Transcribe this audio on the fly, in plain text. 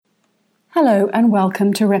Hello and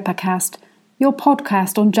welcome to Rippercast, your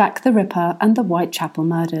podcast on Jack the Ripper and the Whitechapel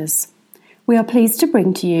murders. We are pleased to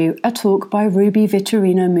bring to you a talk by Ruby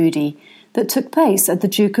Vittorino Moody that took place at the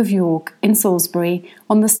Duke of York in Salisbury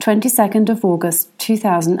on the 22nd of August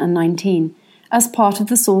 2019 as part of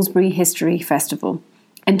the Salisbury History Festival,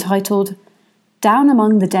 entitled Down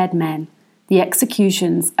Among the Dead Men, The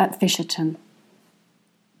Executions at Fisherton.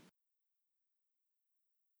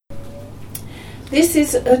 This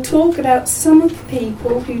is a talk about some of the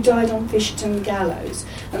people who died on Fisherton Gallows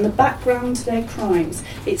and the background to their crimes.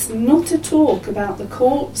 It's not a talk about the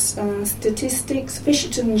courts, statistics,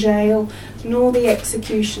 Fisherton Jail, nor the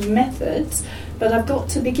execution methods, but I've got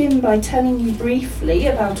to begin by telling you briefly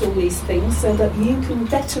about all these things so that you can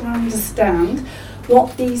better understand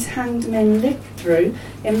what these hanged men lived through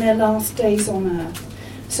in their last days on earth.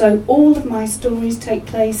 So all of my stories take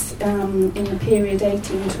place in the period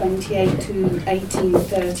 1828 to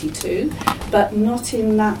 1832, but not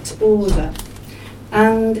in that order.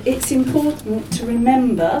 And it's important to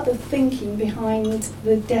remember the thinking behind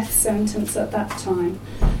the death sentence at that time.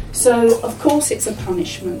 So, of course, it's a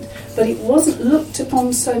punishment, but it wasn't looked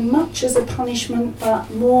upon so much as a punishment, but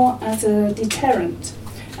more as a deterrent.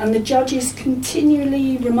 And the judges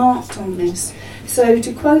continually remarked on this. So,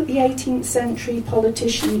 to quote the 18th century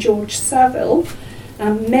politician George Savile,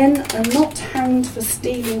 men are not hanged for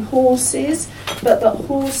stealing horses, but that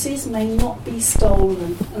horses may not be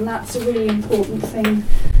stolen. And that's a really important thing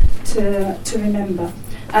to remember.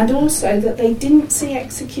 And also that they didn't see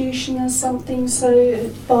execution as something so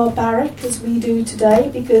barbaric as we do today,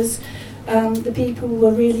 because the people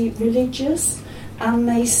were really religious. And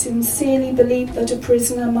they sincerely believed that a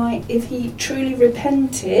prisoner might, if he truly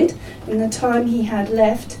repented in the time he had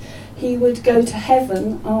left, he would go to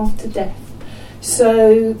heaven after death.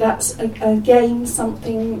 So that's, again,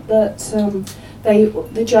 something that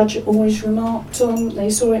the judge always remarked on.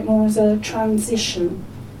 They saw it more as a transition.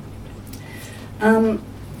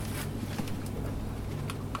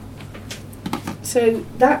 So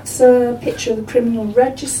that's a picture of the criminal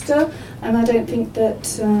register, and I don't think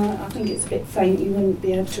that, I think it's a bit faint, you wouldn't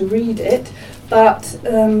be able to read it, but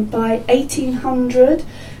by 1800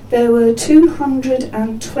 there were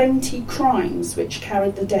 220 crimes which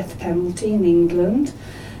carried the death penalty in England,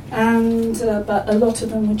 and but a lot of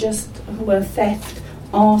them were theft,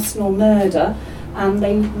 arson or murder, and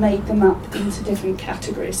they made them up into different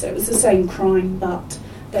categories, so it was the same crime but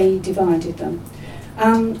they divided them.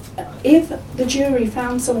 If the jury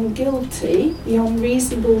found someone guilty beyond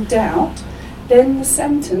reasonable doubt, then the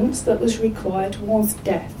sentence that was required was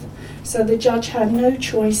death. So the judge had no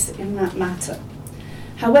choice in that matter.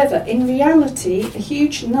 However, in reality, a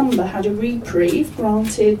huge number had a reprieve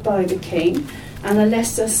granted by the king and a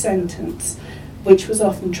lesser sentence, which was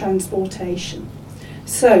often transportation.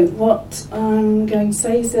 So what I'm going to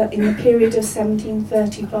say is that in the period of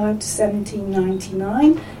 1735 to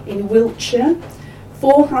 1799 in Wiltshire,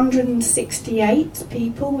 468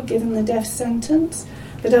 people were given the death sentence,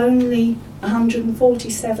 but only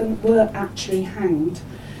 147 were actually hanged.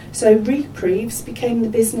 So reprieves became the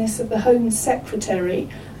business of the Home Secretary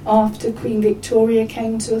after Queen Victoria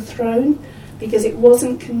came to the throne, because it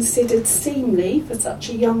wasn't considered seemly for such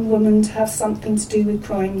a young woman to have something to do with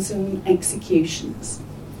crimes and executions.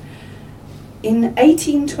 In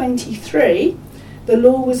 1823, the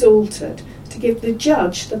law was altered to give the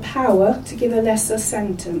judge the power to give a lesser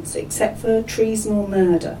sentence, except for treason or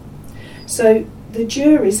murder. So the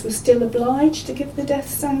juries were still obliged to give the death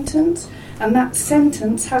sentence, and that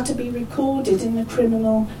sentence had to be recorded in the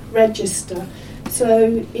criminal register.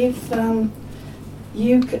 So if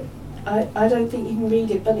you could, I don't think you can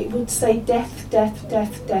read it, but it would say death, death,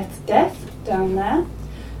 death, death, death down there.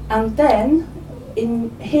 And then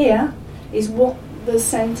in here is what the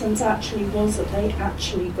sentence actually was that they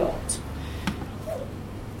actually got.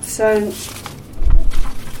 So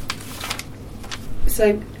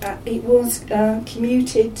it was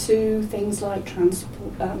commuted to things like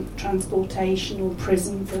transportation or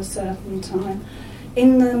prison for a certain time.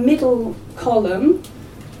 In the middle column,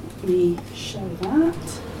 let me show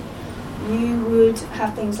that, you would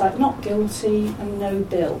have things like not guilty and no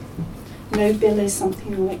bill. No bill is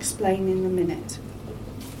something I'll explain in a minute.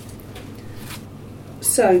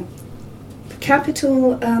 So,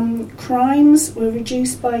 capital crimes were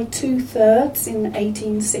reduced by 2/3 in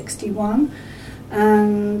 1861,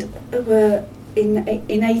 and were in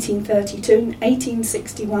 1832 and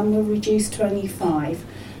 1861 were reduced to only 5.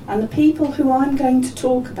 And the people who I'm going to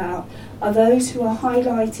talk about are those who are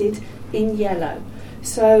highlighted in yellow.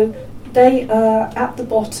 So They are at the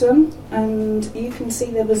bottom, and you can see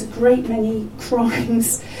there was a great many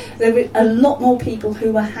crimes. There were a lot more people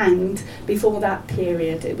who were hanged before that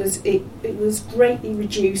period. It was greatly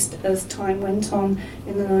reduced as time went on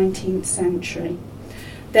in the 19th century.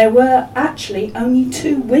 There were actually only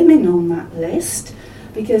 2 women on that list,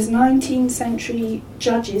 because 19th century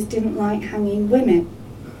judges didn't like hanging women.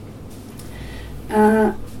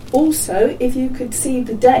 Also, if you could see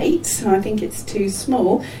the dates, and I think it's too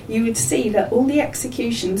small, you would see that all the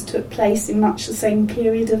executions took place in much the same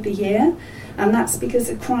period of the year, and that's because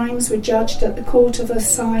the crimes were judged at the Court of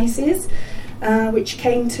Assizes, which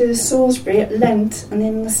came to Salisbury at Lent and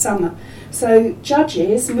in the summer. So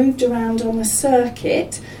judges moved around on a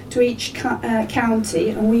circuit to each county,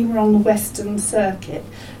 and we were on the Western Circuit.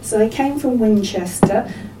 So they came from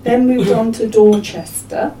Winchester, then moved on to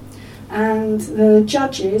Dorchester, and the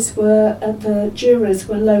judges the jurors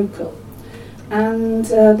were local. And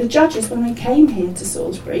the judges, when they came here to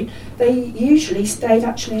Salisbury, they usually stayed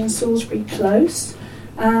actually in Salisbury Close,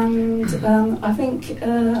 and I think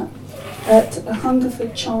at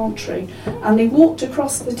Hungerford Chantry, and they walked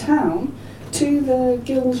across the town to the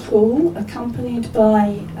Guildhall, accompanied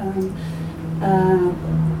by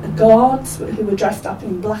guards who were dressed up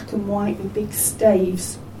in black and white with big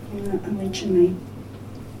staves originally.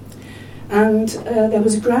 And there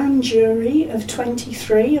was a grand jury of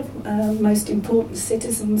 23 of most important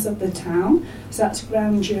citizens of the town, so that's a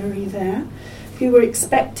grand jury there, who were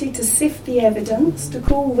expected to sift the evidence, to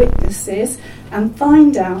call witnesses, and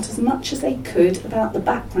find out as much as they could about the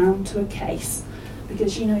background to a case.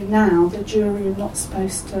 Because, you know, now the jury are not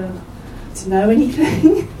supposed to know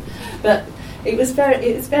anything, but it was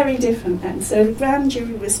very different then. So the grand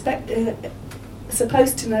jury was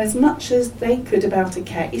supposed to know as much as they could about a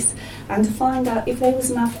case, and to find out if there was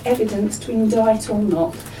enough evidence to indict or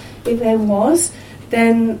not. If there was,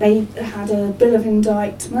 then they had a bill of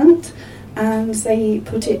indictment and they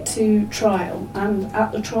put it to trial. And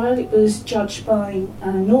at the trial it was judged by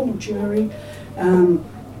a normal jury,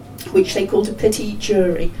 which they called a petit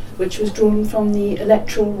jury, which was drawn from the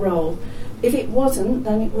electoral roll. If it wasn't,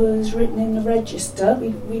 then it was written in the register.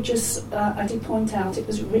 I did point out it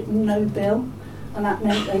was written no bill, and that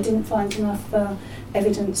meant they didn't find enough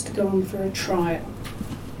evidence to go on for a trial.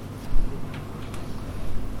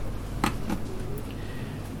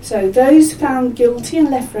 So those found guilty and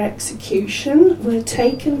left for execution were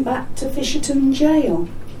taken back to Fisherton Jail.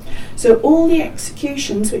 So all the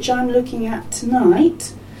executions which I'm looking at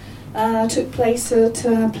tonight took place at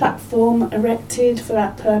a platform erected for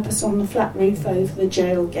that purpose on the flat roof over the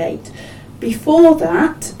jail gate. Before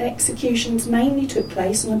that, executions mainly took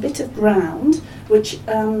place on a bit of ground which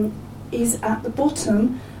is at the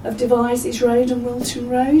bottom of Devizes Road and Wilton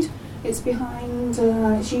Road. It's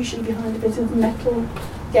usually behind a bit of metal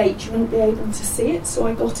gate. You wouldn't be able to see it, so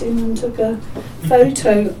I got in and took a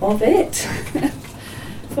photo of it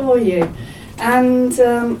for you. And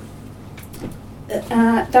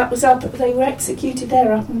that was they were executed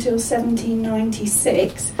there up until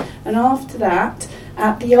 1796, and after that,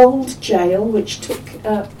 at the old jail, which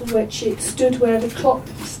it stood where the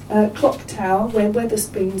clock tower, where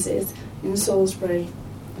Wetherspoons is in Salisbury.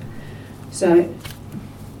 So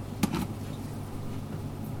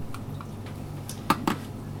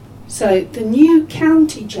the new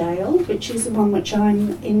county jail, which is the one which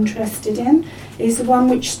I'm interested in, is the one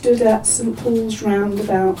which stood at St Paul's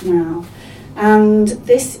roundabout now. And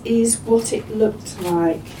this is what it looked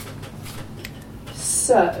like.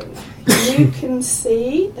 So you can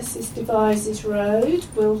see, this is Devizes Road,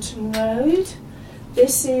 Wilton Road.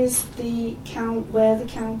 This is where the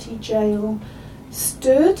county jail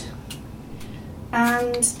stood.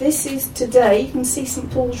 And this is today, you can see St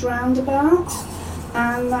Paul's roundabout.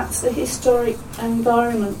 And that's the historic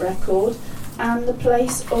environment record, and the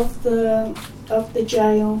place of the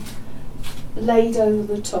jail laid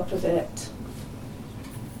over the top of it.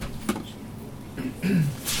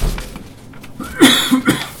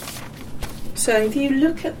 So if you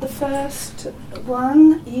look at the first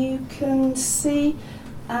one, you can see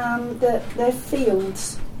that they're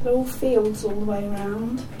fields. They're all fields all the way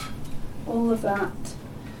around, all of that.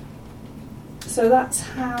 So that's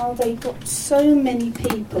how they got so many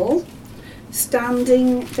people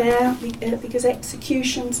standing there, because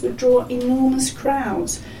executions would draw enormous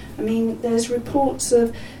crowds. I mean, there's reports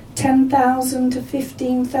of 10,000 to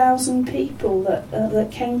 15,000 people that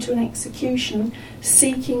came to an execution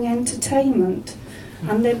seeking entertainment.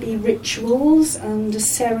 And there'd be rituals and a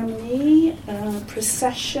ceremony,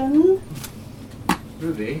 procession.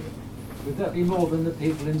 Ruby, would that be more than the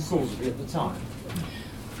people in Salisbury at the time?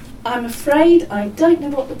 I'm afraid I don't know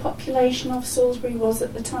what the population of Salisbury was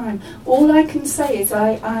at the time. All I can say is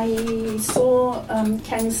I saw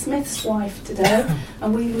Ken Smith's wife today,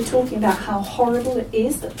 and we were talking about how horrible it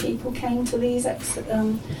is that people came to these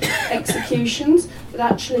executions, but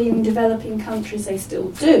actually in developing countries they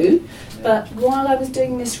still do. But while I was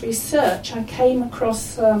doing this research, I came across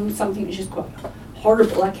something which is quite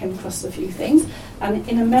horrible. I came across a few things, and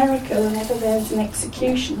in America, whenever there's an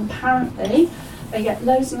execution, apparently they get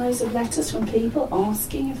loads and loads of letters from people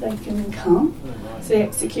asking if they can come to the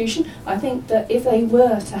execution. I think that if they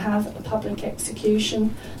were to have a public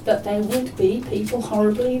execution, that there would be people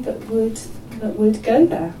horribly that would go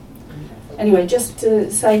there. Anyway, just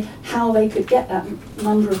to say how they could get that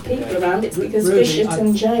number of people around, it's because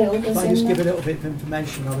Fisherton Jail was in there. If I just give a little bit of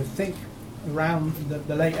information, I would think around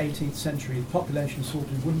the late 18th century, the population sort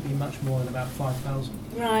of wouldn't be much more than about 5,000.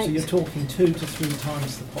 Right. So you're talking 2 to 3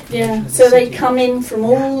 times the population. Yeah, of the so they city. come in from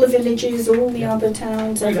all the villages, all the other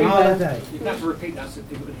towns, everywhere. You'd have to repeat that so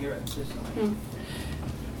people could hear it.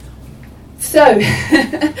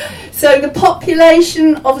 So the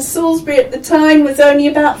population of Salisbury at the time was only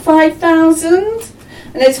about 5,000, and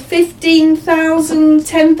there's 10,000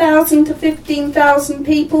 to 15,000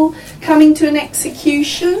 people coming to an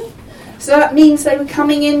execution. So that means they were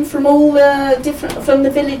coming in from all the from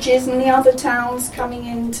the villages and the other towns, coming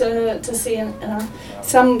in to see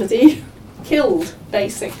somebody killed,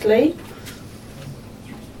 basically.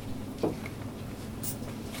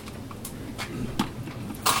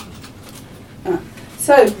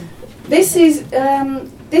 So this is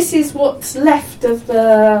what's left of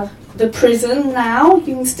the prison now.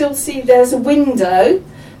 You can still see there's a window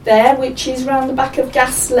there, which is round the back of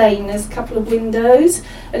Gas Lane. There's a couple of windows,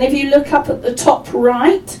 and if you look up at the top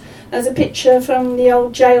right, there's a picture from the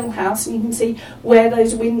old jailhouse, and you can see where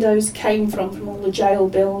those windows came from all the jail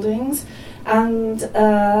buildings. And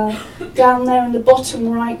down there in the bottom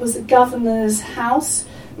right was the governor's house,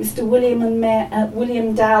 Mr. William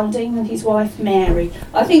Dowding and his wife Mary.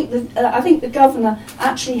 I think the governor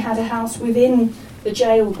actually had a house within the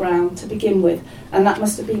jail ground to begin with, and that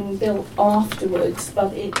must have been built afterwards,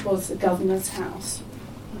 but it was the governor's house.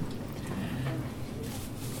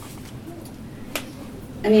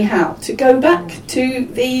 Anyhow, to go back to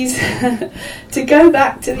these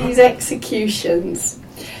executions,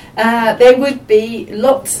 there would be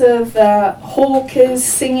lots of hawkers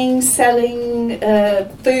singing, selling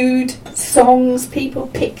food, songs, people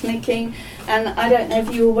picnicking, and I don't know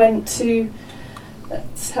if you went to.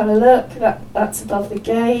 Let's have a look. That's above the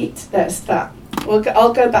gate. There's that.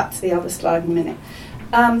 I'll go back to the other slide in a minute.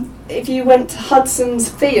 If you went to Hudson's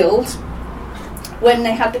Field, when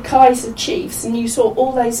they had the Kaiser Chiefs, and you saw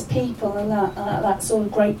all those people and that sort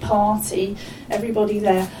of great party, everybody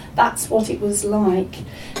there, that's what it was like,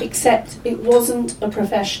 except it wasn't a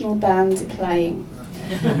professional band playing.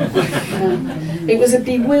 It was a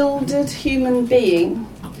bewildered human being,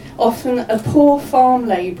 often a poor farm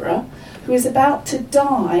labourer, who was about to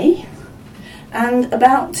die and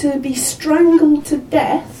about to be strangled to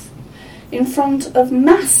death in front of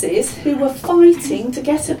masses who were fighting to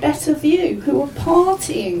get a better view, who were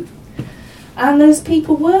partying. And those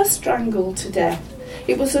people were strangled to death.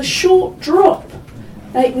 It was a short drop.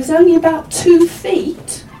 It was only about 2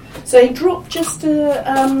 feet. So they dropped just so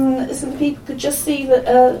the people could just see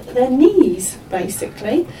their knees,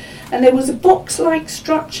 basically. And there was a box-like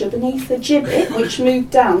structure beneath the gibbet, which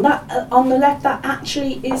moved down. That on the left, that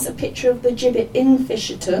actually is a picture of the gibbet in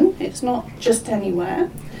Fisherton. It's not just anywhere.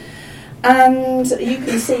 And you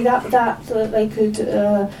can see that they could,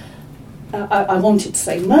 I wanted to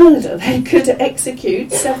say murder, they could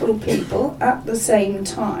execute several people at the same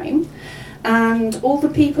time. And all the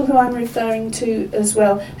people who I'm referring to as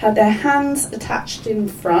well had their hands attached in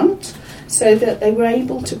front so that they were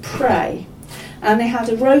able to pray. And they had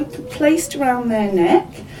a rope placed around their neck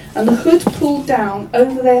and the hood pulled down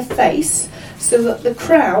over their face so that the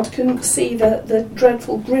crowd couldn't see the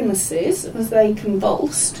dreadful grimaces as they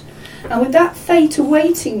convulsed. And with that fate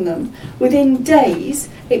awaiting them, within days,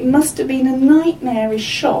 it must have been a nightmarish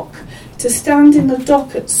shock to stand in the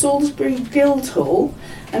dock at Salisbury Guildhall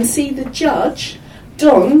and see the judge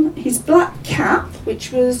don his black cap,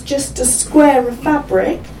 which was just a square of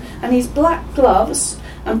fabric, and his black gloves,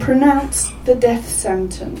 and pronounce the death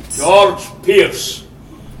sentence. George Pearce,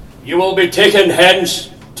 you will be taken hence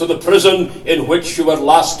to the prison in which you were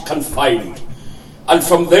last confined, and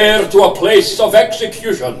from there to a place of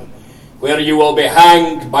execution, where you will be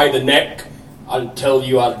hanged by the neck until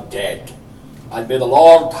you are dead. And may the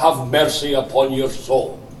Lord have mercy upon your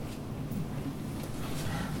soul.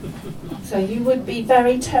 So you would be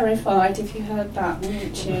very terrified if you heard that,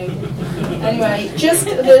 wouldn't you? Anyway, just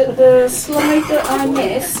the slide that I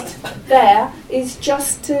missed there is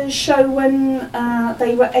just to show when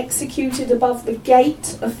they were executed above the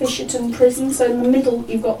gate of Fisherton Prison. So in the middle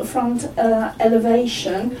you've got the front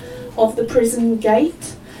elevation of the prison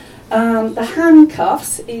gate. The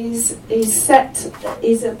handcuffs is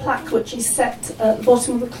a plaque which is set at the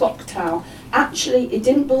bottom of the clock tower. Actually, it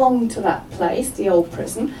didn't belong to that place, the old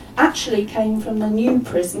prison. Actually came from the new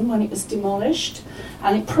prison when it was demolished,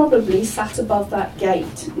 and it probably sat above that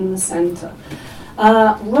gate in the centre.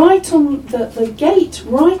 Right on the gate,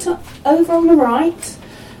 right over on the right,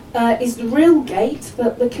 is the real gate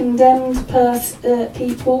that the condemned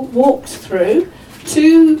people walked through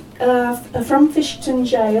from Fisherton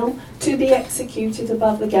Jail to be executed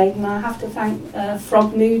above the gate. And I have to thank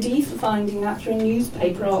Frog Moody for finding that through a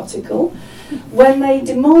newspaper article. When they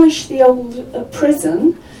demolished the old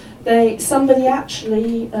prison, somebody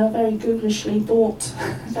actually very ghoulishly bought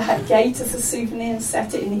that gate as a souvenir and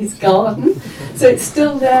set it in his garden. So it's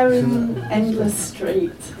still there in Endless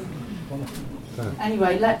Street.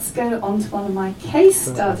 Anyway, let's go on to one of my case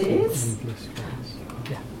studies.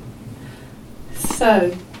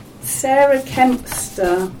 So, Sarah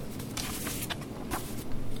Kempster.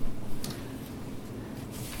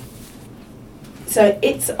 So,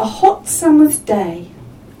 it's a hot summer's day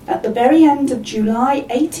at the very end of July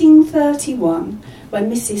 1831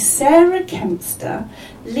 when Mrs. Sarah Kempster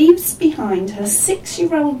leaves behind her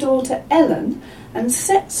 6-year-old daughter Ellen and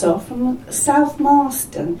sets off from South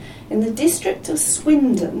Marston in the district of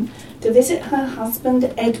Swindon to visit her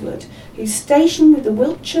husband Edward, who's stationed with the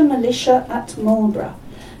Wiltshire Militia at Marlborough.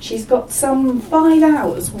 She's got some 5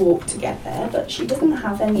 hours walk to get there, but she doesn't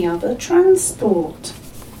have any other transport.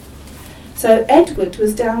 So Edward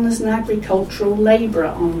was down as an agricultural labourer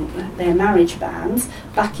on their marriage banns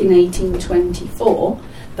back in 1824,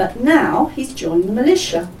 but now he's joined the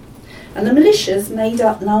militia. And the militia's made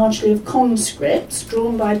up largely of conscripts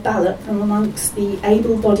drawn by ballot from amongst the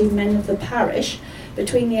able-bodied men of the parish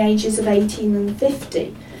between the ages of 18 and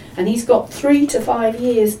 50. And he's got 3 to 5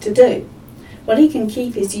 years to do. Well, he can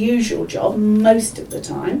keep his usual job most of the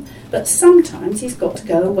time, but sometimes he's got to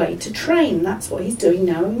go away to train. That's what he's doing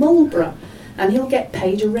now in Marlborough. And he'll get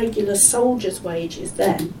paid a regular soldier's wages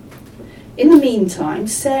then. In the meantime,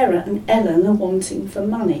 Sarah and Ellen are wanting for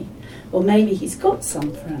money. Or maybe he's got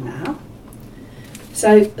some for her now.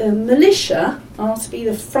 So the militia are to be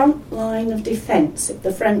the front line of defence if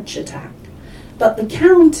the French attack. But the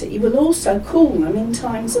county will also call them in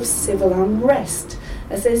times of civil unrest,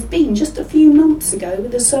 as there's been just a few months ago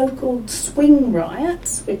with the so-called swing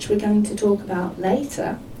riots, which we're going to talk about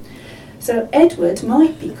later. So Edward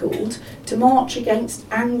might be called to march against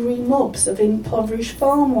angry mobs of impoverished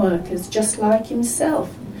farm workers just like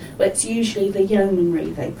himself. Well, it's usually the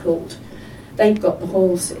yeomanry they're called. They've got the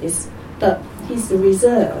horses, but he's the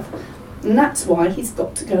reserve. And that's why he's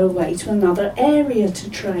got to go away to another area to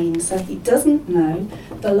train, so he doesn't know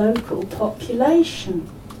the local population.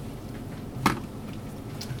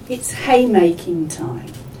 It's haymaking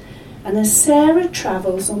time. And as Sarah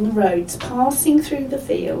travels on the roads passing through the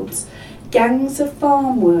fields, gangs of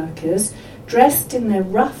farm workers, dressed in their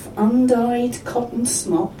rough, undyed cotton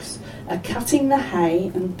smocks, are cutting the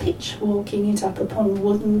hay and pitchforking it up upon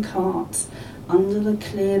wooden carts under the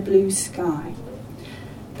clear blue sky.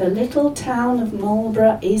 The little town of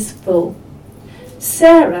Marlborough is full.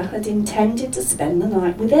 Sarah had intended to spend the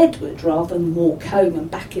night with Edward rather than walk home and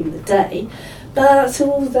back in the day, but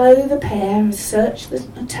although the pair had searched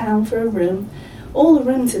the town for a room, all the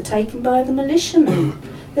rooms are taken by the militiamen.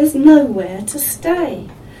 There's nowhere to stay.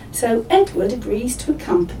 So Edward agrees to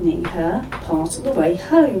accompany her part of the way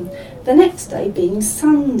home, the next day being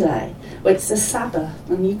Sunday. Well, it's a Sabbath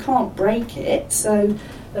and you can't break it, so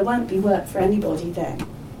there won't be work for anybody then.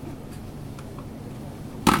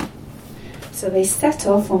 So they set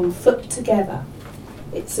off on foot together.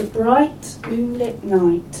 It's a bright, moonlit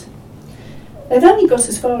night. They've only got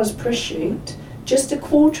as far as Prishute, just a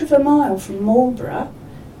quarter of a mile from Marlborough,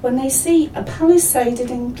 when they see a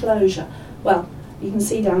palisaded enclosure. Well, you can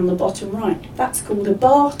see down the bottom right, that's called a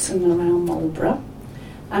barton around Marlborough,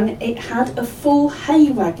 and it had a full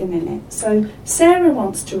hay wagon in it. So Sarah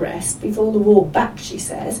wants to rest before the walk back, she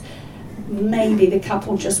says. Maybe the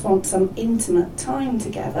couple just want some intimate time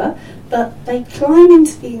together, but they climb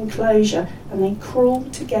into the enclosure and they crawl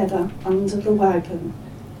together under the wagon.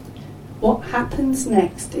 What happens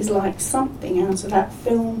next is like something out of that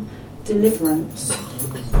film Deliverance.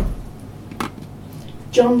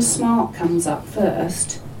 John Smart comes up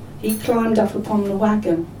first. He climbed up upon the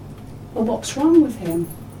wagon. Well, what's wrong with him?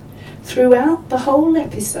 Throughout the whole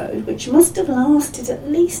episode, which must have lasted at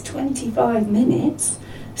least 25 minutes,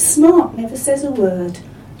 Smart never says a word,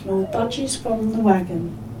 nor budges from the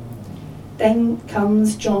wagon. Then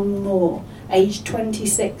comes John Moore, aged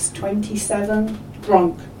 26, 27,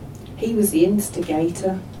 drunk. He was the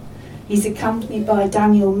instigator. He's accompanied by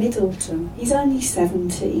Daniel Middleton. He's only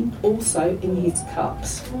 17, also in his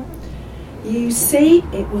cups. You see,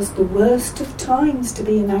 it was the worst of times to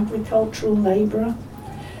be an agricultural labourer.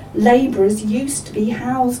 Labourers used to be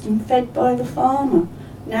housed and fed by the farmer.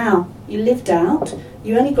 Now, you lived out,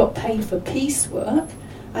 you only got paid for piecework,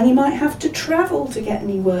 and you might have to travel to get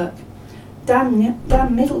any work. Dan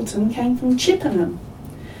Middleton came from Chippenham.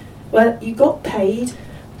 Well, you got paid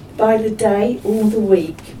by the day or the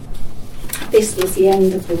week. This was the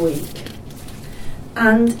end of the week.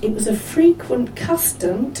 And it was a frequent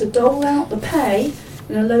custom to dole out the pay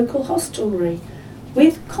in a local hostelry,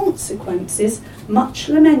 with consequences much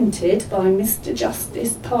lamented by Mr.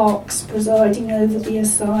 Justice Parkes presiding over the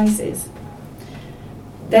assizes.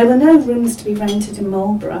 There were no rooms to be rented in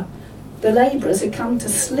Marlborough. The labourers had come to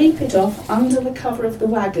sleep it off under the cover of the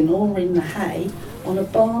wagon or in the hay on a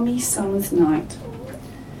balmy summer's night.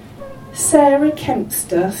 Sarah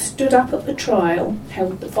Kempster stood up at the trial,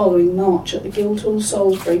 held the following March at the Guildhall,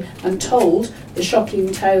 Salisbury, and told the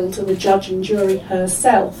shocking tale to the judge and jury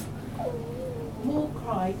herself. Moore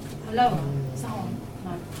cried, "Hello, is that on?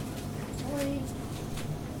 No. Sorry."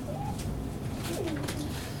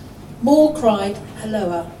 Moore cried,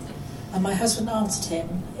 "Hello," and my husband answered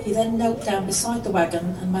him. He then knelt down beside the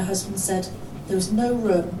wagon, and my husband said, "There is no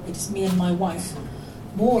room, it is me and my wife."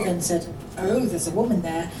 Moore then said, "Oh, there's a woman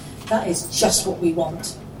there. That is just what we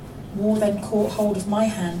want." Moore then caught hold of my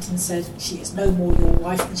hand and said, "She is no more your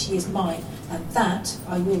wife than she is mine, and that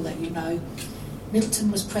I will let you know."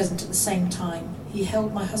 Middleton was present at the same time. He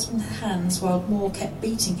held my husband's hands while Moore kept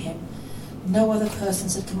beating him. No other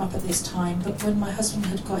persons had come up at this time, but when my husband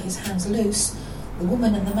had got his hands loose, the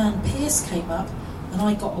woman and the man Pierce came up, and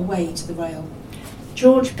I got away to the rail.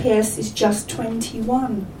 George Pierce is just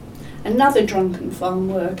 21, another drunken farm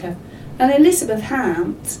worker, and Elizabeth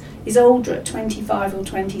Hams is older at 25 or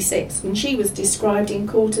 26, and she was described in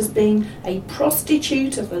court as being a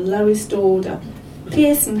prostitute of the lowest order.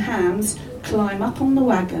 Pierce and Hams climb up on the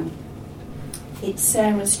wagon. It's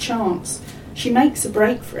Sarah's chance. She makes a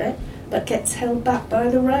break for it, but gets held back by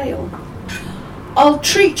the rail. "I'll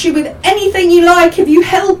treat you with anything you like if you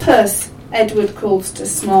help us," Edward calls to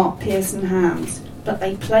Smart, Pierce and Hams, but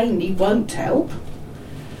they plainly won't help.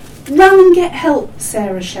 "Run and get help,"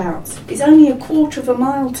 Sarah shouts. "It's only a quarter of a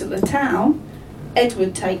mile to the town."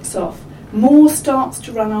 Edward takes off. Moore starts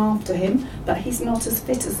to run after him, but he's not as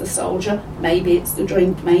fit as the soldier. Maybe it's the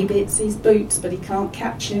drink, maybe it's his boots, but he can't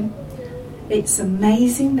catch him. It's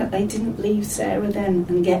amazing that they didn't leave Sarah then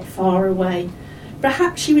and get far away.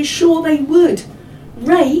 Perhaps she was sure they would.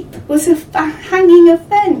 Rape was a hanging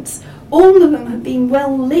offence. All of them had been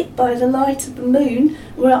well lit by the light of the moon,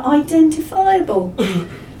 were identifiable.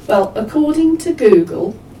 Well, according to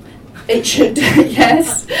Google, it should,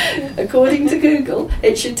 according to Google,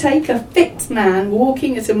 it should take a fit man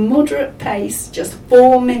walking at a moderate pace just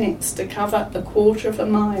 4 minutes to cover a quarter of a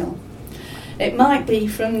mile. It might be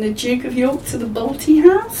from the Duke of York to the Bolte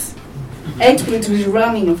House. Edward was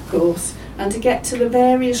running, of course, and to get to the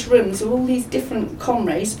various rooms of all these different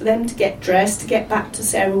comrades, for them to get dressed, to get back to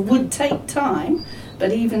Sarah, would take time.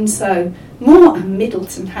 But even so, Moore and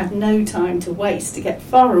Middleton had no time to waste to get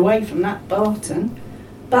far away from that Barton.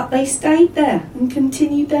 But they stayed there and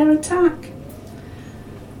continued their attack.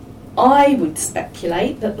 I would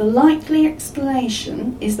speculate that the likely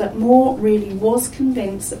explanation is that Moore really was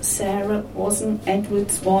convinced that Sarah wasn't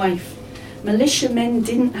Edward's wife. Militiamen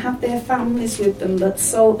didn't have their families with them, but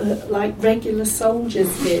like regular soldiers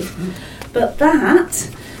did. But that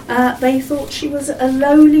they thought she was a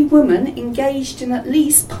lowly woman engaged in at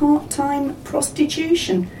least part-time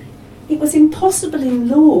prostitution. It was impossible in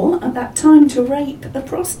law at that time to rape a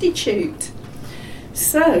prostitute.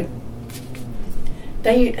 So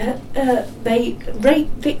they rape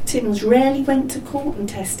victims rarely went to court and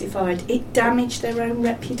testified. It damaged their own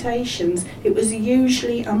reputations. It was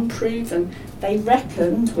usually unproven. They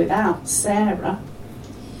reckoned without Sarah.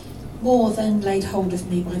 Moore then laid hold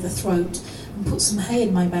of me by the throat and put some hay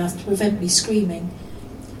in my mouth to prevent me screaming.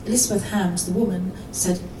 Elizabeth Hams, the woman,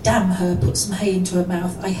 said, "Damn her, put some hay into her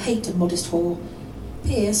mouth. I hate a modest whore."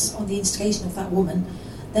 Pierce, on the instigation of that woman,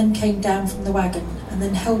 then came down from the wagon and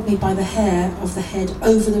then held me by the hair of the head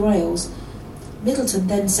over the rails. Middleton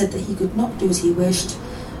then said that he could not do as he wished.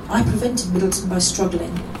 I prevented Middleton by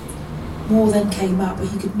struggling. Moore then came up, but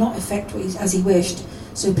he could not effect as he wished,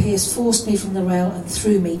 so Pierce forced me from the rail and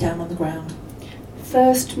threw me down on the ground.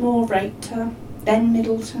 First Moore raped her, then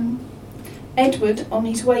Middleton. Edward, on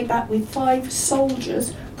his way back with 5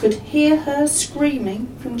 soldiers, could hear her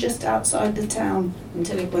screaming from just outside the town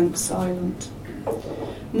until it went silent.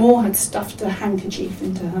 Moore had stuffed a handkerchief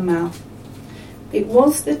into her mouth. It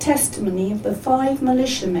was the testimony of the 5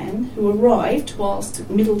 militiamen who arrived whilst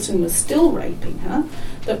Middleton was still raping her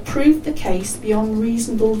that proved the case beyond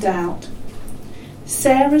reasonable doubt.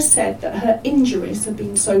 Sarah said that her injuries had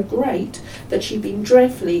been so great that she'd been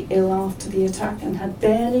dreadfully ill after the attack and had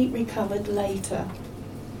barely recovered later.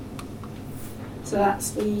 So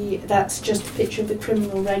that's just a picture of the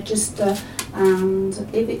criminal register, and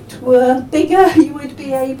if it were bigger you would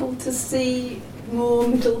be able to see more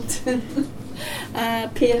Middleton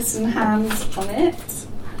Pearson hands on it.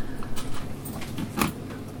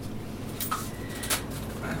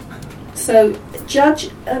 So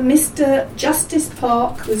Mr. Justice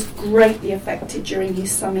Park was greatly affected during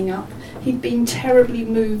his summing up. He'd been terribly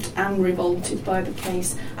moved and revolted by the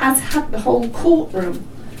case, as had the whole courtroom.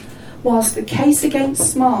 Whilst the case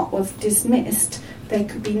against Smart was dismissed, there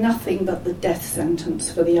could be nothing but the death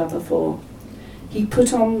sentence for the other 4. He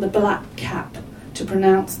put on the black cap to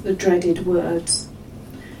pronounce the dreaded words.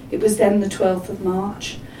 It was then the 12th of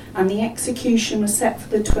March, and the execution was set for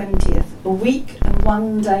the 20th, a week and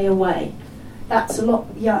 1 day away. That's a lot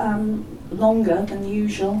longer than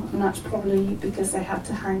usual, and that's probably because they had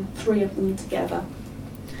to hang 3 of them together.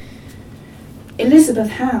 Elizabeth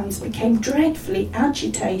Hams became dreadfully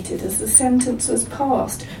agitated as the sentence was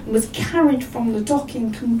passed and was carried from the dock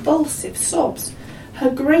in convulsive sobs. Her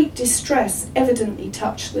great distress evidently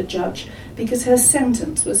touched the judge because her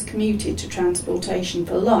sentence was commuted to transportation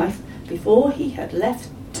for life before he had left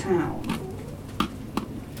town.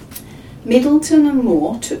 Middleton and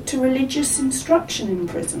Moore took to religious instruction in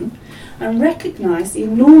prison and recognised the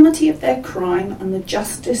enormity of their crime and the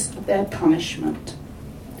justice of their punishment.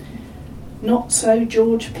 Not so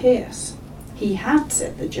George Pearce. He had,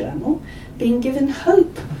 said the journal, been given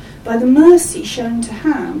hope by the mercy shown to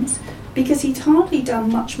Hams because he'd hardly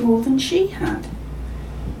done much more than she had.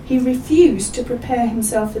 He refused to prepare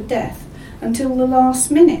himself for death until the last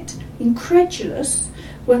minute, incredulous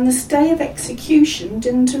when the stay of execution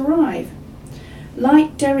didn't arrive.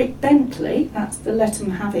 Like Derek Bentley, that's the Let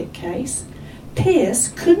 'em Have It case, Pearce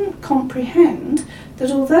couldn't comprehend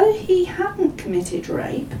that although he hadn't committed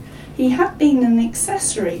rape, he had been an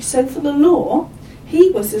accessory, so for the law, he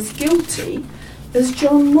was as guilty as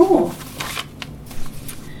John Moore.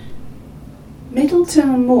 Middleton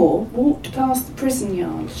and Moore walked past the prison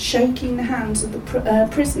yard, shaking the hands of the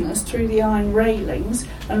prisoners through the iron railings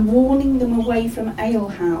and warning them away from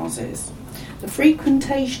alehouses, the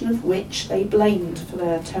frequentation of which they blamed for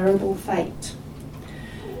their terrible fate.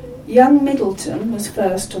 Young Middleton was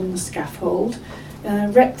first on the scaffold,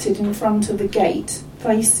 erected in front of the gate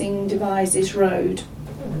facing Devizes Road.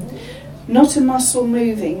 Not a muscle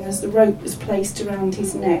moving as the rope was placed around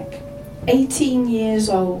his neck. 18 years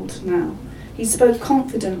old now. He spoke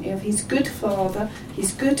confidently of his good father,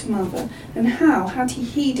 his good mother, and how, had he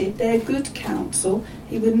heeded their good counsel,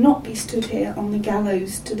 he would not be stood here on the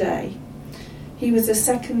gallows today. He was a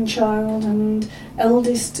second child and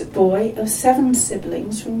eldest boy of 7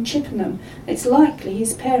 siblings from Chippenham. It's likely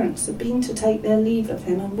his parents had been to take their leave of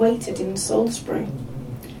him and waited in Salisbury.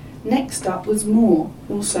 Next up was Moore,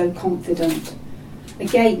 also confident.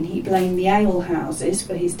 Again he blamed the alehouses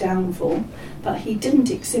for his downfall, but he didn't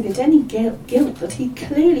exhibit any guilt that he'd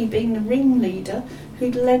clearly been the ringleader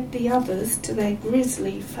who'd led the others to their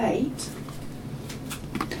grisly fate.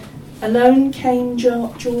 Alone came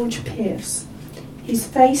George Pearce, his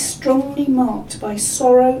face strongly marked by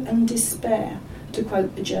sorrow and despair, to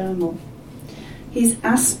quote the journal. His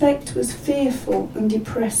aspect was fearful and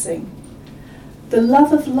depressing. The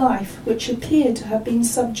love of life, which appeared to have been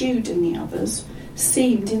subdued in the others,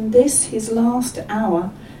 seemed in this his last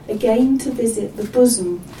hour again to visit the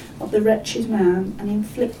bosom of the wretched man and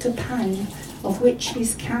inflict a pang of which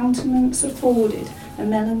his countenance afforded a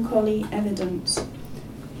melancholy evidence.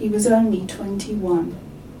 He was only 21.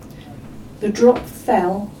 The drop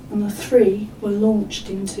fell and the 3 were launched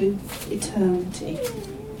into eternity.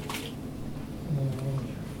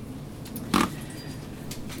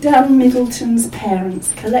 Dan Middleton's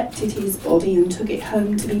parents collected his body and took it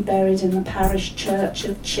home to be buried in the parish church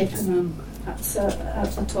of Chippenham. That's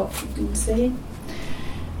at the top, you can see.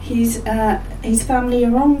 His family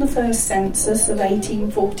are on the first census of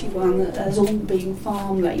 1841 as all being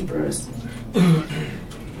farm labourers.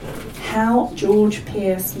 How George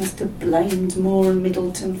Pearce must have blamed Moore and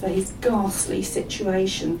Middleton for his ghastly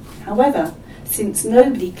situation. However, since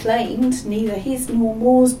nobody claimed neither his nor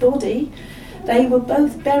Moore's body. They were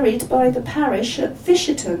both buried by the parish at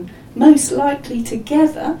Fisherton, most likely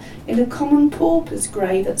together in a common pauper's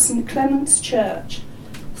grave at St Clement's Church.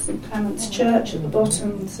 St Clement's Church at the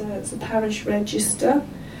bottom, so it's a parish register.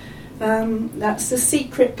 That's the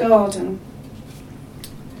secret garden.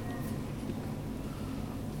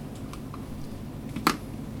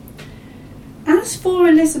 As for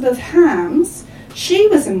Elizabeth Hams, she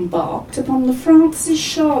was embarked upon the Francis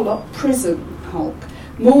Charlotte prison hulk,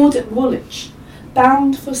 moored at Woolwich,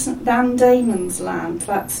 bound for St Van Diemen's Land,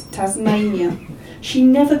 that's Tasmania. She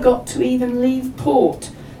never got to even leave port,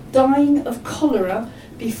 dying of cholera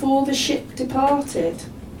before the ship departed.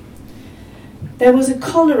 There was a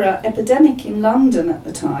cholera epidemic in London at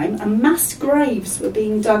the time, and mass graves were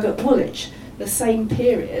being dug at Woolwich the same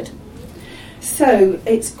period. So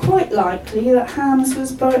it's quite likely that Hams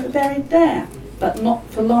was buried there, but not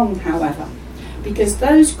for long, however, because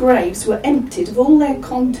those graves were emptied of all their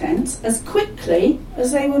contents as quickly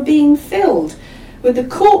as they were being filled, with the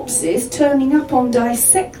corpses turning up on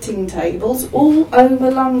dissecting tables all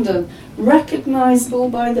over London, recognisable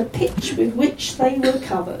by the pitch with which they were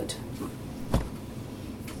covered.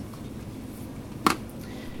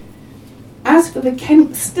 As for the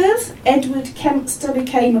Kempsters, Edward Kempster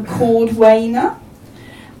became a cordwainer,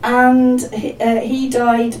 and he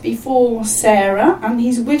died before Sarah, and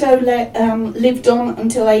his widow lived on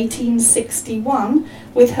until 1861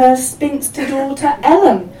 with her spinster daughter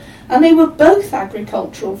Ellen, and they were both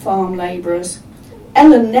agricultural farm labourers.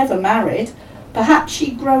 Ellen never married. Perhaps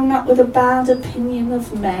she'd grown up with a bad opinion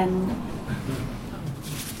of men.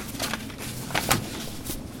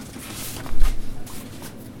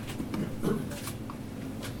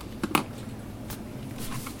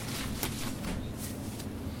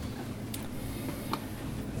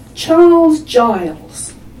 Charles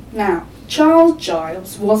Giles. Now, Charles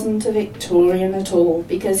Giles wasn't a Victorian at all,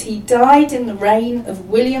 because he died in the reign of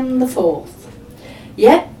William IV.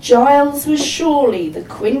 Yet Giles was surely the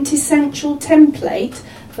quintessential template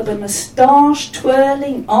for the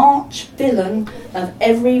moustache-twirling arch-villain of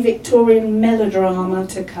every Victorian melodrama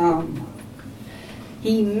to come.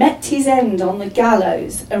 He met his end on the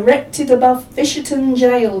gallows, erected above Fisherton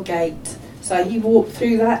Jail Gate. So he walked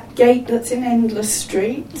through that gate that's in Endless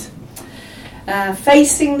Street,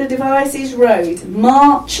 facing the Devizes Road,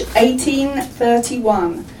 March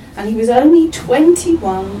 1831, and he was only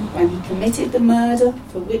 21 when he committed the murder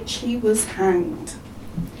for which he was hanged.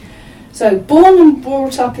 So, born and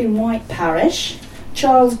brought up in White Parish,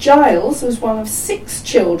 Charles Giles was one of 6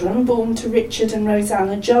 children born to Richard and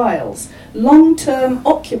Rosanna Giles, long-term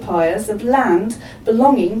occupiers of land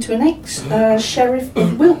belonging to an ex-sheriff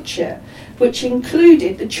of Wiltshire, which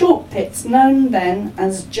included the chalk pits known then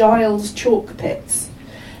as Giles Chalk Pits.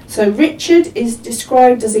 So Richard is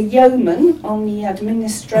described as a yeoman on the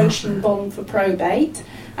administration bond for probate,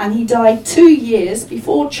 and he died 2 years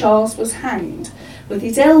before Charles was hanged, with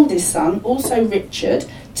his eldest son, also Richard,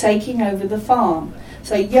 taking over the farm.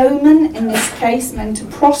 So yeoman in this case meant a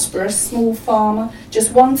prosperous small farmer,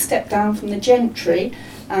 just one step down from the gentry,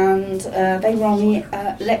 and they were on the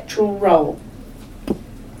electoral roll.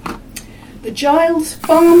 The Giles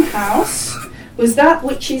farmhouse was that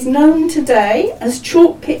which is known today as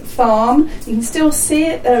Chalk Pit Farm. You can still see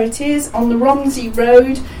it, there it is, on the Romsey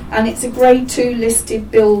Road, and it's a Grade 2 listed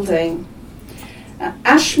building.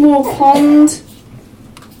 Ashmore Pond,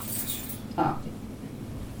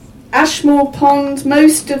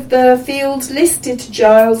 most of the fields listed to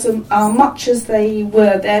Giles are much as they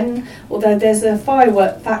were then, although there's a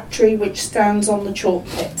firework factory which stands on the chalk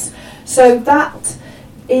pits. So that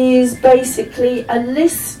is basically a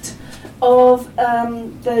list of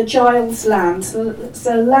the Giles land.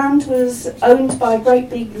 So land was owned by a great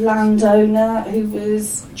big landowner who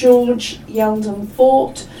was George Yeldon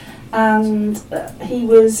Fort, and he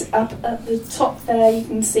was up at the top there. You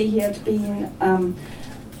can see he had been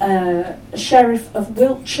a sheriff of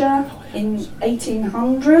Wiltshire in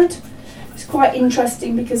 1800. It's quite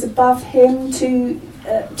interesting because above him, 2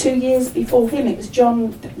 years before him, it was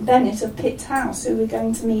John Bennett of Pitt House, who we're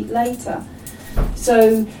going to meet later.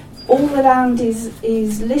 So all the land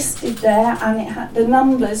is listed there, and the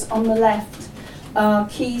numbers on the left are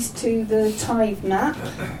keys to the tithe map.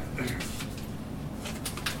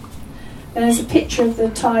 There's a picture of the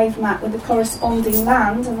tithe map with the corresponding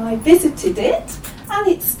land, and I visited it, and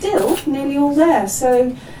it's still nearly all there.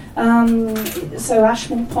 So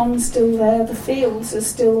Ashmore Pond's still there, the fields are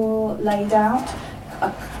still laid out.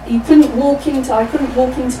 I couldn't walk into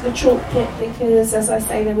the chalk pit because, as I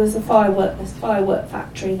say, there was a firework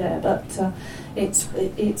factory there, but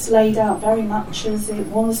it's laid out very much as it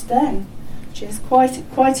was then. which is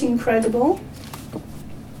quite incredible.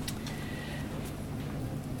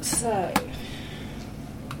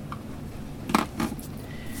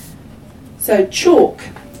 So chalk.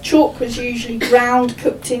 Chalk was usually ground,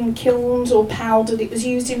 cooked in kilns or powdered. It was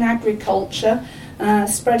used in agriculture,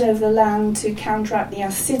 spread over the land to counteract the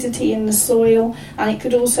acidity in the soil, and it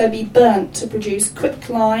could also be burnt to produce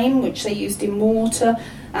quicklime, which they used in mortar,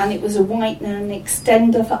 and it was a whitener and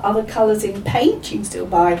extender for other colours in paint. You can still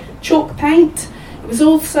buy chalk paint. It was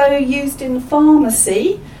also used in the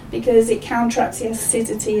pharmacy because it counteracts the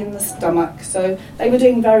acidity in the stomach, so they were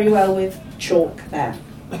doing very well with chalk there.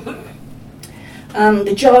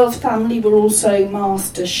 The Giles family were also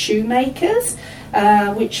master shoemakers,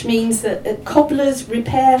 which means that cobblers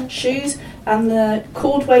repair shoes and the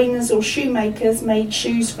cordwainers or shoemakers made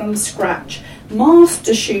shoes from scratch.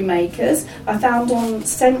 Master shoemakers, I found on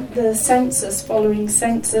the census, following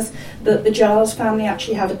census, that the Giles family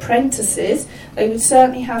actually had apprentices. They would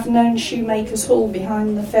certainly have known Shoemakers Hall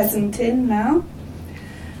behind the Pheasant Inn now.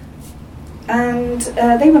 And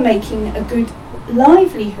they were making a good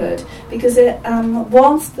livelihood because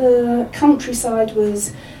whilst the countryside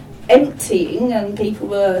was emptying and people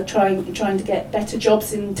were trying to get better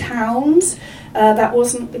jobs in towns, that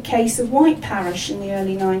wasn't the case of White Parish in the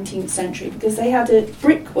early 19th century because they had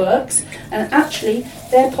brickworks, and actually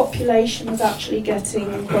their population was actually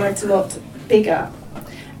getting quite a lot bigger.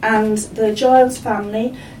 And the Giles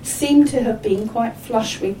family seemed to have been quite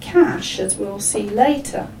flush with cash, as we'll see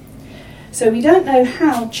later. So we don't know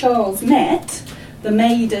how Charles met the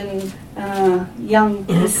maiden young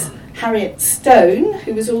Miss Harriet Stone,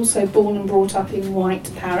 who was also born and brought up in White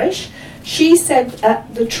Parish. She said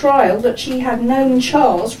at the trial that she had known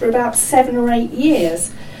Charles for about 7 or 8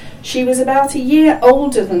 years. She was about a year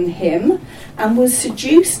older than him and was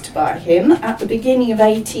seduced by him at the beginning of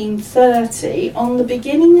 1830 on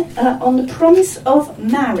the promise of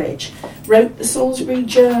marriage, wrote the Salisbury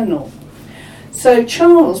Journal. So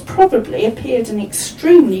Charles probably appeared an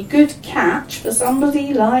extremely good catch for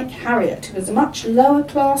somebody like Harriet, who was a much lower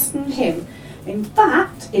class than him. In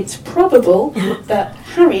fact, it's probable that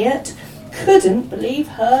Harriet couldn't believe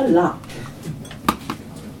her luck.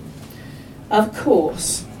 Of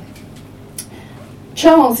course,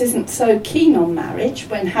 Charles isn't so keen on marriage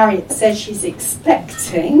when Harriet says she's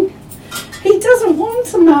expecting. He doesn't want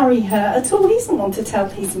to marry her at all. He doesn't want to tell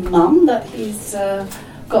his mum that he's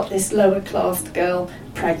got this lower class girl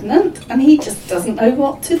pregnant, and he just doesn't know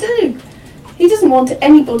what to do. He doesn't want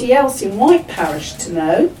anybody else in White Parish to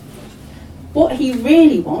know. What he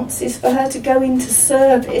really wants is for her to go into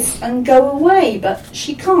service and go away, but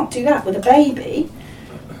she can't do that with a baby.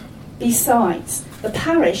 Besides, the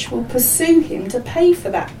parish will pursue him to pay for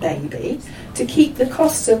that baby to keep the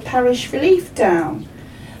costs of parish relief down.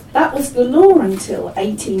 That was the law until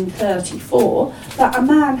 1834, that a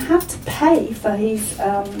man had to pay for his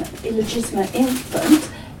illegitimate infant,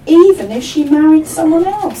 even if she married someone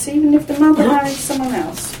else, even if the mother married someone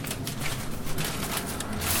else.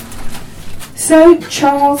 So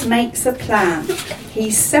Charles makes a plan. He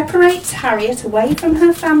separates Harriet away from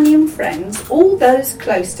her family and friends, all those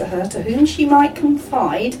close to her to whom she might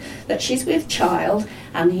confide that she's with child,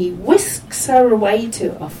 and he whisks her away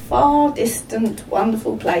to a far distant,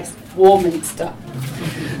 wonderful place, Warminster,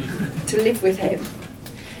 to live with him.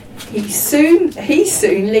 He soon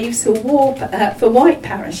leaves for White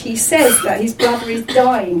Parish. He says that his brother is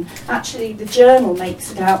dying. Actually, the journal makes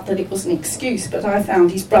it out that it was an excuse, but I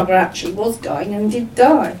found his brother actually was dying and did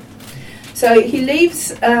die. So he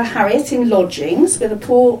leaves Harriet in lodgings with a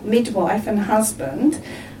poor midwife and husband,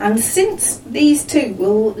 and since these two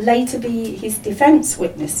will later be his defence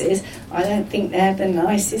witnesses, I don't think they're the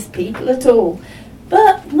nicest people at all.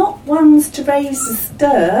 But not ones to raise a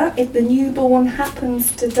stir if the newborn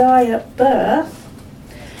happens to die at birth.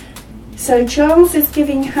 So Charles is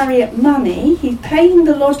giving Harriet money, he's paying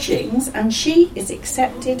the lodgings, and she is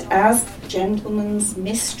accepted as gentleman's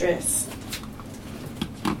mistress.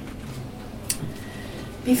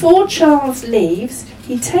 Before Charles leaves,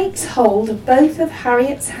 he takes hold of both of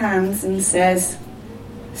Harriet's hands and says,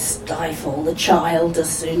 "Stifle the child as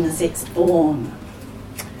soon as it's born."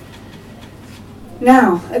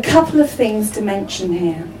 Now, a couple of things to mention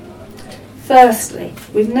here. Firstly,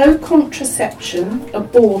 with no contraception,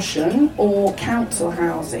 abortion or council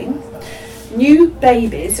housing, new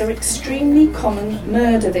babies are extremely common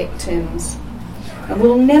murder victims. And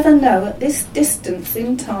we'll never know at this distance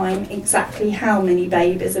in time exactly how many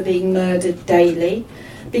babies are being murdered daily,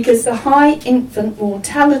 because the high infant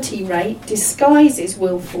mortality rate disguises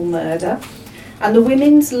willful murder, and the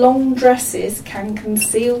women's long dresses can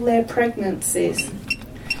conceal their pregnancies.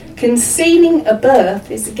 Concealing a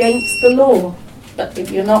birth is against the law, but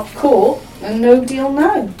if you're not caught, then nobody'll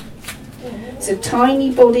know. So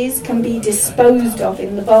tiny bodies can be disposed of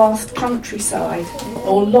in the vast countryside,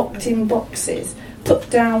 or locked in boxes, put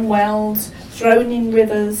down wells, thrown in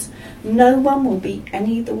rivers. No one will be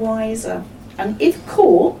any the wiser. And if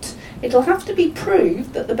caught, it'll have to be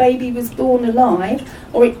proved that the baby was born alive,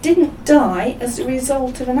 or it didn't die as a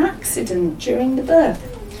result of an accident during the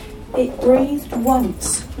birth. It breathed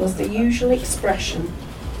once was the usual expression.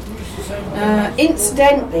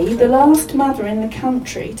 Incidentally, the last mother in the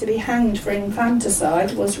country to be hanged for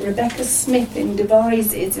infanticide was Rebecca Smith in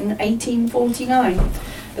Devizes in 1849.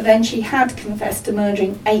 But then she had confessed to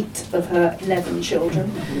murdering 8 of her 11 children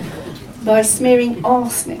by smearing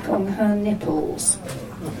arsenic on her nipples.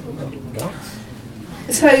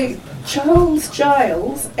 So Charles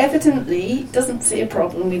Giles evidently doesn't see a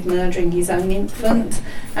problem with murdering his own infant,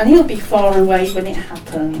 and he'll be far away when it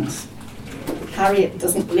happens. Harriet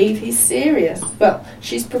doesn't believe he's serious. Well,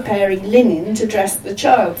 she's preparing linen to dress the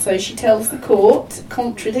child, so she tells the court,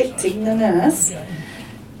 contradicting the nurse.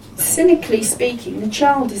 Cynically speaking, the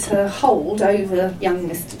child is her hold over young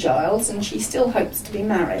Mr. Giles, and she still hopes to be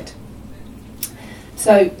married.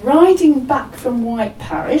 So, riding back from White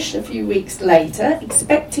Parish a few weeks later,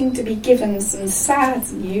 expecting to be given some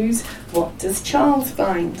sad news, what does Charles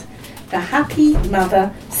find? The happy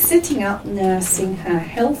mother sitting up nursing her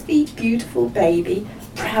healthy, beautiful baby,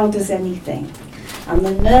 proud as anything. And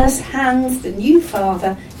the nurse hands the new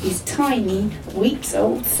father his tiny,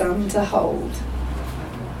 weeks-old son to hold.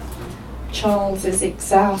 Charles is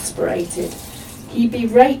exasperated. He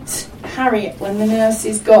berates Harriet when the nurse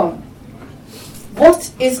is gone.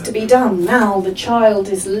 What is to be done now the child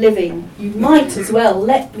is living? You might as well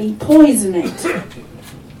let me poison it.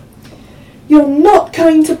 You're not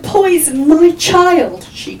going to poison my child,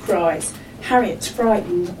 she cries. Harriet's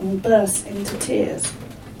frightened and bursts into tears.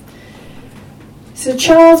 So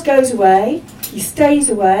Charles goes away. He stays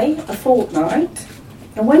away a fortnight,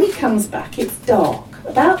 and when he comes back it's dark,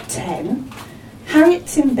 about 10.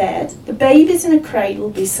 Harriet's in bed, the baby's in a cradle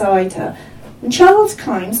beside her, and Charles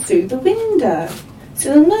climbs through the window,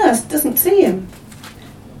 so the nurse doesn't see him.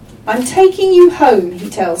 I'm taking you home, he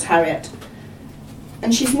tells Harriet.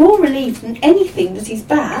 And she's more relieved than anything that he's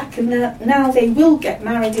back, and that now they will get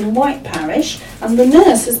married in White Parish, and the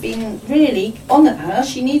nurse has been really on at her.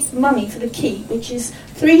 She needs money for the keep, which is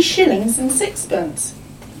 3 shillings and 6pence.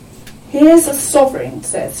 Here's a sovereign,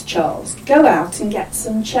 says Charles. Go out and get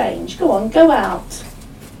some change. Go on, go out.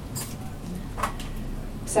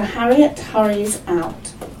 So Harriet hurries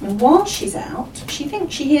out, and while she's out, she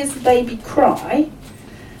thinks she hears the baby cry.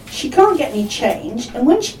 She can't get any change, and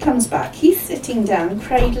when she comes back, he's sitting down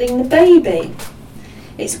cradling the baby.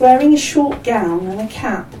 It's wearing a short gown and a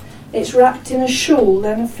cap. It's wrapped in a shawl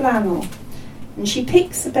and a flannel. And she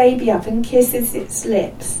picks the baby up and kisses its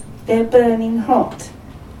lips. They're burning hot.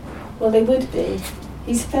 Well, they would be.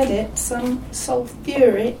 He's fed it some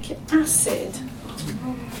sulfuric acid.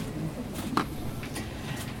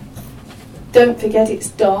 Don't forget it's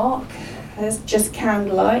dark. There's just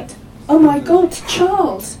candlelight. Oh my God,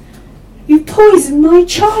 Charles! You poisoned my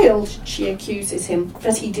child, she accuses him,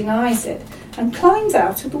 but he denies it and climbs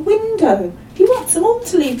out of the window. He wants them all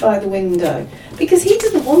to leave by the window because he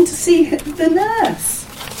doesn't want to see the nurse.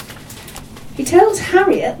 He tells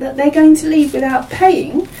Harriet that they're going to leave without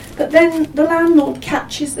paying, but then the landlord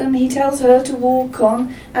catches them. He tells her to walk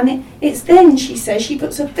on, and it's then, she says, she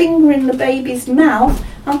puts her finger in the baby's mouth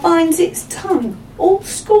and finds its tongue all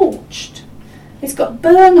scorched. It's got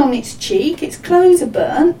burn on its cheek, its clothes are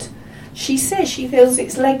burnt. She says she feels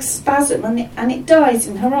its legs spasm and it dies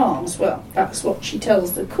in her arms. Well, that's what she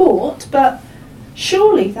tells the court, but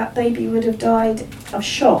surely that baby would have died of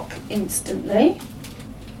shock instantly.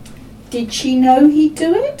 Did she know he'd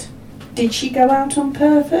do it? Did she go out on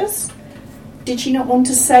purpose? Did she not want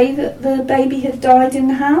to say that the baby had died in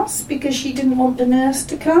the house because she didn't want the nurse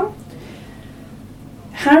to come?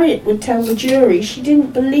 Harriet would tell the jury she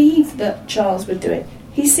didn't believe that Charles would do it.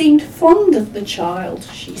 He seemed fond of the child,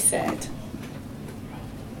 she said.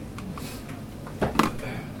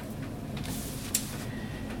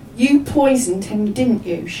 You poisoned him, didn't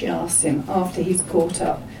you? She asked him after he's caught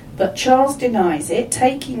up. But Charles denies it,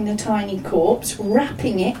 taking the tiny corpse,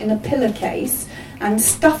 wrapping it in a pillowcase and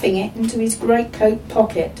stuffing it into his greatcoat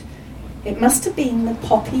pocket. It must have been the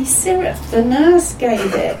poppy syrup. The nurse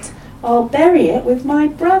gave it. I'll bury it with my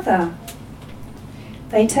brother.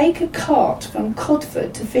 They take a cart from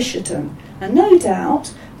Codford to Fisherton and no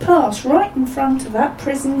doubt pass right in front of that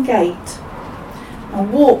prison gate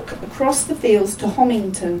and walk across the fields to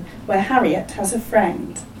Homington, where Harriet has a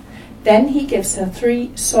friend. Then he gives her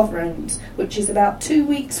 3 sovereigns, which is about 2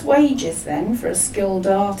 weeks' wages then for a skilled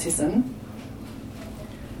artisan.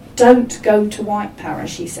 Don't go to White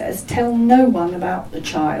Parish, he says. Tell no one about the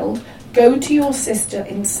child. Go to your sister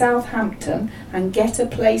in Southampton and get a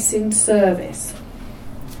place in service.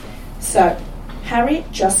 So,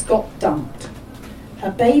 Harriet just got dumped.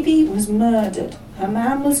 Her baby was murdered. Her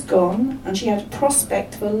man was gone, and she had a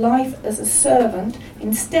prospect of a life as a servant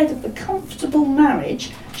instead of the comfortable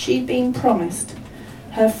marriage she'd been promised.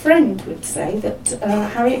 Her friend would say that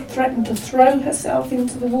Harriet threatened to throw herself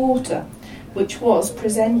into the water, which was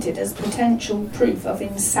presented as potential proof of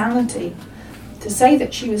insanity. To say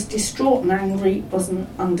that she was distraught and angry was an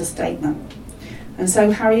understatement. And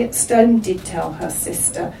so Harriet Stone did tell her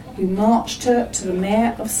sister, who marched her to the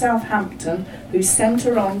Mayor of Southampton, who sent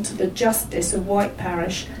her on to the Justice of White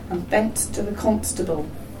Parish and thence to the Constable.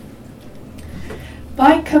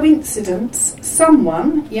 By coincidence,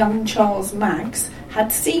 someone, young Charles Maggs,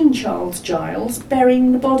 had seen Charles Giles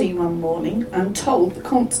burying the body one morning and told the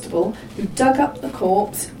constable, who dug up the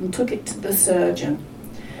corpse and took it to the surgeon.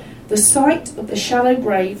 The site of the shallow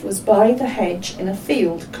grave was by the hedge in a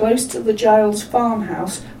field close to the Giles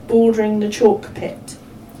farmhouse bordering the chalk pit.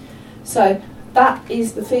 So that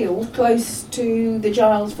is the field close to the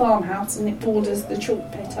Giles farmhouse, and it borders the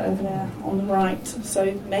chalk pit over there on the right.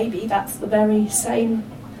 So maybe that's the very same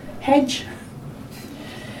hedge.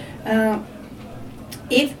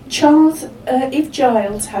 If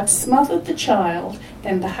Giles had smothered the child,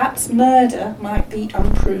 then perhaps murder might be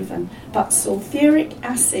unproven, but sulfuric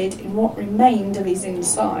acid in what remained of his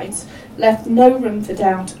insides left no room for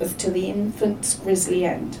doubt as to the infant's grisly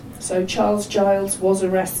end. So Charles Giles was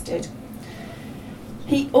arrested.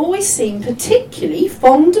 He always seemed particularly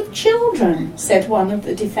fond of children, said one of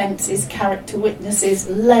the defence's character witnesses,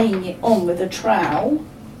 laying it on with a trowel.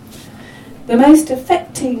 The most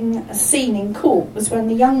affecting scene in court was when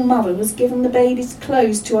the young mother was given the baby's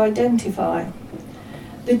clothes to identify.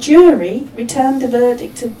 The jury returned a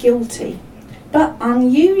verdict of guilty, but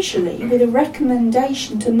unusually with a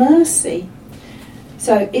recommendation to mercy.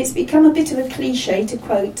 So it's become a bit of a cliche to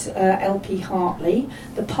quote L.P. Hartley,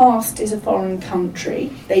 the past is a foreign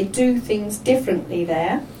country, they do things differently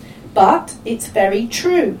there, but it's very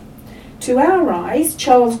true. To our eyes,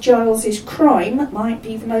 Charles Giles's crime might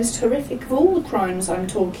be the most horrific of all the crimes I'm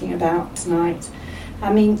talking about tonight.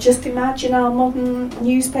 I mean, just imagine our modern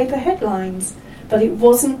newspaper headlines. But it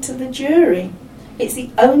wasn't to the jury. It's the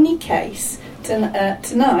only case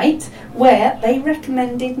tonight where they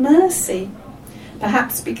recommended mercy.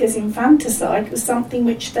 Perhaps because infanticide was something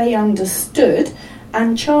which they understood,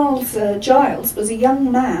 and Charles Giles was a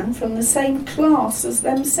young man from the same class as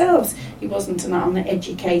themselves. He wasn't an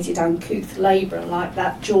uneducated, uncouth labourer like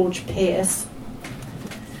that George Pearce.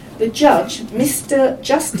 The judge, Mr.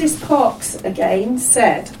 Justice Parks, again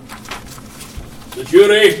said, "The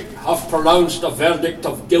jury have pronounced a verdict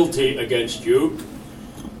of guilty against you,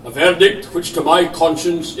 a verdict which to my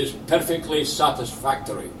conscience is perfectly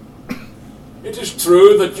satisfactory. It is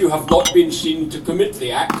true that you have not been seen to commit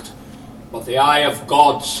the act, but the eye of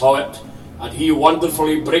God saw it, and he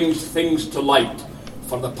wonderfully brings things to light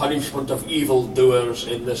for the punishment of evildoers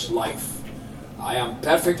in this life. I am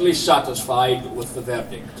perfectly satisfied with the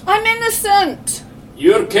verdict." "I'm innocent!"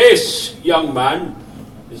 "Your case, young man,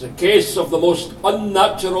 is a case of the most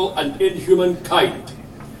unnatural and inhuman kind,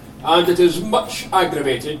 and it is much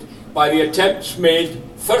aggravated by the attempts made,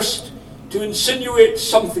 first, to insinuate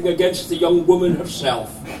something against the young woman herself,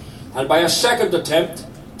 and by a second attempt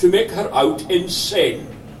to make her out insane.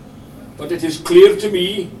 But it is clear to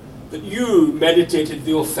me that you meditated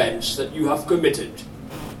the offence that you have committed.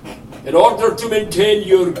 In order to maintain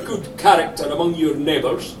your good character among your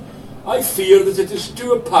neighbours, I fear that it is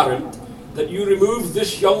too apparent that you removed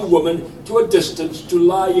this young woman to a distance to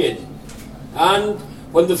lie in, and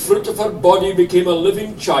when the fruit of her body became a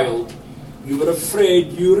living child, you were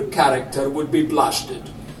afraid your character would be blasted,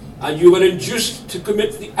 and you were induced to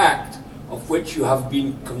commit the act of which you have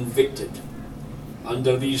been convicted.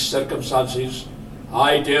 Under these circumstances,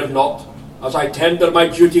 I dare not, as I tender my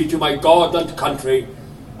duty to my God and country,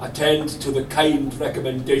 attend to the kind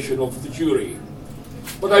recommendation of the jury.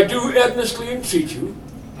 But I do earnestly entreat you,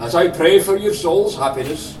 as I pray for your soul's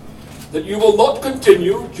happiness, that you will not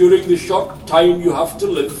continue, during the short time you have to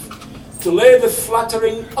live, to lay the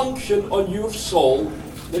flattering unction on your soul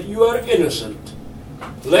that you are innocent.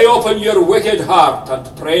 Lay open your wicked heart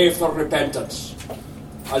and pray for repentance.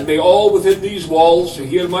 And may all within these walls who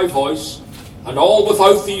hear my voice, and all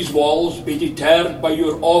without these walls, be deterred by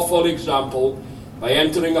your awful example, by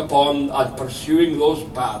entering upon and pursuing those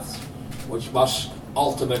paths which must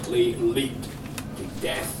ultimately lead to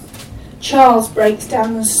death." Charles breaks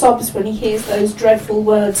down and sobs when he hears those dreadful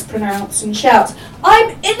words pronounced and shouts,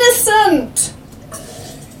 "I'm innocent!"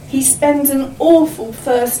 He spends an awful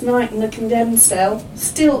first night in the condemned cell,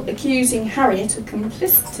 still accusing Harriet of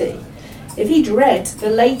complicity. If he'd read the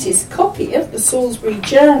latest copy of the Salisbury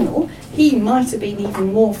Journal, he might have been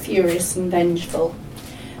even more furious and vengeful.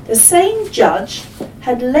 The same judge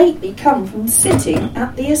had lately come from sitting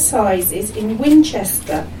at the assizes in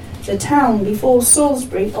Winchester, the town before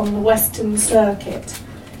Salisbury on the Western Circuit.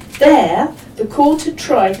 There, the court had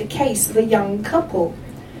tried the case of a young couple.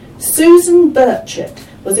 Susan Burchett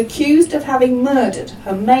was accused of having murdered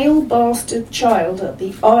her male bastard child at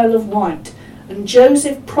the Isle of Wight, and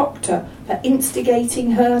Joseph Proctor for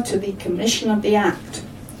instigating her to the commission of the act.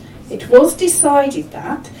 It was decided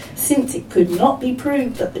that, since it could not be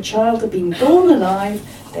proved that the child had been born alive,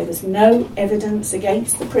 there was no evidence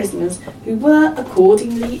against the prisoners, who were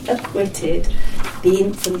accordingly acquitted. The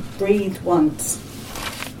infant breathed once.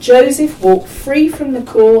 Joseph walked free from the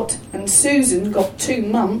court, and Susan got 2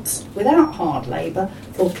 months, without hard labour,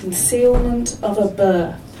 for concealment of a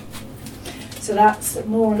birth. So that's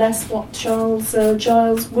more or less what Charles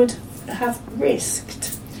Giles would have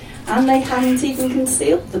risked. And they hadn't even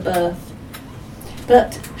concealed the birth.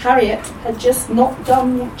 But Harriet had just not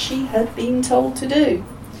done what she had been told to do.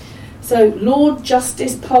 So Lord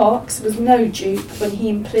Justice Parkes was no dupe when he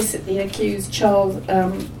implicitly accused Charles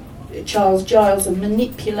Giles of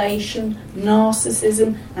manipulation,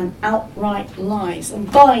 narcissism and outright lies,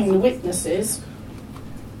 and buying the witnesses.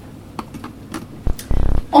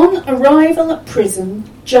 On arrival at prison,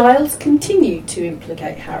 Giles continued to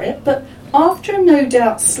implicate Harriet, but after a no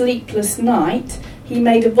doubt sleepless night, he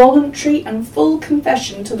made a voluntary and full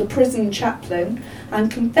confession to the prison chaplain and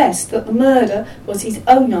confessed that the murder was his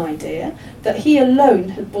own idea, that he alone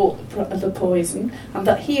had bought the poison, and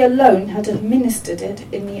that he alone had administered it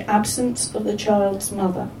in the absence of the child's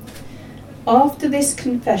mother. After this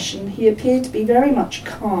confession, he appeared to be very much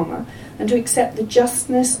calmer and to accept the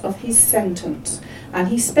justness of his sentence, and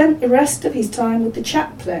he spent the rest of his time with the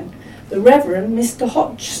chaplain, the Reverend Mr.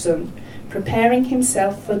 Hodgson, preparing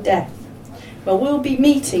himself for death. Well, we'll be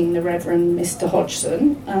meeting the Reverend Mr.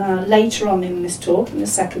 Hodgson later on in this talk, in the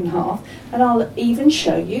second half, and I'll even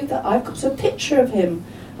show you that I've got a picture of him,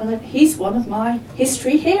 and that he's one of my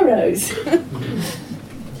history heroes.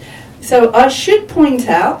 So I should point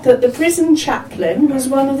out that the prison chaplain was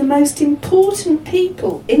one of the most important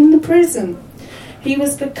people in the prison. He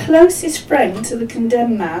was the closest friend to the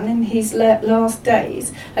condemned man in his last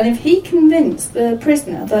days, and if he convinced the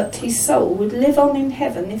prisoner that his soul would live on in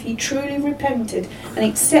heaven if he truly repented and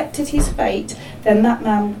accepted his fate, then that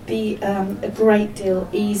man would be a great deal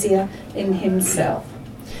easier in himself.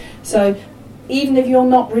 So even if you're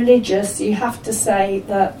not religious, you have to say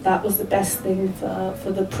that that was the best thing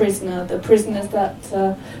for the prisoner. The prisoners that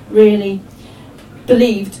really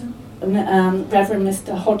believed Reverend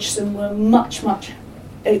Mr. Hodgson were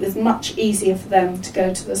it was much easier for them to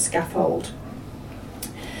go to the scaffold.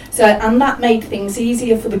 So, and that made things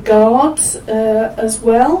easier for the guards as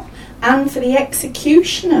well, and for the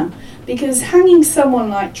executioner, because hanging someone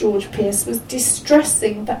like George Pearce was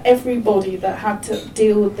distressing for everybody that had to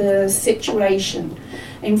deal with the situation.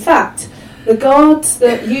 In fact, the guards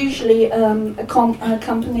that usually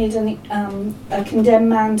accompanied a condemned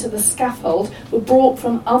man to the scaffold were brought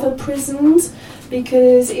from other prisons,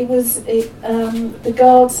 because the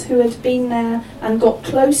guards who had been there and got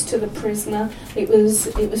close to the prisoner, it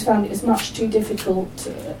was found it was much too difficult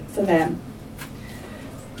for them.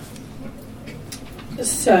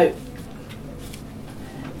 So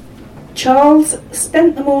Charles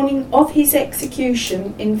spent the morning of his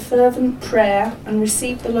execution in fervent prayer and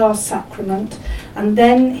received the last sacrament, and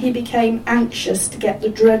then he became anxious to get the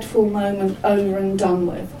dreadful moment over and done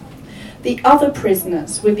with. The other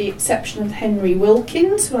prisoners, with the exception of Henry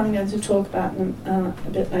Wilkins, who I'm going to talk about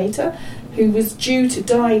a bit later, who was due to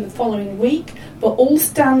die the following week, were all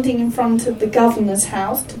standing in front of the governor's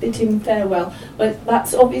house to bid him farewell. But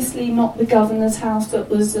that's obviously not the governor's house that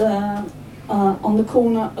was on the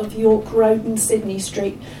corner of York Road and Sydney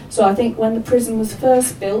Street. So I think when the prison was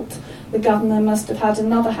first built, the governor must have had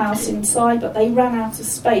another house inside, but they ran out of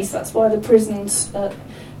space. That's why the prisons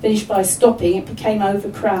finished by stopping. It became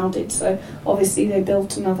overcrowded, so obviously they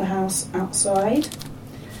built another house outside.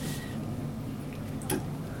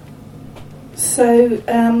 So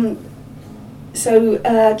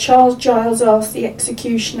Charles Giles asked the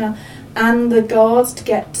executioner and the guards to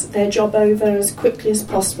get their job over as quickly as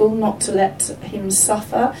possible, not to let him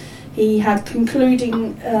suffer. He had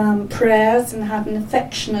concluding prayers and had an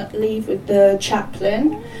affectionate leave with the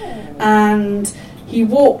chaplain, and He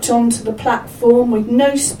walked onto the platform with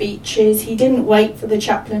no speeches. He didn't wait for the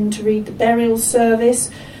chaplain to read the burial service.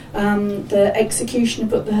 The executioner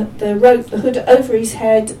put the hood over his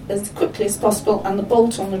head as quickly as possible, and the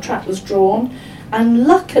bolt on the trap was drawn. And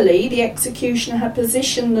luckily, the executioner had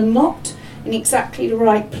positioned the knot in exactly the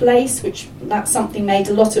right place, which that's something made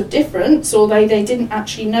a lot of difference, although they didn't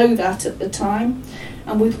actually know that at the time.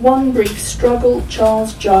 And with one brief struggle,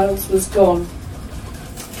 Charles Giles was gone.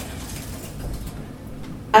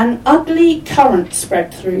 An ugly current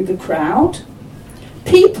spread through the crowd.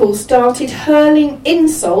 People started hurling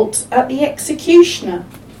insults at the executioner.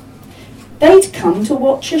 They'd come to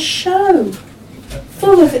watch a show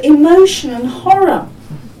full of emotion and horror,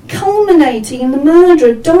 culminating in the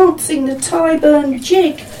murderer dancing the Tyburn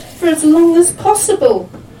jig for as long as possible,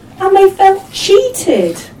 and they felt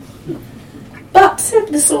cheated. But, said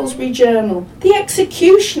the Salisbury Journal, the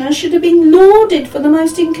executioner should have been lauded for the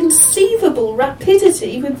most inconceivable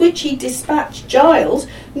rapidity with which he dispatched Giles,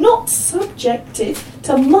 not subjected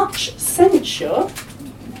to much censure.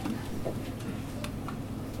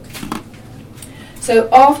 So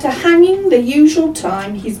after hanging the usual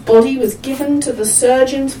time, his body was given to the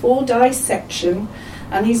surgeons for dissection,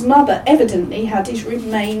 and his mother evidently had his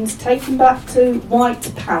remains taken back to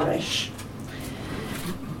White Parish,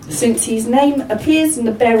 since his name appears in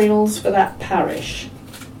the burials for that parish.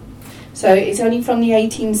 So it's only from the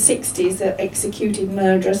 1860s that executed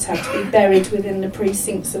murderers had to be buried within the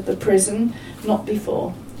precincts of the prison, not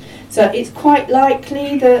before. So it's quite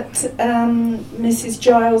likely that Mrs.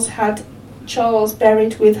 Giles had Charles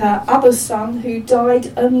buried with her other son, who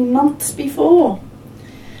died only months before.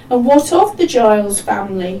 And what of the Giles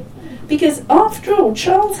family? Because after all,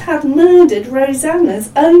 Charles had murdered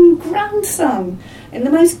Rosanna's own grandson in the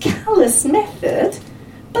most callous method,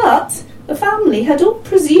 but the family had all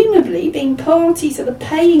presumably been party to the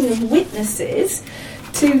paying of witnesses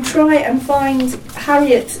to try and find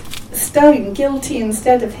Harriet Stone guilty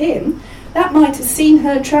instead of him. That might have seen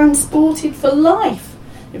her transported for life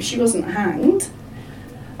if she wasn't hanged.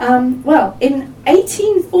 Well, in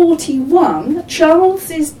 1841,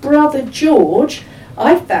 Charles's brother George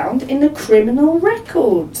I found in the criminal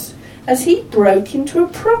records, as he broke into a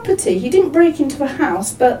property. He didn't break into a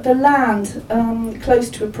house, but the land close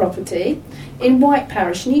to a property in White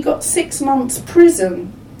Parish, and he got 6 months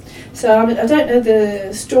prison. So I don't know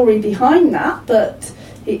the story behind that, but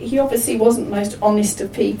he obviously wasn't the most honest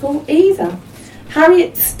of people either.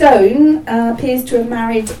 Harriet Stone appears to have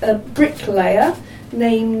married a bricklayer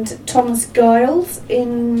named Thomas Giles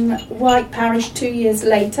in White Parish 2 years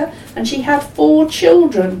later, and she had 4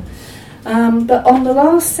 children. But on the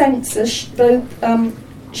last census, both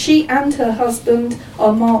she and her husband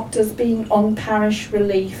are marked as being on parish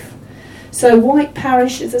relief. So White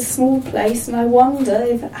Parish is a small place, and I wonder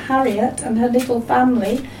if Harriet and her little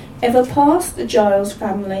family ever passed the Giles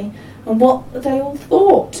family and what they all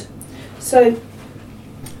thought. So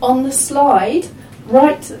on the slide,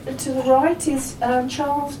 right to the right is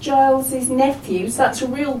Charles Giles' nephew. So that's a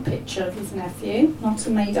real picture of his nephew, not a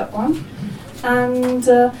made-up one. And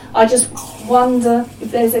I just wonder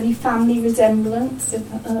if there's any family resemblance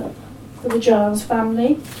for the Giles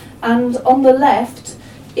family. And on the left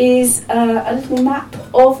is a little map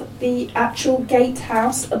of the actual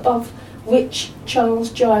gatehouse above which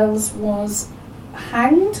Charles Giles was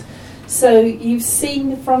hanged. So you've seen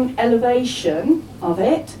the front elevation of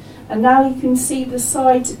it, and now you can see the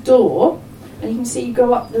side door, and you can see you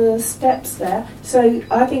go up the steps there. So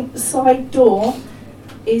I think the side door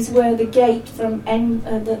is where the gate from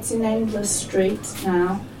that's in Endless Street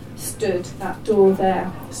now stood, that door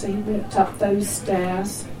there. So he walked up those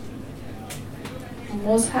stairs and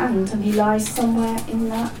was hanged, and he lies somewhere in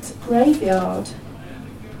that graveyard.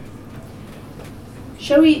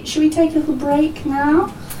 Shall we take a little break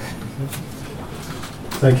now?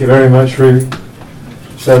 Thank you very much, Ruby.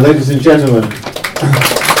 So, ladies and gentlemen, good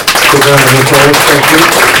round of applause, thank you.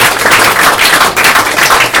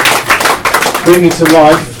 Bringing to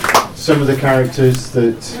life some of the characters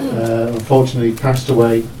that unfortunately passed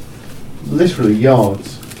away literally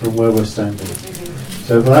yards from where we're standing.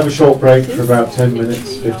 So we'll have a short break for about 10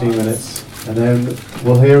 minutes, 15 minutes, and then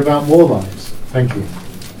we'll hear about more lives. Thank you.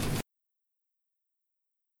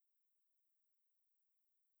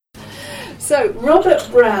 So, Robert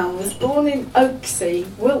Brown was born in Oaksey,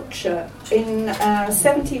 Wiltshire, in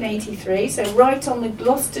 1783, so right on the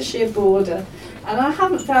Gloucestershire border. And I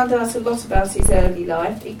haven't found out a lot about his early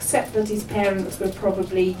life, except that his parents were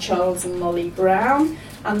probably Charles and Molly Brown,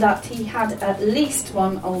 and that he had at least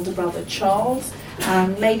one older brother, Charles,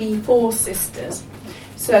 and maybe 4 sisters.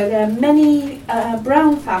 So there are many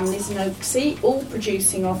Brown families in Oaksey, all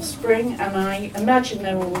producing offspring, and I imagine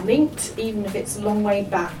they're all linked, even if it's a long way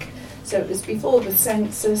back. So it was before the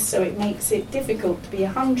census, so it makes it difficult to be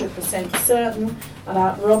 100% certain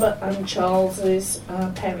about Robert and Charles's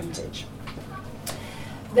parentage.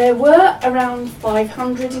 There were around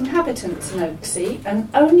 500 inhabitants in Oaksey, and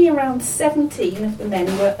only around 17 of the men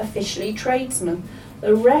were officially tradesmen.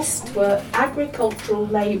 The rest were agricultural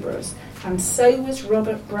labourers, and so was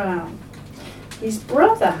Robert Brown. His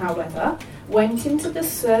brother, however, went into the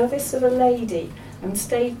service of a lady and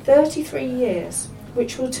stayed 33 years,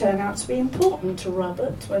 which will turn out to be important to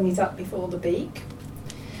Robert when he's up before the beak.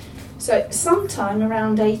 So sometime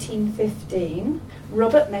around 1815,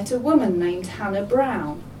 Robert met a woman named Hannah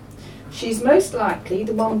Brown. She's most likely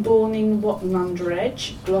the one born in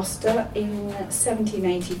Watton-under-Edge, Gloucester, in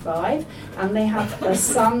 1785, and they have a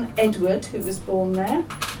son, Edward, who was born there.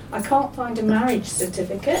 I can't find a marriage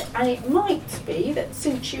certificate, and it might be that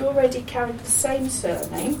since she already carried the same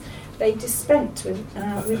surname, they dispensed with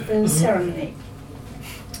the ceremony.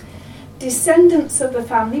 Descendants of the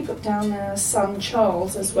family put down their son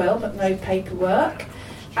Charles as well, but no paperwork.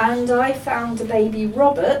 And I found the baby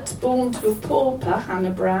Robert, born to a pauper,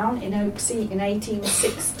 Hannah Brown, in Oaksey in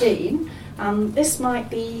 1816. This might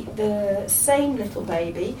be the same little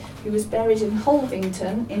baby who was buried in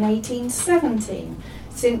Holvington in 1817,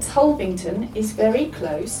 since Holvington is very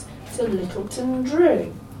close to Littleton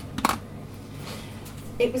Drew.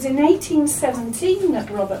 It was in 1817 that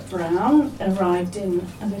Robert Brown arrived in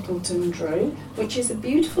Littleton Drew, which is a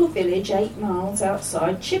beautiful village 8 miles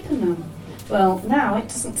outside Chippenham. Well, now it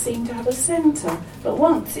doesn't seem to have a centre, but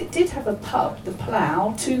once it did have a pub, the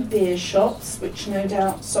Plough, 2 beer shops, which no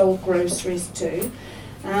doubt sold groceries too,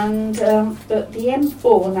 and but the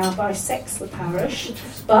M4 now bisects the parish,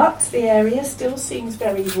 but the area still seems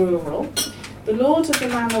very rural. The lord of the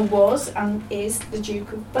manor was and is the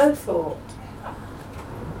Duke of Beaufort.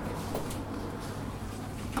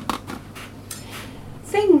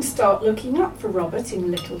 Things start looking up for Robert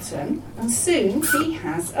in Littleton, and soon he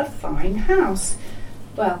has a fine house.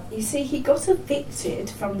 Well, you see, he got evicted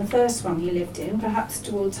from the first one he lived in, perhaps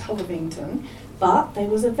towards Holvington, but there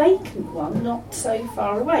was a vacant one not so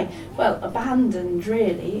far away. Well, abandoned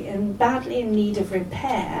really, and badly in need of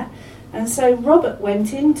repair, and so Robert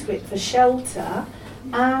went into it for shelter,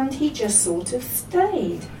 and he just sort of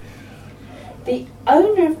stayed. The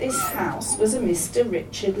owner of this house was a Mr.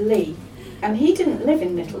 Richard Lee, and he didn't live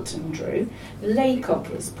in Littleton Drew. Laycock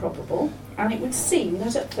is probable, and it would seem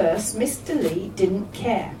that at first Mr. Lee didn't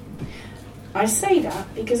care. I say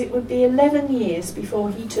that because it would be 11 years before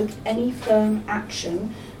he took any firm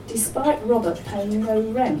action, despite Robert paying no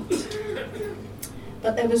rent.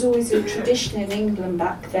 But there was always a tradition in England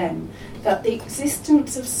back then that the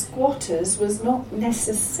existence of squatters was not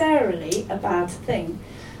necessarily a bad thing.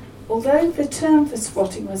 Although the term for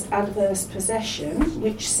squatting was adverse possession,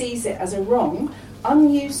 which sees it as a wrong,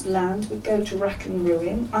 unused land would go to rack and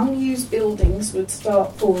ruin, unused buildings would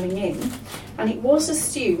start falling in, and it was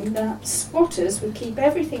assumed that squatters would keep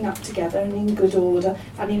everything up together and in good order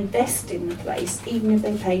and invest in the place, even if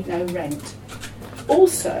they paid no rent.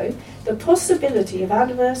 Also, the possibility of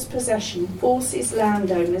adverse possession forces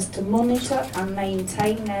landowners to monitor and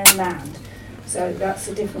maintain their land. So that's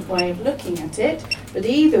a different way of looking at it, but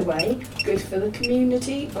either way, good for the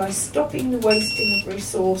community by stopping the wasting of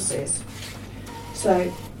resources.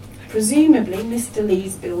 So, presumably Mr.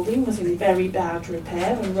 Lee's building was in very bad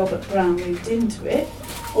repair when Robert Brown moved into it,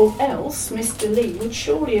 or else Mr. Lee would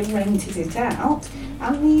surely have rented it out,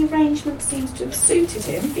 and the arrangement seems to have suited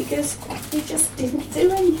him because he just didn't do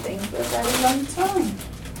anything for a very long time.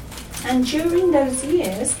 And during those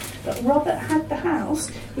years that Robert had the house,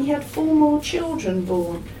 he had 4 more children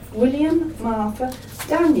born: William, Martha,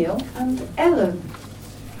 Daniel and Ellen.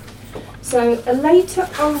 So a later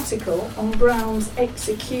article on Brown's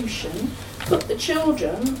execution put the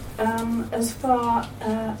children as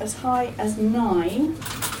high as 9,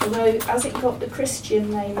 although as it got the Christian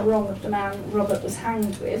name wrong of the man Robert was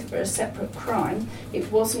hanged with for a separate crime,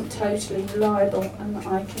 it wasn't totally reliable, and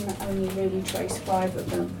I can only really trace 5 of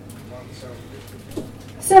them.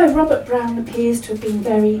 So Robert Brown appears to have been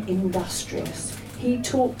very industrious. He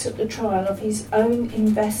talked at the trial of his own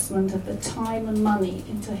investment of the time and money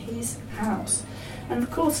into his house. And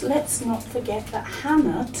of course, let's not forget that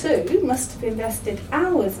Hannah, too, must have invested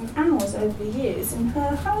hours and hours over the years in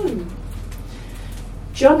her home.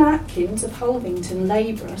 John Atkins of Holvington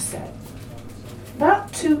labourer said,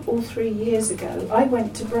 "About 2 or 3 years ago, I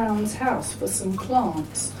went to Brown's house for some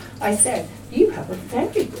plants. I said, 'You have a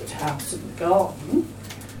very good house and garden.'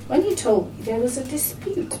 When he told me there was a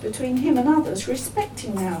dispute between him and others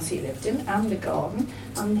respecting the house he lived in and the garden,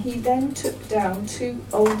 and he then took down 2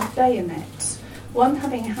 old bayonets, one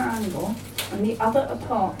having a handle and the other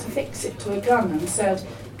apart to fix it to a gun, and said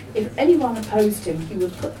if anyone opposed him he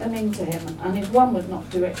would put them into him, and if one would not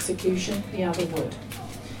do execution the other would.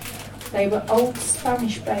 They were old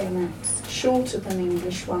Spanish bayonets, shorter than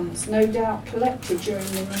English ones, no doubt collected during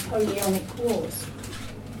the Napoleonic Wars.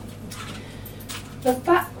 The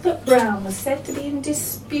fact that Brown was said to be in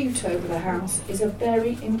dispute over the house is a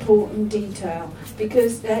very important detail,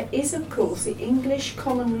 because there is, of course, the English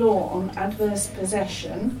common law on adverse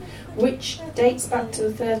possession, which dates back to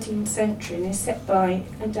the 13th century and is set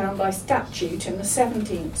down by statute in the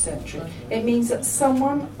 17th century. It means that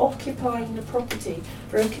someone occupying the property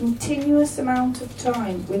for a continuous amount of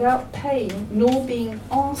time without paying nor being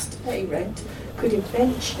asked to pay rent could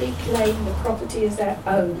eventually claim the property as their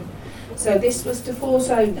own. So this was to force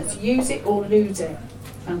owners, use it or lose it,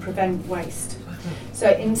 and prevent waste. So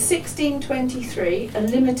in 1623, a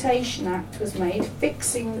Limitation Act was made,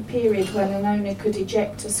 fixing the period when an owner could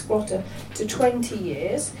eject a squatter to 20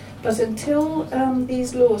 years. But until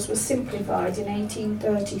these laws were simplified in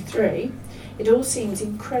 1833, it all seems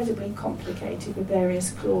incredibly complicated with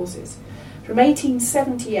various clauses. From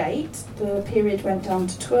 1878, the period went down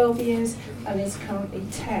to 12 years and is currently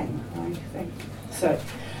 10, I think. So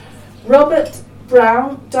Robert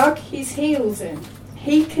Brown dug his heels in.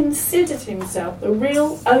 He considered himself the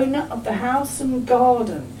real owner of the house and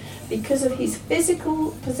garden because of his physical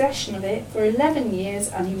possession of it for 11 years,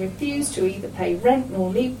 and he refused to either pay rent nor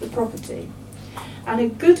leave the property. And a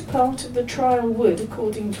good part of the trial would,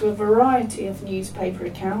 according to a variety of newspaper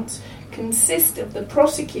accounts, consist of the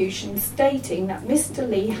prosecution stating that Mr.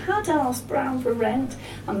 Lee had asked Brown for rent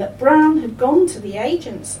and that Brown had gone to the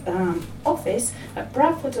agent's office at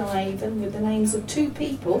Bradford-on-Avon with the names of 2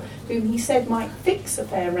 people whom he said might fix a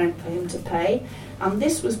fair rent for him to pay, and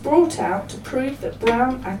this was brought out to prove that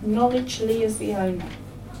Brown acknowledged Lee as the owner.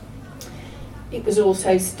 It was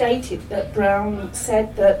also stated that Brown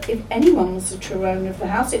said that if anyone was the true owner of the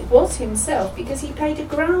house, it was himself, because he paid a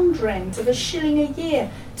ground rent of £1 a year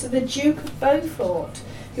to the Duke of Beaufort,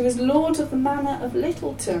 who was Lord of the Manor of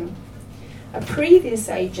Littleton. A previous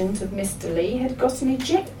agent of Mr. Lee had got an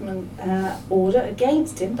ejectment order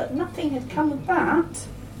against him, but nothing had come of that.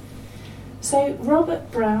 So Robert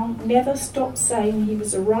Brown never stopped saying he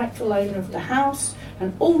was the rightful owner of the house,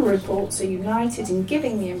 and all reports are united in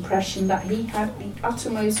giving the impression that he had the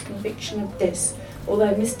uttermost conviction of this,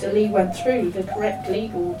 although Mr. Lee went through the correct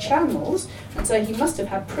legal channels, and so he must have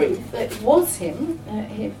had proof that it was him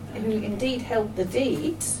who indeed held the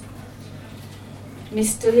deeds.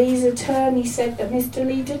 Mr. Lee's attorney said that Mr.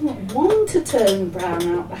 Lee didn't want to turn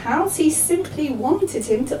Brown out the house, he simply wanted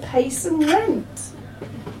him to pay some rent.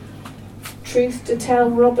 Truth to tell,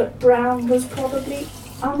 Robert Brown was probably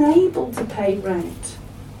unable to pay rent.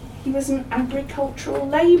 He was an agricultural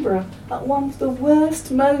labourer at one of the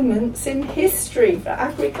worst moments in history for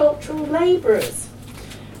agricultural labourers.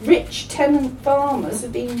 Rich tenant farmers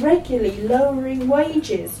had been regularly lowering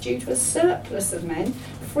wages due to a surplus of men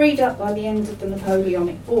freed up by the end of the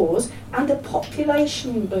Napoleonic Wars and a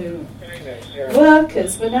population boom.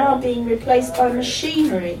 Workers were now being replaced by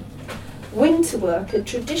machinery. Winter work had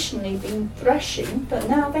traditionally been threshing, but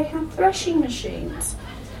now they had threshing machines.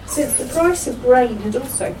 Since the price of grain had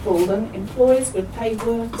also fallen, employers would pay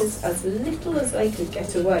workers as little as they could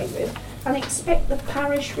get away with and expect the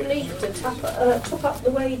parish relief to top up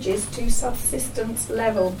the wages to subsistence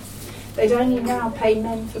level. They'd only now pay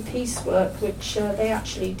men for piecework, which they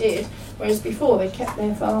actually did, whereas before they kept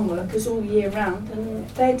their farm workers all year round and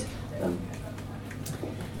fed them.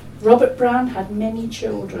 Robert Brown had many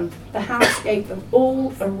children. The house gave them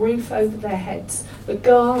all a roof over their heads. The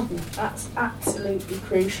garden, that's absolutely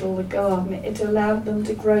crucial, the garden. It allowed them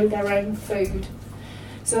to grow their own food.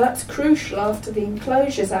 So that's crucial after the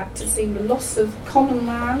Enclosures Act has seen the loss of common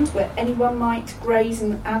land where anyone might graze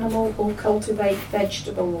an animal or cultivate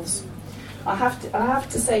vegetables. I have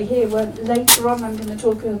to say here, later on I'm going to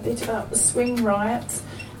talk a bit about the swing riots.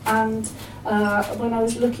 And when I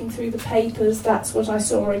was looking through the papers, that's what I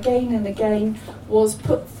saw again and again was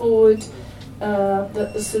put forward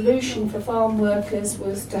that the solution for farm workers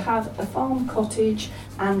was to have a farm cottage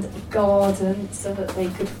and a garden so that they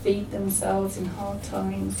could feed themselves in hard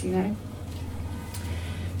times, you know.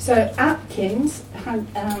 So Atkins had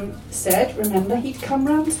said, remember, he'd come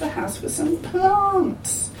round to the house with some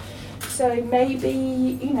plants. So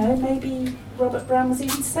maybe Robert Brown was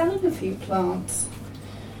even selling a few plants.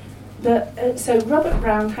 So Robert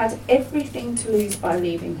Brown had everything to lose by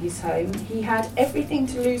leaving his home. He had everything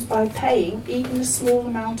to lose by paying even a small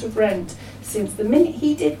amount of rent, since the minute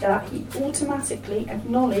he did that, he automatically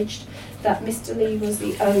acknowledged that Mr. Lee was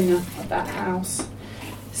the owner of that house.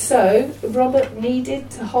 So Robert needed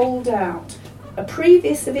to hold out. A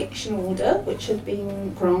previous eviction order, which had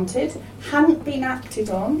been granted, hadn't been acted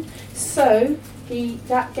on, so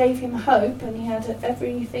that gave him hope, and he had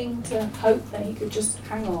everything to hope that he could just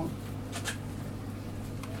hang on.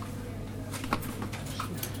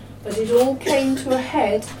 But it all came to a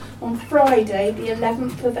head on Friday, the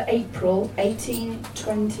 11th of April,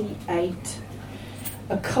 1828.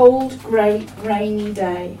 A cold, grey, rainy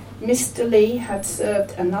day. Mr. Lee had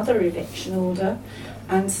served another eviction order,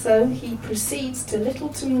 and so he proceeds to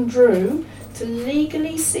Littleton Drew to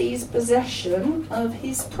legally seize possession of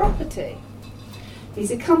his property.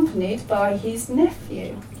 He's accompanied by his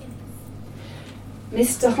nephew.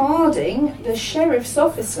 Mr. Harding, the sheriff's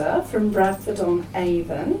officer from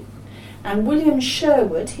Bradford-on-Avon, and William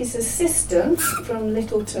Sherwood, his assistant from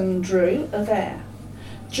Littleton Drew, are there.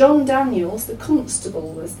 John Daniels, the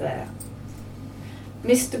constable, was there.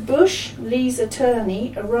 Mr. Bush, Lee's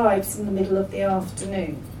attorney, arrives in the middle of the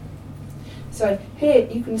afternoon. So here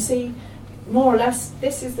you can see more or less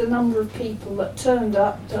this is the number of people that turned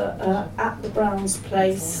up at the Browns'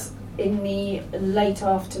 place in the late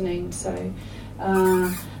afternoon. So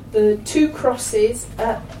the two crosses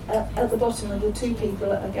at the bottom are the two people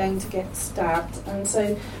that are going to get stabbed. And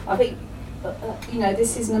so I think,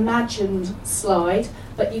 this is an imagined slide,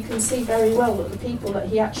 but you can see very well that the people that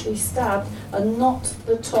he actually stabbed are not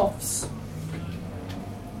the toffs.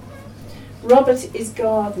 Robert is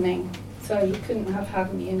gardening, so he couldn't have had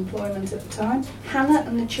any employment at the time. Hannah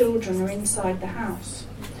and the children are inside the house.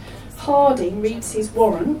 Harding reads his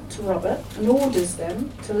warrant to Robert and orders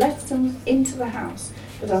them to let them into the house,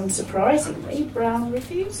 but unsurprisingly, Brown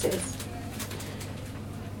refuses.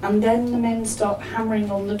 And then the men start hammering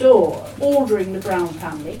on the door, ordering the Brown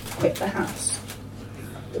family to quit the house.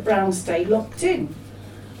 The Browns stay locked in.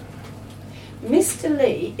 Mr.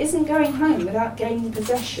 Lee isn't going home without gaining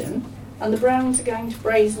possession, and the Browns are going to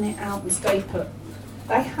brazen it out and stay put.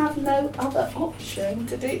 They have no other option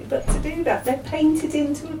but to do that. They're painted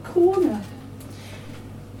into a corner.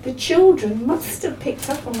 The children must have picked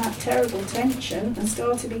up on that terrible tension and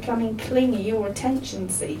started becoming clingy or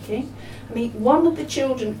attention-seeking. I mean, one of the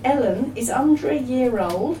children, Ellen, is under a year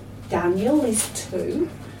old, Daniel is 2,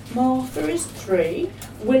 Martha is 3,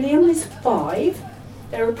 William is 5.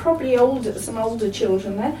 There are probably some older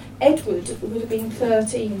children there. Edward would have been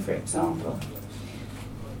 13, for example.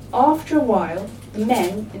 After a while, the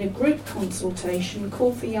men, in a group consultation,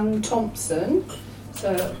 call for young Thompson,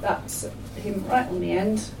 so that's him right on the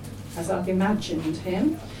end, as I've imagined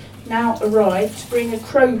him, now arrived to bring a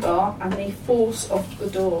crowbar, and they force off the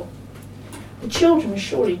door. The children are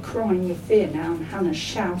surely crying with fear now, and Hannah's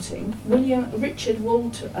shouting. Richard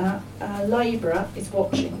Walter, labourer, is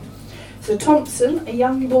watching. So Thompson, a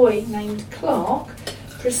young boy named Clark,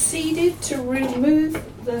 proceeded to remove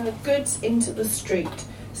the goods into the street.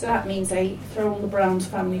 So that means they throw all the Browns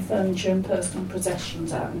family furniture and personal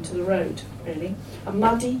possessions out into the road, really. A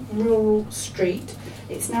muddy, rural street.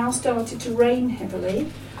 It's now started to rain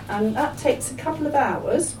heavily, and that takes a couple of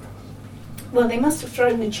hours. Well, they must have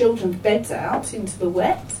thrown the children's beds out into the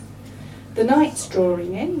wet. The night's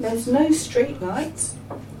drawing in. There's no street lights.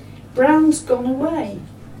 Brown's gone away.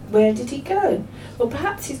 Where did he go? Well,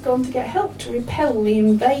 perhaps he's gone to get help to repel the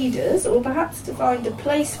invaders, or perhaps to find a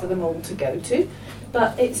place for them all to go to.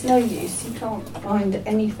 But it's no use, he can't find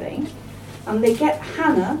anything. And they get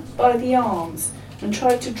Hannah by the arms and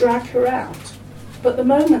try to drag her out. But the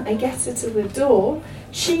moment they get her to the door,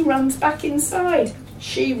 she runs back inside.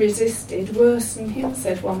 She resisted worse than him,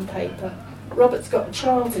 said one paper. Robert's got a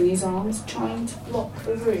child in his arms trying to block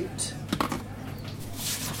the route.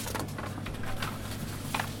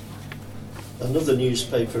 Another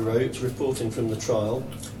newspaper wrote, reporting from the trial,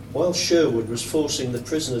 while Sherwood was forcing the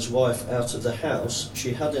prisoner's wife out of the house,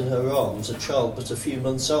 she had in her arms a child but a few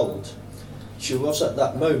months old. She was at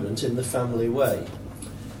that moment in the family way.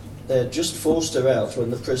 They had just forced her out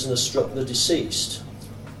when the prisoner struck the deceased.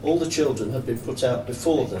 All the children had been put out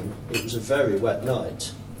before them. It was a very wet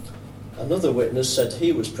night. Another witness said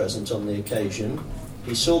he was present on the occasion.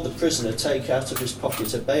 He saw the prisoner take out of his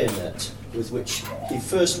pocket a bayonet, with which he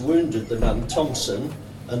first wounded the man Thompson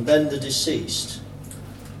and then the deceased.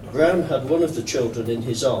 Brown had one of the children in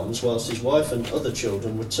his arms whilst his wife and other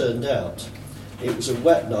children were turned out. It was a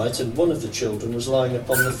wet night and one of the children was lying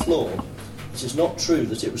upon the floor. It is not true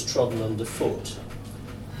that it was trodden underfoot.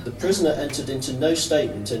 The prisoner entered into no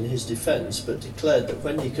statement in his defence, but declared that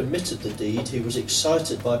when he committed the deed, he was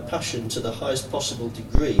excited by passion to the highest possible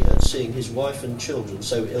degree at seeing his wife and children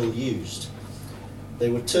so ill-used. They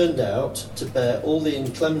were turned out to bear all the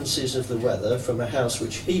inclemencies of the weather from a house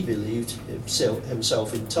which he believed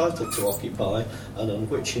himself entitled to occupy and on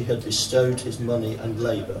which he had bestowed his money and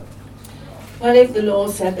labour. Well, if the law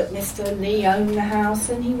said that Mr. Lee owned the house,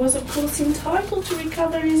 then he was of course entitled to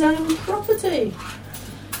recover his own property.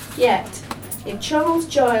 Yet, if Charles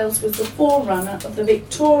Giles was the forerunner of the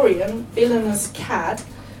Victorian villainous cad,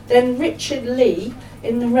 then Richard Lee,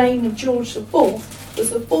 in the reign of George IV, was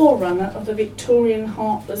the forerunner of the Victorian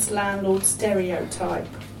heartless landlord stereotype.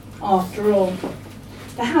 After all,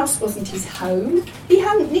 the house wasn't his home. He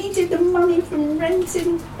hadn't needed the money from rent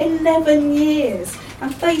in 11 years,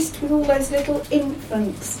 and faced with all those little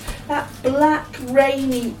infants, that black,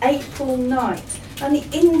 rainy April night, and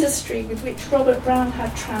the industry with which Robert Brown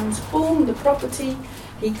had transformed the property,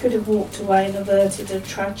 he could have walked away and averted a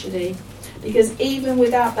tragedy. Because even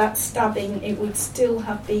without that stabbing, it would still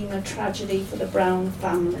have been a tragedy for the Brown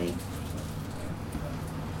family.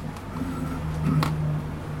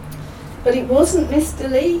 But it wasn't Mr.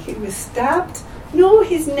 Lee who was stabbed, nor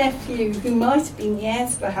his nephew, who might have been the heir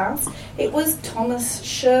to the house. It was Thomas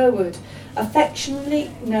Sherwood,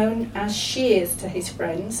 affectionately known as Shears to his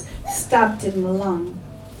friends, stabbed in the lung.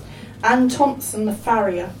 And Thompson the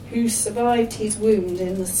farrier, who survived his wound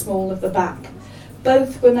in the small of the back.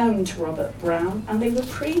 Both were known to Robert Brown, and they were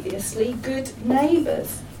previously good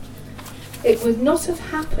neighbours. It would not have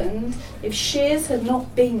happened if Shears had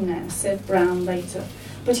not been there, said Brown later,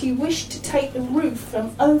 but he wished to take the roof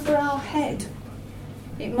from over our head.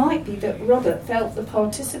 It might be that Robert felt the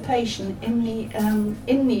participation in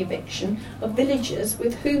the eviction of villagers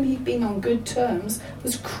with whom he'd been on good terms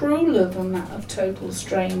was crueler than that of total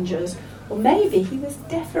strangers, or maybe he was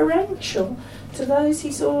deferential to those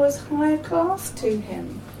he saw as higher class to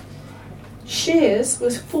him. Shears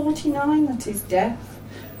was 49 at his death,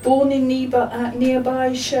 born in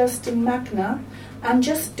nearby Shurston Magna, and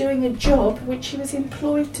just doing a job which he was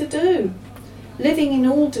employed to do. Living in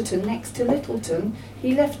Alderton next to Littleton,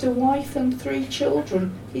 he left a wife and 3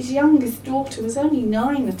 children. His youngest daughter was only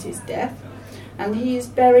 9 at his death, and he is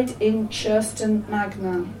buried in Shurston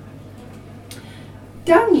Magna.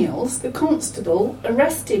 Daniels, the constable,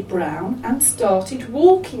 arrested Brown and started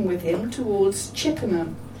walking with him towards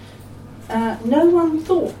Chippenham. No one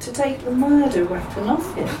thought to take the murder weapon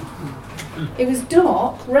off him. It was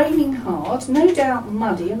dark, raining hard, no doubt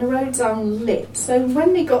muddy, and the roads unlit, so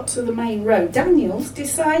when they got to the main road, Daniels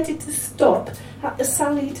decided to stop at the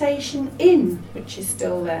Salutation Inn, which is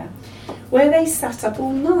still there, where they sat up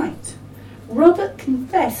all night. Robert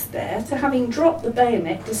confessed there to having dropped the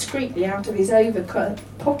bayonet discreetly out of his overcoat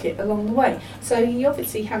pocket along the way, so he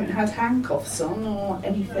obviously hadn't had handcuffs on or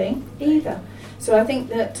anything either. So I think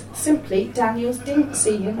that simply Daniels didn't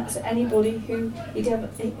see him as anybody who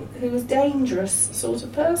was dangerous sort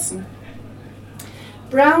of person.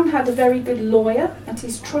 Brown had a very good lawyer at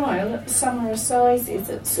his trial at the summer assizes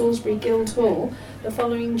at Salisbury Guildhall the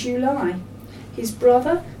following July. His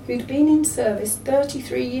brother, who'd been in service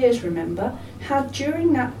 33 years, remember, had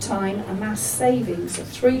during that time amassed savings of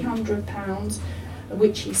 £300,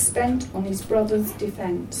 which he spent on his brother's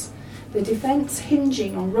defence. The defence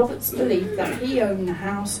hinging on Robert's belief that he owned the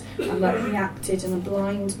house and that he acted in a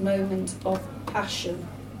blind moment of passion.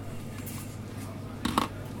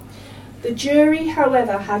 The jury,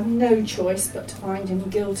 however, had no choice but to find him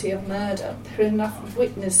guilty of murder. There were enough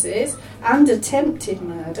witnesses and attempted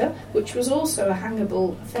murder, which was also a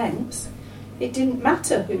hangable offence. It didn't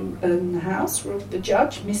matter who owned the house, ruled the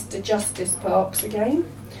judge, Mr. Justice Parks again.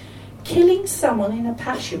 Killing someone in a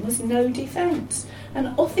passion was no defence,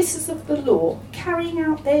 and officers of the law carrying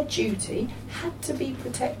out their duty had to be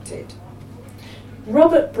protected.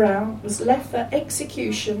 Robert Brown was left for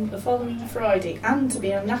execution the following Friday and to be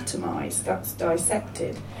anatomised, that's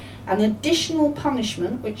dissected. An additional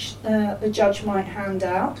punishment which the judge might hand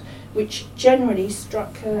out, which generally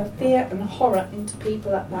struck fear and horror into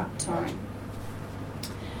people at that time.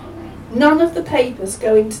 None of the papers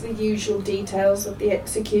go into the usual details of the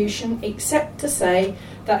execution, except to say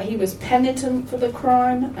that he was penitent for the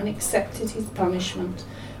crime and accepted his punishment.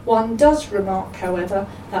 One does remark, however,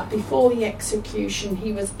 that before the execution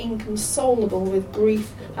he was inconsolable with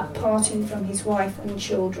grief at parting from his wife and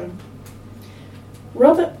children.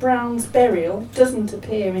 Robert Brown's burial doesn't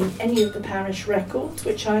appear in any of the parish records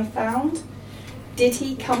which I found. Did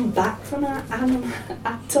he come back from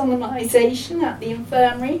atomisation at the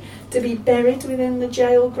infirmary to be buried within the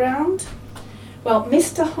jail ground? Well,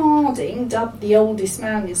 Mr. Harding, dubbed the oldest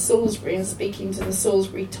man in Salisbury and speaking to the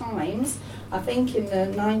Salisbury Times, I think in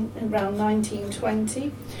around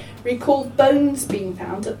 1920, recalled bones being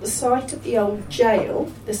found at the site of the old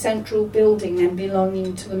jail, the central building then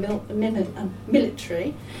belonging to the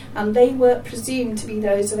military, and they were presumed to be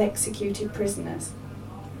those of executed prisoners.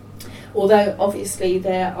 Although obviously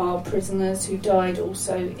there are prisoners who died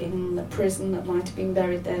also in the prison that might have been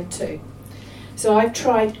buried there too. So I've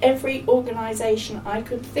tried every organisation I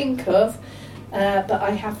could think of, but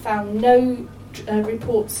I have found no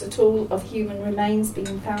reports at all of human remains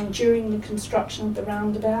being found during the construction of the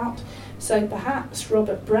roundabout. So perhaps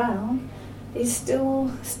Robert Brown is still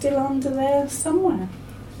under there somewhere.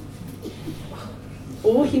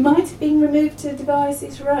 Or he might have been removed to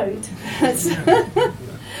Devizes Road.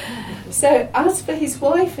 So as for his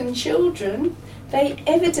wife and children, they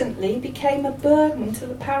evidently became a burden to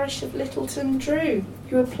the parish of Littleton Drew,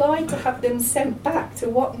 who applied to have them sent back to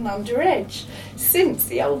Watton-under-Edge, since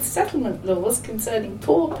the old settlement laws concerning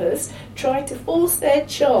paupers tried to force their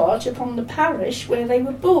charge upon the parish where they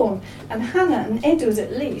were born, and Hannah and Edward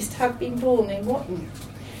at least had been born in Watton.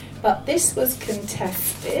 But this was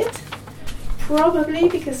contested, probably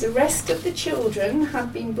because the rest of the children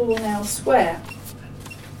had been born elsewhere.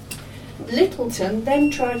 Littleton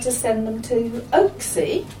then tried to send them to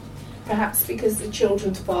Oaksey, perhaps because the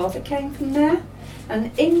children's father came from there,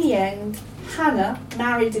 and in the end Hannah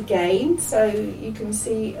married again, so you can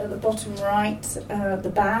see at the bottom right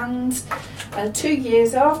the band. 2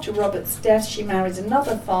 years after Robert's death she married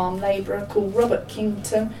another farm labourer called Robert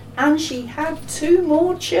Kington, and she had 2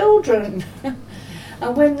 more children.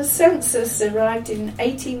 And when the census arrived in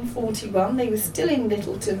 1841 they were still in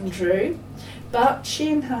Littleton Drew, but she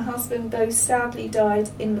and her husband both sadly died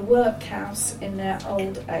in the workhouse in their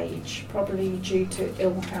old age, probably due to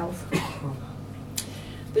ill health.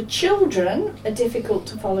 The children are difficult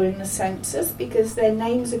to follow in the census because their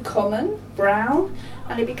names are common, Brown,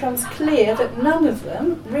 and it becomes clear that none of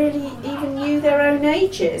them really even knew their own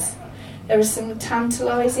ages. There are some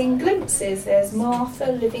tantalising glimpses. There's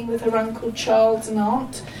Martha living with her Uncle Charles and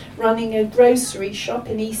aunt, running a grocery shop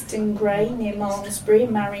in Easton Grey near Malmesbury,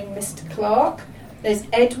 marrying Mr. Clark. There's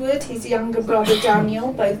Edward, his younger brother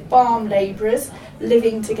Daniel, both farm labourers,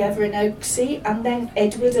 living together in Oaksey, and then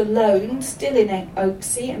Edward alone, still in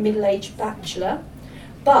Oaksey, a middle-aged bachelor.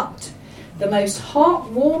 But the most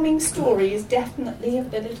heartwarming story is definitely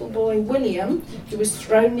of the little boy William, who was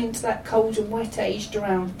thrown into that cold and wet aged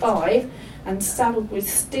around 5 and saddled with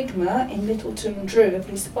stigma in Littleton Drew of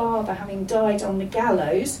his father having died on the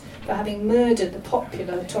gallows for having murdered the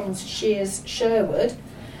popular Thomas Shears Sherwood.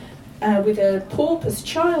 With a pauper's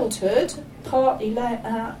childhood, partly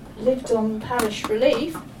lived on parish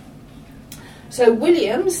relief. So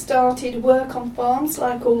William started work on farms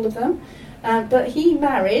like all of them, but he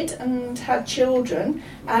married and had children,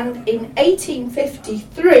 and in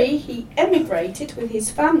 1853 he emigrated with his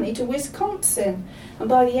family to Wisconsin. And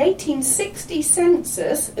by the 1860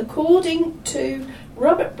 census, according to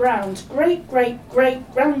Robert Brown's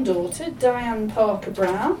great-great-great-granddaughter, Diane Parker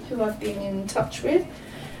Brown, who I've been in touch with,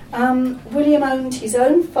 William owned his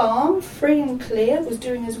own farm, free and clear, was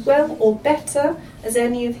doing as well or better as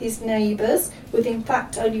any of his neighbours, with in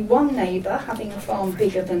fact only one neighbour having a farm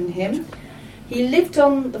bigger than him. He lived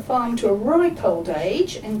on the farm to a ripe old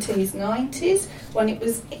age, into his 90s, when it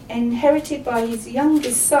was inherited by his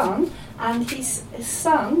youngest son, and his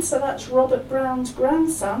son, so that's Robert Brown's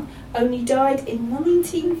grandson, only died in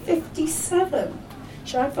 1957,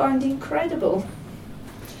 which I find incredible.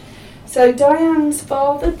 So Diane's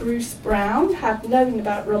father, Bruce Brown, had known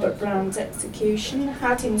about Robert Brown's execution,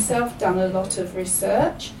 had himself done a lot of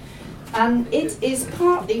research, and it is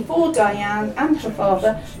partly for Diane and her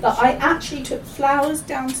father that I actually took flowers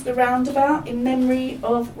down to the roundabout in memory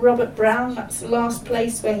of Robert Brown. That's the last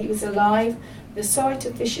place where he was alive, the site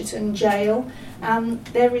of Fisherton Jail, and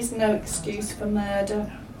there is no excuse for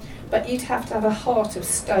murder. But you'd have to have a heart of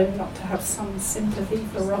stone not to have some sympathy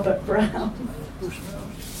for Robert Brown.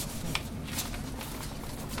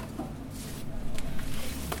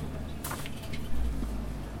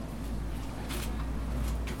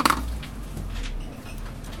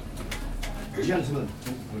 Gentlemen.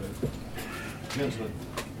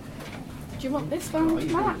 Do you want this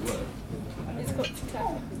one, Matt? It's got to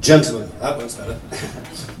tell. Gentlemen, that one's better.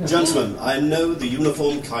 Gentlemen, I know the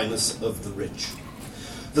uniform kindness of the rich.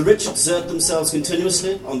 The rich exert themselves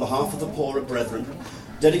continuously on behalf of the poorer brethren,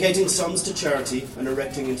 dedicating sums to charity and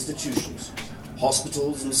erecting institutions,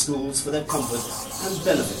 hospitals and schools for their comfort and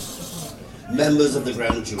benefit. Members of the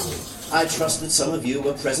Grand Jury, I trust that some of you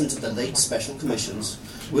were present at the late special commissions,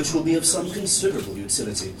 which will be of some considerable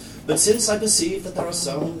utility. But since I perceive that there are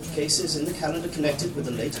some cases in the calendar connected with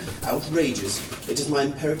the late outrages, it is my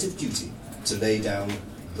imperative duty to lay down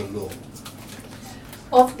the law.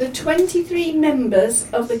 Of the 23 members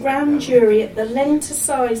of the grand jury at the Lent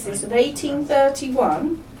Assizes of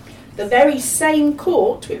 1831, the very same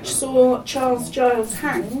court which saw Charles Giles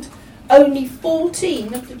hanged, only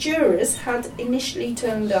 14 of the jurors had initially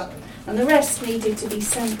turned up, and the rest needed to be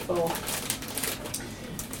sent for.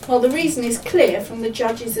 Well, the reason is clear from the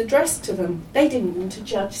judge's address to them. They didn't want to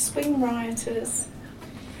judge swing rioters.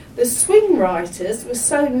 The swing rioters were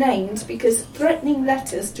so named because threatening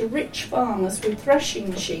letters to rich farmers with threshing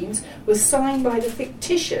machines were signed by the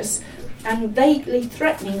fictitious and vaguely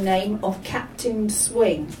threatening name of Captain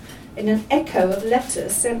Swing, in an echo of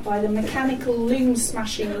letters sent by the mechanical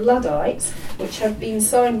loom-smashing Luddites, which had been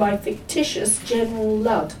signed by fictitious General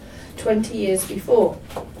Ludd 20 years before.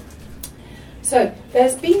 So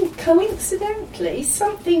there's been, coincidentally,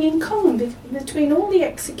 something in common between all the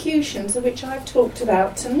executions of which I've talked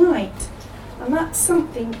about tonight, and that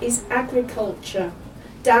something is agriculture.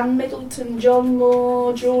 Dan Middleton, John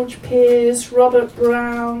Moore, George Pearce, Robert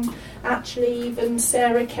Brown, actually even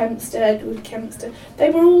Sarah Kempster, Edward Kempster, they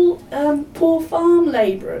were all poor farm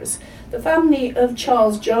labourers. The family of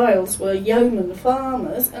Charles Giles were yeoman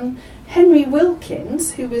farmers, and Henry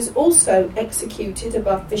Wilkins, who was also executed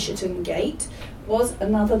above Fisherton Gate, was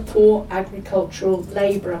another poor agricultural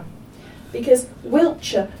labourer. Because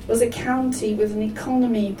Wiltshire was a county with an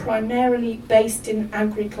economy primarily based in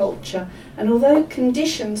agriculture, and although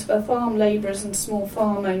conditions for farm labourers and small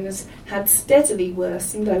farm owners had steadily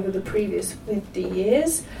worsened over the previous 50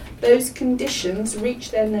 years, those conditions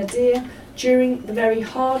reached their nadir during the very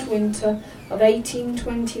hard winter of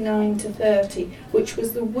 1829 to 30, which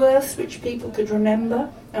was the worst which people could remember,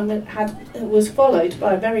 and it was followed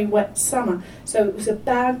by a very wet summer. So it was a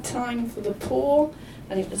bad time for the poor,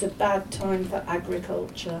 and it was a bad time for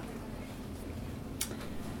agriculture.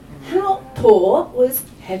 How poor was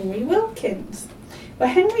Henry Wilkins? Well,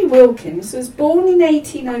 Henry Wilkins was born in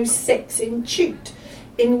 1806 in Chute,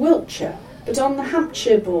 in Wiltshire, but on the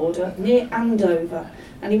Hampshire border near Andover,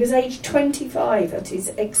 and he was aged 25 at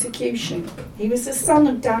his execution. He was the son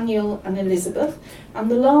of Daniel and Elizabeth,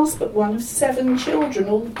 and the last but one of 7 children,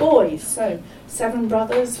 all boys, so 7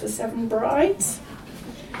 brothers for 7 brides.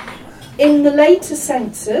 In the later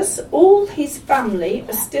census, all his family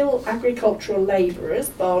are still agricultural labourers,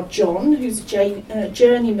 bar John, who's a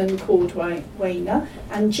journeyman cordwainer,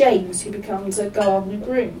 and James, who becomes a gardener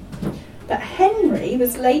groom. But Henry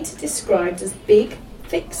was later described as big,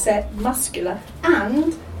 thick-set, muscular,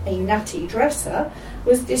 and a natty dresser,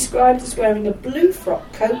 was described as wearing a blue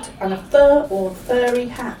frock coat and a fur or furry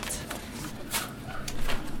hat.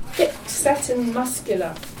 Thick-set and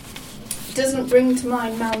muscular doesn't bring to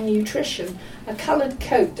mind malnutrition. A coloured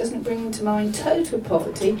coat doesn't bring to mind total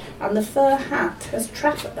poverty, and the fur hat has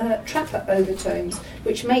trapper overtones,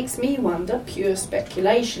 which makes me wonder, pure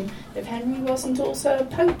speculation, if Henry wasn't also a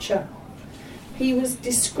poacher. He was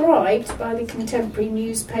described by the contemporary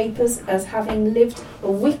newspapers as having lived a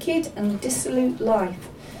wicked and dissolute life.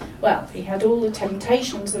 Well, he had all the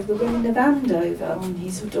temptations of the women of Andover on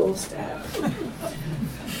his doorstep.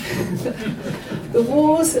 The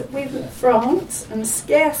wars with France and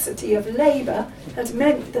scarcity of labour had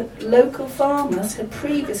meant that local farmers had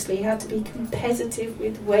previously had to be competitive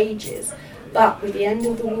with wages. But with the end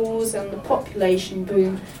of the wars and the population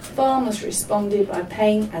boom, farmers responded by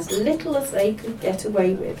paying as little as they could get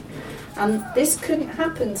away with. And this couldn't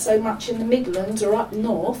happen so much in the Midlands or up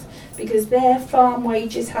north, because their farm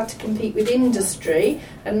wages had to compete with industry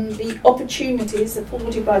and the opportunities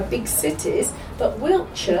afforded by big cities, but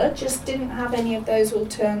Wiltshire just didn't have any of those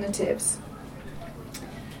alternatives.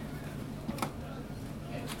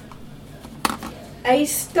 A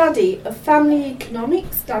study of family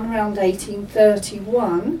economics done around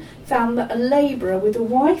 1831 found that a labourer with a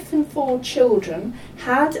wife and 4 children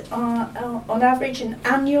had on average an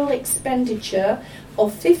annual expenditure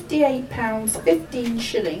of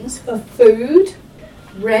 £58.15 for food,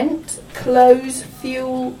 rent, clothes,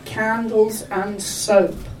 fuel, candles and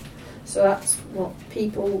soap. So that's what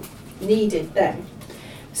people needed then.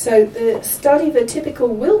 So the study of a typical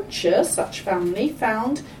Wiltshire such family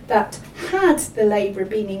found that had the labourer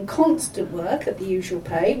been in constant work at the usual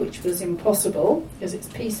pay, which was impossible because it's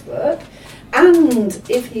piecework, and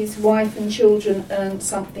if his wife and children earned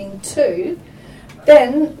something too,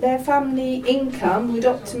 then their family income would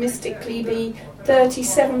optimistically be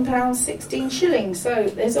 £37.16. So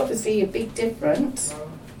there's obviously a big difference.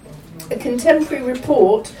 A contemporary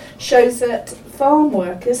report shows that farm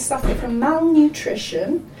workers suffer from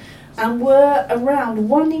malnutrition and were around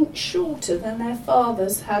 1 inch shorter than their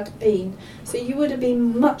fathers had been. So you would have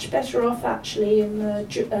been much better off actually in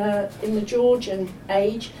the Georgian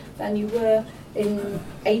age than you were in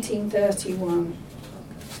 1831.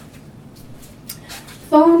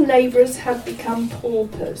 Farm labourers had become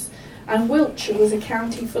paupers, and Wiltshire was a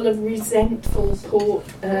county full of resentful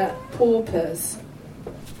paupers.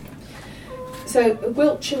 So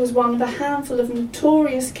Wiltshire was one of a handful of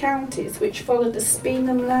notorious counties which followed the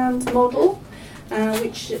Speenham Land model,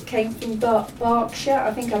 which came from Berkshire.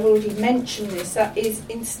 I think I've already mentioned this. That is,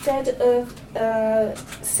 instead of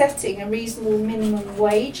setting a reasonable minimum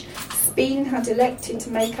wage, Speen had elected to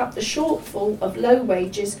make up the shortfall of low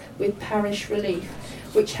wages with parish relief,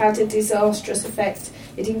 which had a disastrous effect.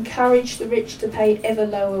 It encouraged the rich to pay ever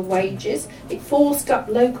lower wages. It forced up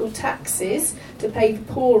local taxes to pay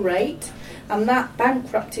the poor rate, and that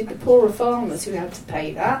bankrupted the poorer farmers who had to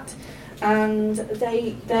pay that. And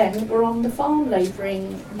they then were on the farm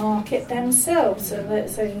labouring market themselves. So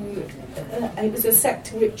it was a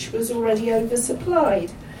sector which was already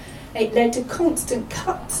oversupplied. It led to constant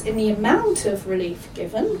cuts in the amount of relief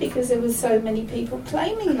given because there were so many people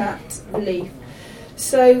claiming that relief.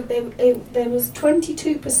 So there was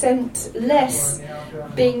 22% less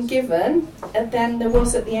being given than there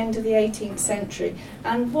was at the end of the 18th century.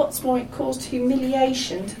 And what's more, it caused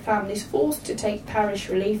humiliation to families forced to take parish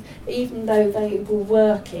relief, even though they were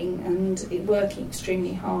working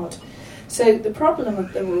extremely hard. So the problem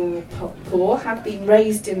of the rural poor had been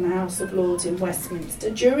raised in the House of Lords in Westminster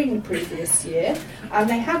during the previous year, and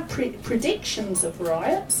they had predictions of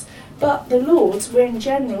riots. But the Lords were in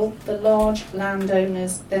general the large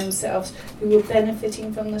landowners themselves who were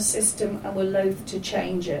benefiting from the system and were loath to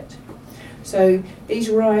change it. So these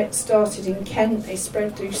riots started in Kent, they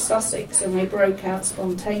spread through Sussex, and they broke out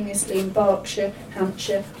spontaneously in Berkshire,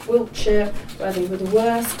 Hampshire, Wiltshire, where they were the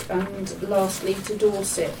worst, and lastly to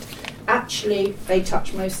Dorset. Actually, they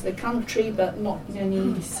touch most of the country, but not in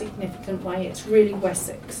any significant way. It's really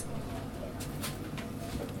Wessex.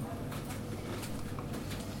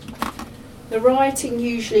 The rioting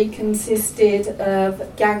usually consisted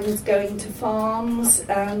of gangs going to farms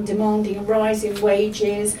and demanding a rise in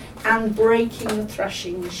wages and breaking the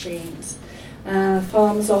threshing machines.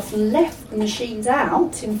 Farmers often left the machines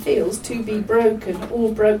out in fields to be broken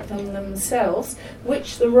or broke them themselves,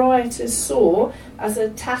 which the rioters saw as a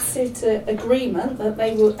tacit agreement that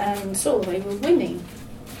they were winning.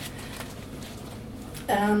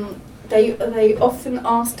 They often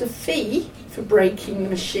asked a fee for breaking the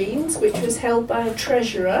machines, which was held by a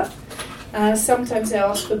treasurer. Sometimes they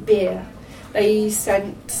asked for beer.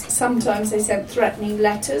 Sometimes they sent threatening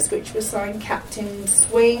letters, which were signed Captain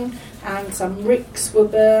Swing, and some ricks were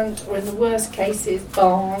burnt, or in the worst cases,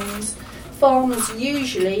 barns. Farmers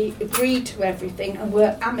usually agreed to everything and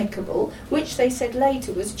were amicable, which they said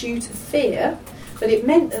later was due to fear. But it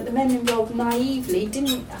meant that the men involved naively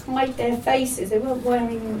didn't hide their faces. They weren't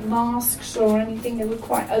wearing masks or anything. They were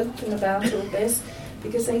quite open about all this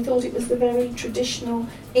because they thought it was the very traditional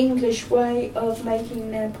English way of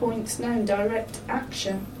making their points known, direct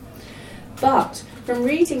action. But from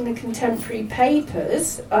reading the contemporary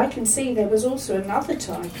papers, I can see there was also another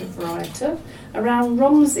type of rioter. Around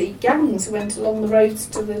Romsey, gangs went along the roads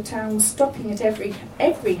to the town, stopping at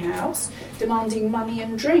every house, demanding money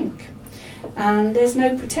and drink. And there's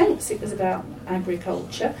no pretence it was about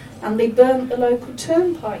agriculture, and they burnt the local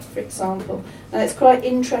turnpike, for example. And it's quite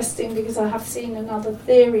interesting because I have seen another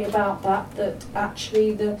theory about that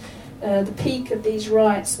actually the peak of these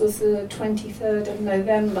riots was the 23rd of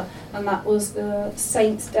November, and that was the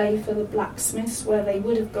Saints' Day for the blacksmiths, where they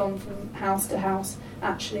would have gone from house to house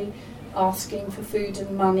actually asking for food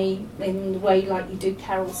and money in the way like you do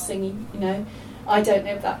carol singing, you know. I don't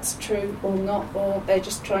know if that's true or not, or they're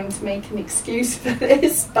just trying to make an excuse for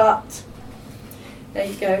this, but there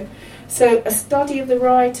you go. So a study of the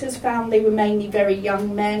rioters found they were mainly very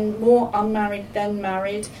young men, more unmarried than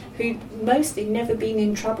married, who'd mostly never been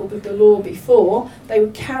in trouble with the law before. They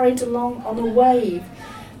were carried along on a wave.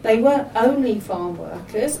 They weren't only farm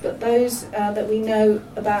workers, but those that we know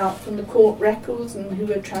about from the court records and who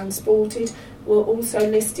were transported were also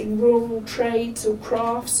listing rural trades or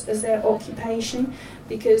crafts as their occupation,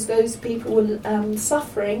 because those people were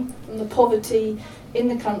suffering from the poverty in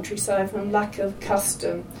the countryside from lack of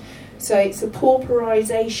custom. So it's a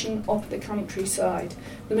pauperisation of the countryside.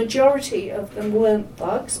 The majority of them weren't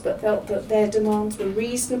thugs, but felt that their demands were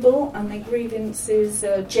reasonable and their grievances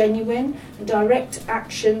genuine, and direct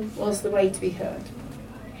action was the way to be heard.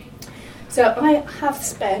 So I have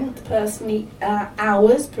spent, personally,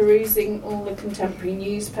 hours perusing all the contemporary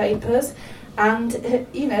newspapers, And,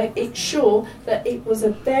 it's sure that it was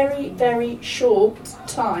a very, very short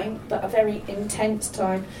time, but a very intense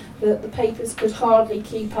time, that the papers could hardly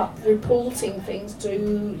keep up reporting things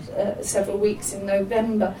to several weeks in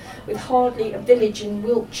November, with hardly a village in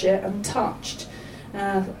Wiltshire untouched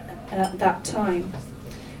at that time.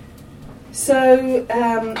 So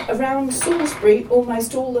around Salisbury,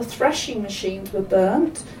 almost all the threshing machines were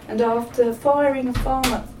burnt, and after firing a farm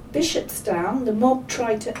at Bishopstown, the mob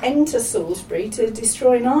tried to enter Salisbury to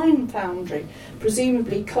destroy an iron foundry,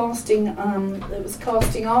 presumably casting iron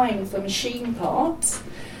for machine parts.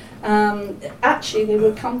 Actually, they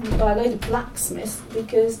were accompanied by a load of blacksmiths,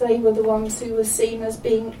 because they were the ones who were seen as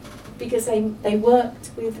being, because they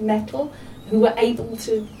worked with metal, who were able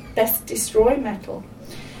to best destroy metal.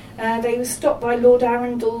 They were stopped by Lord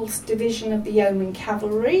Arundel's division of the Yeoman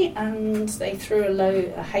Cavalry, and they threw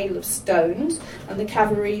a hail of stones, and the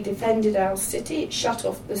cavalry defended our city. It shut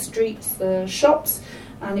off the streets, the shops,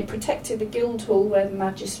 and it protected the Guildhall where the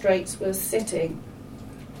magistrates were sitting.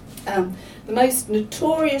 The most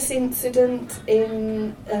notorious incident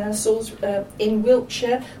in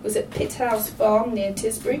Wiltshire was at Pithouse Farm near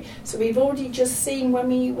Tisbury. So we've already just seen, when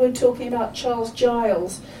we were talking about Charles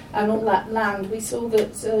Giles and all that land, we saw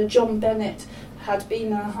that John Bennett had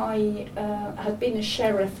been a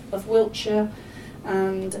sheriff of Wiltshire,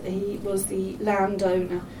 and he was the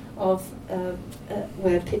landowner of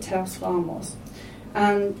where Pithouse Farm was.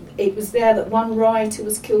 And it was there that one rioter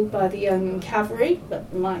was killed by the Yeoman Cavalry,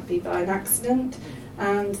 but might be by an accident,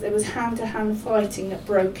 and there was hand-to-hand fighting that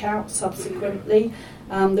broke out subsequently.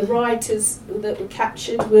 The rioters that were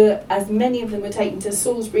captured were, as many of them were taken to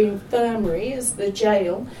Salisbury Infirmary as the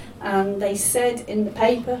jail, and they said in the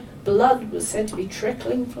paper blood was said to be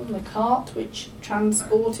trickling from the cart which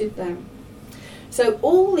transported them. So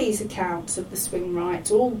all these accounts of the swing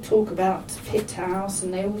riots all talk about Pithouse,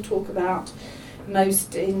 and they all talk about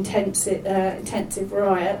most intensive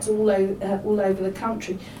riots all over the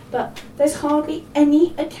country, but there's hardly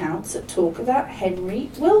any accounts that talk about Henry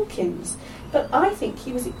Wilkins. But I think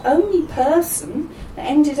he was the only person that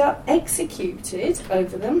ended up executed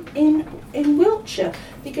over them in Wiltshire,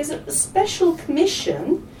 because at the Special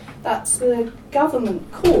Commission, that's the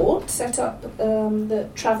government court set up that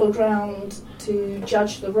travelled round to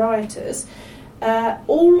judge the rioters.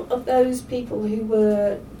 All of those people who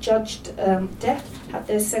were judged death had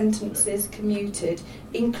their sentences commuted,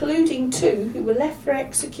 including 2 who were left for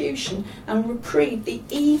execution and reprieved the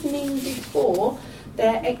evening before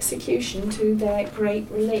their execution, to their great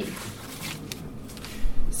relief.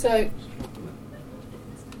 So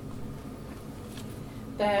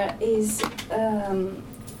there is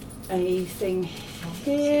a thing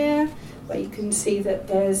here where you can see that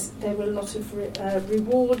there were a lot of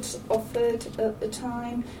rewards offered at the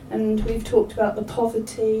time, and we've talked about the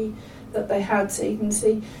poverty that they had, so you can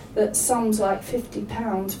see that sums like £50,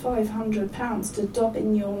 £500 to dob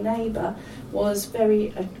in your neighbour was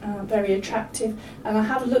very attractive. And I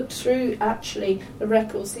had looked through actually the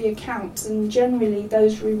records, the accounts, and generally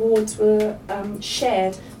those rewards were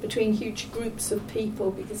shared between huge groups of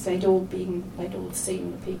people, because they'd all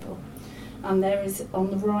seen the people. And there is on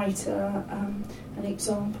the right an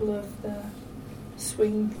example of the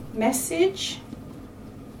swing message.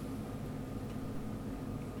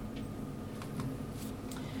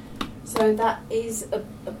 So that is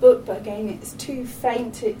a book, but again it's too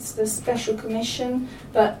faint. It's the Special Commission,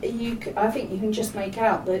 but I think you can just make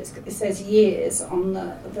out that it says years on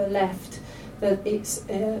the left, that it's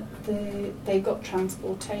they got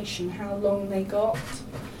transportation, how long they got.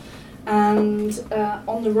 And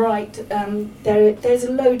on the right, there's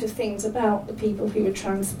a load of things about the people who were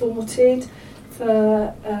transported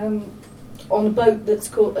for on a boat that's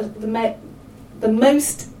called the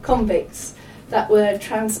most convicts that were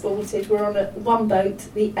transported were on one boat,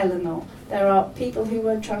 the Eleanor. There are people who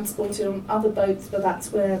were transported on other boats, but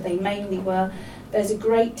that's where they mainly were. There's a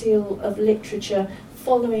great deal of literature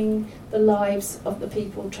following the lives of the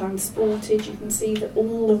people transported. You can see that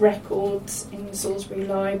all the records in the Salisbury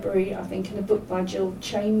Library, I think in a book by Jill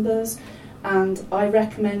Chambers, and I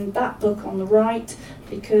recommend that book on the right,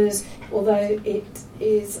 because although it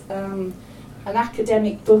is an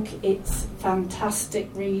academic book, it's fantastic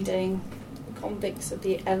reading. The Convicts of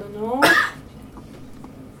the Eleanor.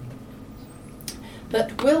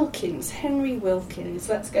 But Wilkins, Henry Wilkins,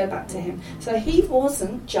 let's go back to him. So he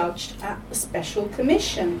wasn't judged at the Special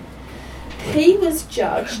Commission. He was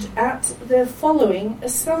judged at the following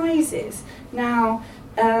assizes. Now,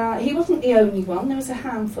 he wasn't the only one. There was a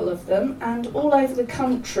handful of them, and all over the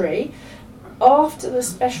country, after the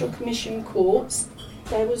Special Commission courts,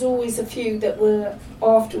 there was always a few that were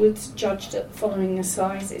afterwards judged at the following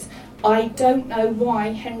assizes. I don't know why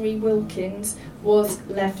Henry Wilkins was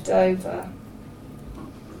left over.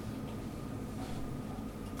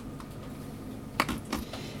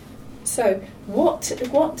 So, what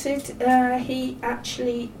did he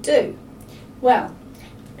actually do? Well,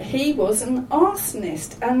 he was an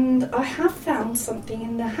arsonist, and I have found something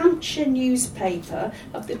in the Hampshire newspaper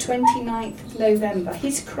of the 29th of November.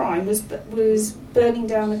 His crime was burning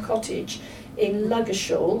down a cottage in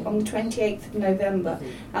Ludgershall on the 28th of November.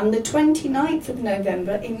 And the 29th of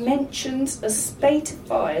November, it mentions a spate of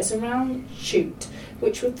fires around Chute,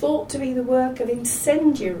 which were thought to be the work of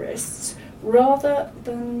incendiarists rather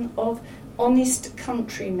than of honest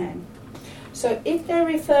countrymen. So if they're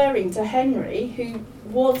referring to Henry, who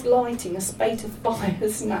was lighting a spate of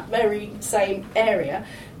fires in that very same area,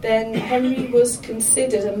 then Henry was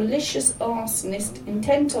considered a malicious arsonist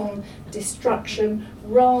intent on destruction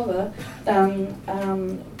rather than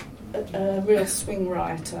a real swing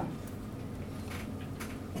rioter.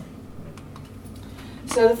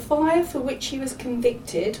 So the fire for which he was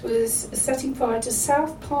convicted was setting fire to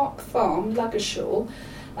South Park Farm, Ludgershall,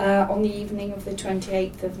 on the evening of the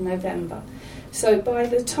 28th of November. So by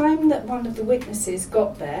the time that one of the witnesses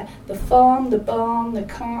got there, the farm, the barn, the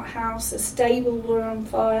cart house, the stable were on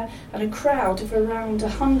fire, and a crowd of around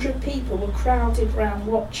 100 people were crowded round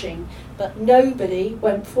watching, but nobody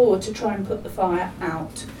went forward to try and put the fire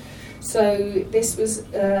out. So this was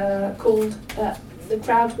called, the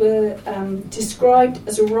crowd were described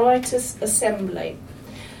as a riotous assembly.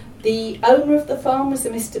 The owner of the farm was a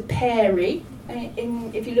Mr. Perry.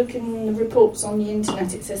 If you look in the reports on the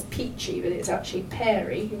internet, it says Peachy, but it's actually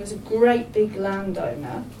Perry. He was a great big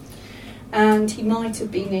landowner, and he might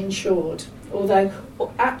have been insured. Although,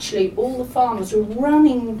 actually, all the farmers were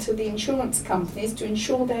running to the insurance companies to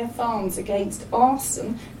insure their farms against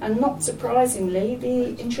arson, and not surprisingly,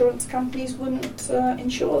 the insurance companies wouldn't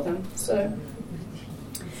insure them. So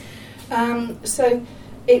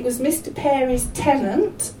it was Mr. Perry's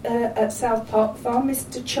tenant at South Park Farm,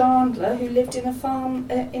 Mr. Chandler, who lived in a farm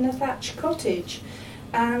in a thatched cottage.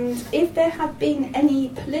 And if there had been any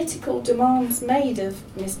political demands made of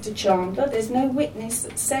Mr. Chandler, there's no witness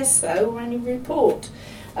that says so or any report.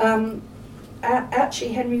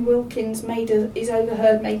 Actually, Henry Wilkins is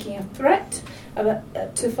overheard making a threat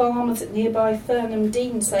to farmers at nearby Thurnham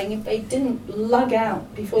Dean, saying if they didn't lug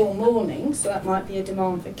out before morning, so that might be a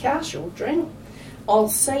demand for cash or drink, I'll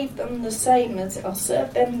serve them the same as I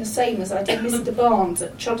did Mr. Barnes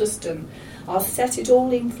at Chuddeston. I'll set it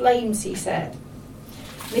all in flames, he said.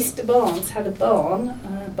 Mr. Barnes had a barn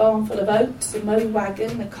full of oats, a mow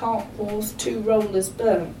wagon, a cart horse, 2 rollers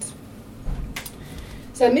burnt.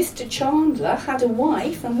 So Mr. Chandler had a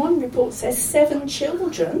wife, and one report says 7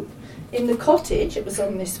 children in the cottage. It was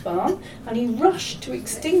on this farm, and he rushed to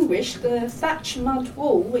extinguish the thatch mud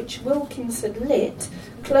wall which Wilkins had lit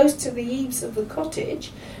close to the eaves of the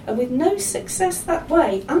cottage, and with no success that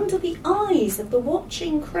way, under the eyes of the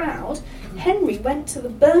watching crowd, Henry went to the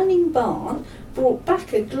burning barn, brought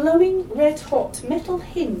back a glowing red-hot metal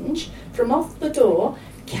hinge from off the door,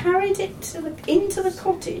 carried it into the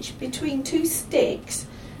cottage between 2 sticks,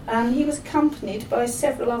 and he was accompanied by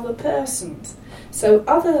several other persons. So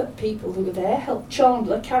other people who were there helped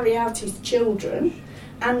Chandler carry out his children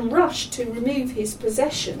and rushed to remove his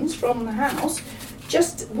possessions from the house,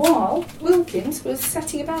 just while Wilkins was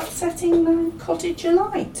setting the cottage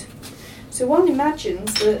alight. So one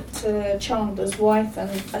imagines that Chandler's wife and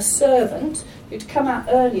a servant who'd come out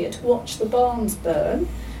earlier to watch the barns burn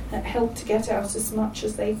helped to get out as much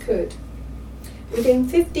as they could. Within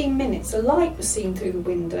 15 minutes, a light was seen through the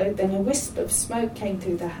window, then a wisp of smoke came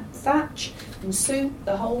through the thatch, and soon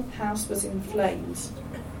the whole house was in flames.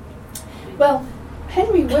 Well,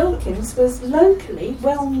 Henry Wilkins was locally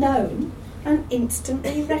well known and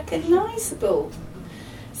instantly recognisable.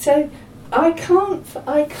 So I can't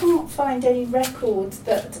find any records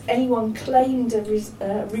that anyone claimed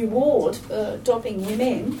a reward for dobbing him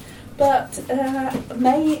in, but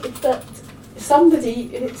so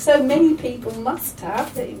many people must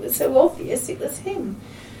have, that it was so obvious it was him.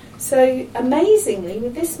 So amazingly,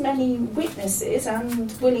 with this many witnesses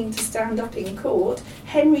and willing to stand up in court,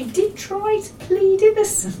 Henry did try to plead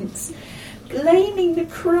innocence, blaming the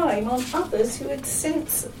crime on others who had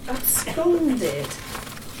since absconded.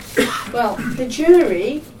 Well, the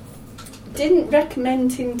jury didn't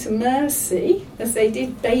recommend him to mercy, as they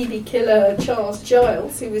did baby killer Charles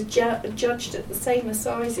Giles, who was judged at the same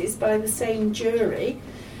assizes by the same jury,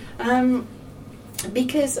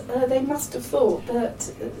 because they must have thought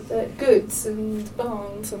that goods and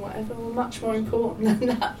barns and whatever were much more important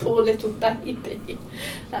than that poor little baby.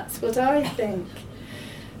 That's what I think.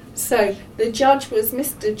 So the judge was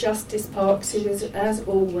Mr. Justice Parks, who was, as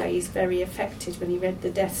always, very affected when he read the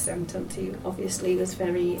death sentence. He obviously was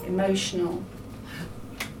very emotional.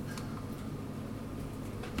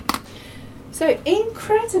 So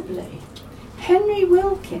incredibly, Henry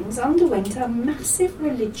Wilkins underwent a massive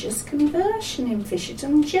religious conversion in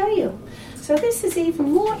Fisherton Jail. So this is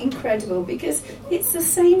even more incredible because it's the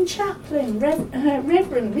same chaplain,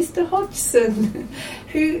 Reverend Mr. Hodgson,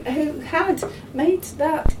 who had made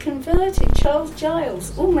that converted Charles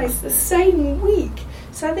Giles almost the same week.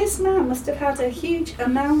 So this man must have had a huge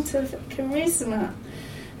amount of charisma.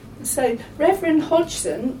 So Reverend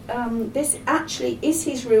Hodgson, this actually is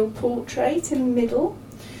his real portrait in the middle.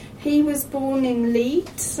 He was born in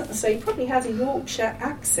Leeds, so he probably had a Yorkshire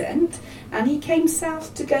accent, and he came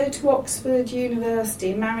south to go to Oxford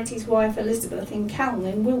University and married his wife Elizabeth in Calne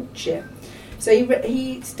in Wiltshire. So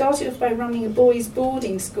he started off by running a boys'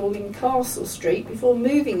 boarding school in Castle Street before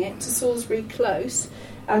moving it to Salisbury Close,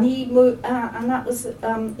 and and that was in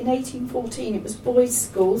 1814. It was boys'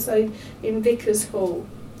 school, so in Vickers Hall,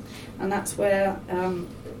 and that's where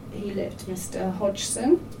he lived, Mr.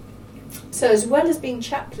 Hodgson. So as well as being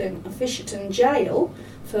chaplain of Fisherton Jail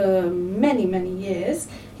for many, many years,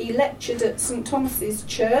 he lectured at St Thomas's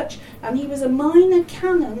Church, and he was a minor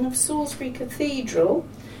canon of Salisbury Cathedral.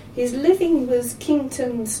 His living was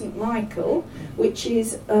Kington St Michael, which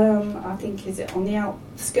is, I think, is it on the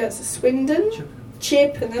outskirts of Swindon?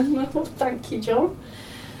 Chippenham. Thank you, John.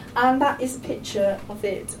 And that is a picture of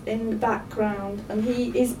it in the background. And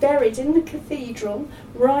he is buried in the cathedral,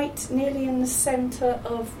 right nearly in the centre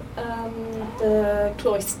of the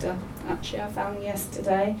cloister, actually, I found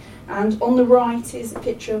yesterday. And on the right is a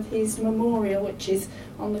picture of his memorial, which is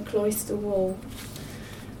on the cloister wall.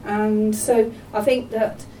 And so I think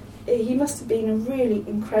that he must have been a really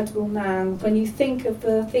incredible man when you think of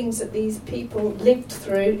the things that these people lived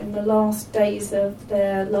through in the last days of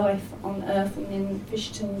their life on earth and in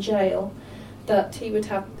Fisherton Jail, that he would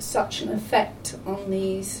have such an effect on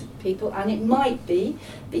these people. And it might be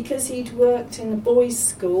because he'd worked in a boys'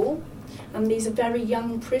 school, and these are very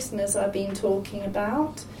young prisoners I've been talking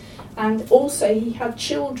about. And also he had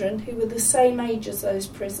children who were the same age as those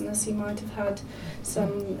prisoners. He might have had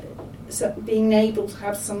being able to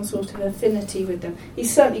have some sort of affinity with them.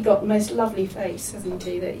 He's certainly got the most lovely face, hasn't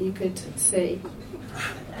he, that you could see.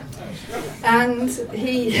 And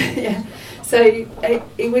so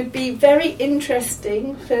it would be very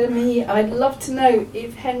interesting for me. I'd love to know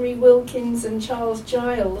if Henry Wilkins and Charles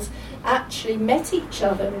Giles actually met each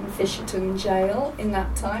other in Fisherton Jail in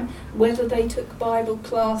that time, whether they took Bible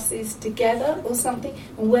classes together or something,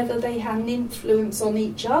 and whether they had an influence on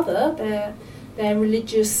each other, their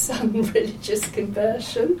religious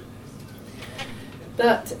conversion.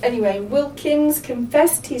 But anyway, Wilkins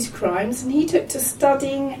confessed his crimes, and he took to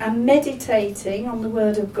studying and meditating on the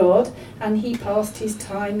Word of God, and he passed his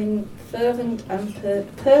time in fervent and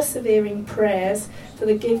persevering prayers for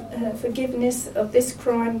the forgiveness of this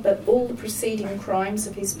crime, but all the preceding crimes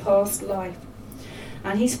of his past life.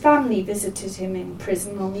 And his family visited him in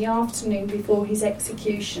prison on the afternoon before his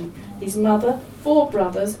execution, his mother, 4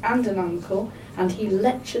 brothers and an uncle, and he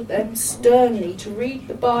lectured them sternly to read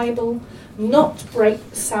the Bible, not break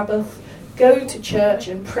the Sabbath, go to church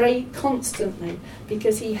and pray constantly,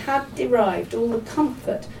 because he had derived all the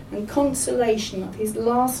comfort and consolation of his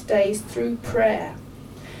last days through prayer.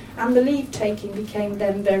 And the leave-taking became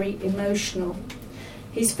then very emotional.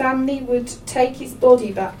 His family would take his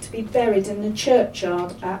body back to be buried in the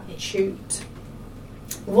churchyard at Chute.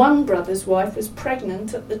 One brother's wife was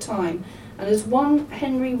pregnant at the time, and as one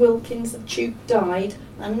Henry Wilkins of Chute died,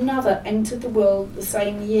 another entered the world the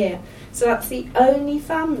same year. So that's the only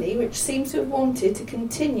family which seems to have wanted to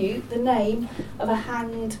continue the name of a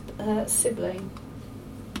hanged sibling.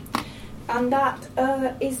 And that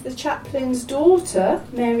is the chaplain's daughter,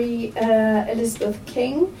 Mary Elizabeth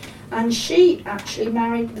King, and she actually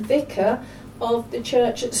married the vicar of the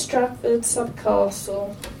church at Stratford sub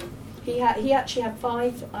Castle. He actually had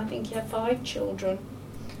 5. I think he had 5 children,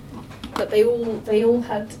 but they all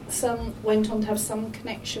had went on to have some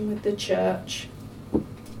connection with the church.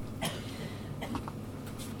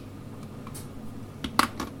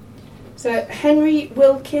 So Henry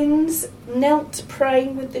Wilkins knelt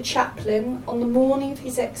praying with the chaplain on the morning of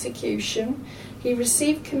his execution. He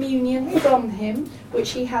received communion from him,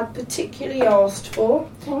 which he had particularly asked for.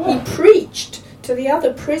 He preached to the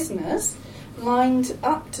other prisoners, lined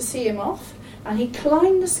up to see him off, and he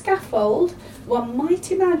climbed the scaffold, one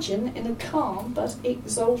might imagine, in a calm but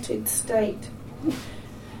exalted state.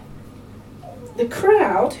 The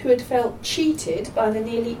crowd, who had felt cheated by the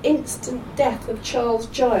nearly instant death of Charles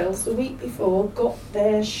Giles the week before, got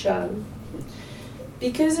their show.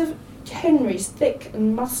 Because of Henry's thick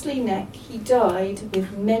and muscly neck, he died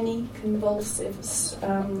with many convulsive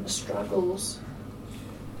struggles.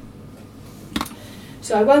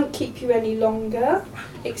 So I won't keep you any longer,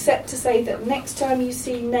 except to say that next time you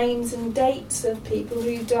see names and dates of people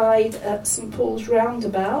who died at St Paul's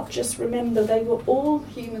Roundabout, just remember they were all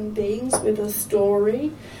human beings with a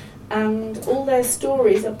story, and all their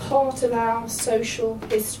stories are part of our social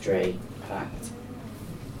history. In fact.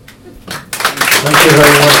 Thank you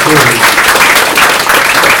very much, Ruby.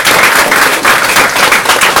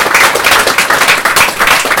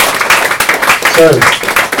 So,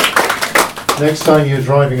 next time you're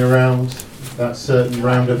driving around that certain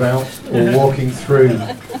roundabout or walking through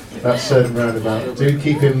that certain roundabout, do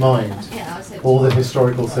keep in mind all the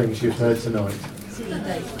historical things you've heard tonight.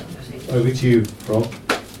 Over to you, Rob.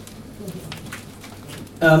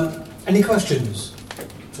 Any questions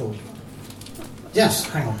at all? Yes,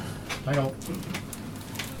 hang on. Hang on.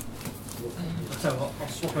 So I'll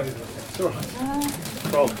swap over. It's all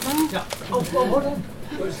right. Rob. Yeah. Oh, hold on.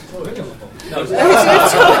 Where's the toilet? No.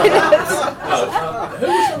 Who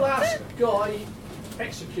was the last guy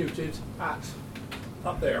executed up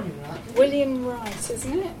there? William Wright,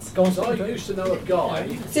 isn't it? Go on, so I used to know a guy.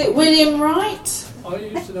 Is it William Wright? I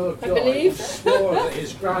used to know a I guy who believe. swore that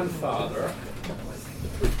his grandfather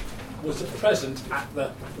was present at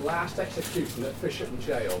the last execution at Fisherton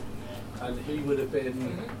Jail. And he would have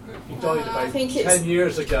been, he died about 10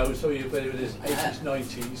 years ago, so he'd been in his 80s,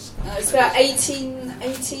 90s. It's about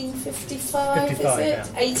 1855, is it? Yeah.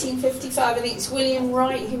 1855. I think it's William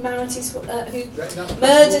Wright who murdered his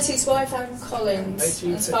wife Anne Collins,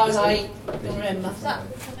 as far as I remember.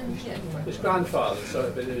 His grandfather, so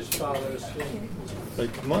it'd been his father's.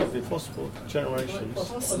 It might be possible, generations. I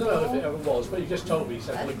don't know if it ever was, but he just told me, he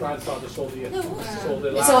said, the grandfather saw the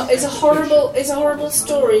last. It's a horrible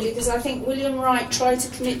story, because I think William Wright tried to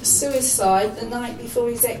commit suicide the night before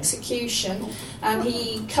his execution, and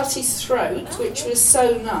he cut his throat, which was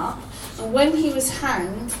sewn up, and when he was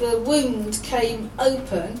hanged, the wound came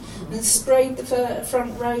open and sprayed the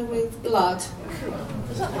front row with blood.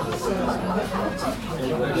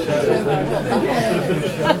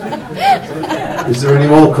 Is there any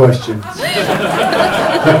more questions?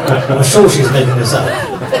 I'm sure she's making this up.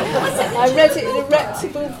 I read it in a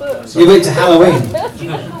reputable book. You wait to Halloween.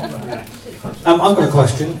 I've got a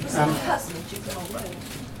question.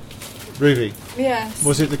 Ruby? Yes.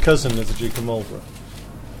 Was it the cousin of the Duke of Marlborough?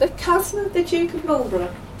 The cousin of the Duke of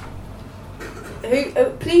Marlborough. Who?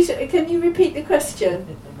 Please, can you repeat the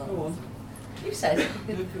question? You said,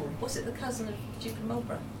 was it the cousin of Duke of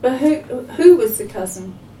Marlborough? But who was the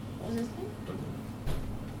cousin? What was his name?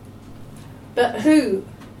 But who?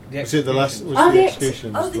 Was it the last? Was the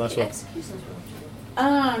execution? Oh, the last one? executions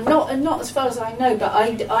were. Not as far as I know. But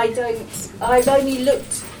I don't. I've only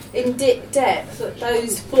looked in depth at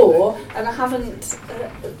those four, and I haven't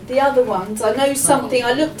the other ones. I know something.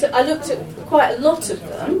 I looked at quite a lot of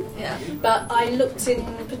them, Yeah. but I looked in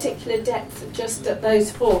particular depth just at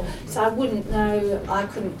those four. So I wouldn't know. I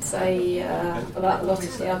couldn't say about a lot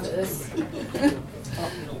of the others.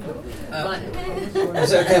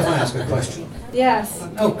 Is it okay if I ask a question? Yes.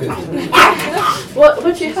 Oh, good. What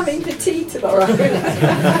are you having for tea tomorrow?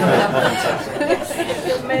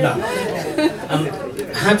 No.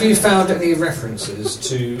 Have you found any references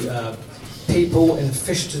to people in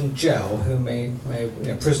Fisherton Jail who may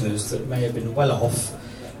prisoners that may have been well off,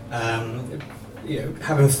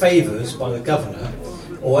 having favours by the governor,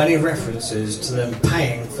 or any references to them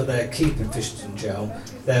paying for their keep in Fisherton Jail,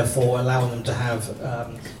 therefore allowing them to have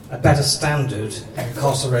a better standard of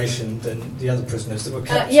incarceration than the other prisoners that were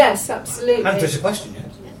kept? Yes, absolutely. I haven't finished the question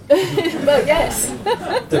yet. But yes.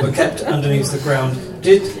 That were kept underneath the ground.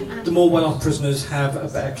 Did the more well-off prisoners have a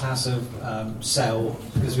better class of cell?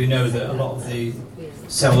 Because we know that a lot of the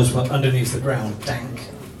cells were underneath the ground, dank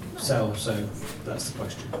cells. So that's the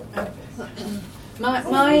question.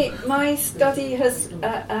 My study has,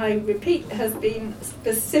 I repeat, has been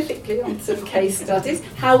specifically on some case studies.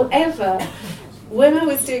 However, when I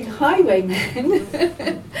was doing Highwaymen,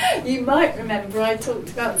 you might remember I talked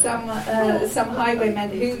about some highwaymen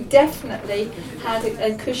who definitely had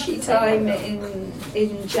a cushy time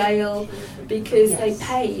in jail because they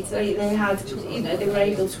paid. They had, they were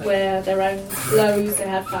able to wear their own clothes. They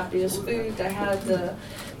had fabulous food. They had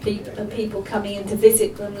people coming in to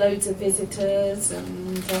visit them, loads of visitors,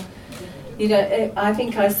 and I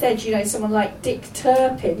think I said, someone like Dick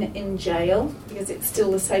Turpin in jail, because it's still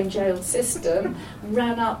the same jail system,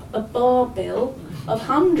 ran up a bar bill of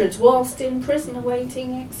hundreds whilst in prison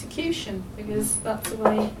awaiting execution, because that's the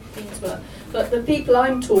way things work. But the people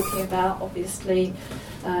I'm talking about, obviously,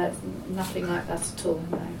 nothing like that at all,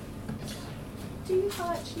 no. Do you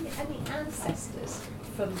have actually any ancestors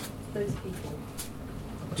from those people?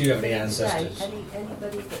 Do you have any ancestors? Anybody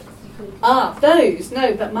that you could... Those?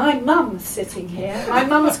 No, but my mum's sitting here. My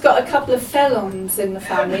mum's got a couple of felons in the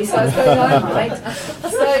family, so I suppose I might.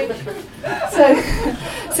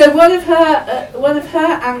 So one of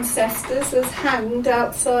her ancestors was hanged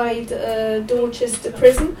outside Dorchester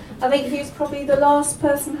Prison. I think he was probably the last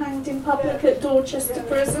person hanged in public at Dorchester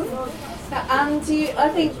Prison. And I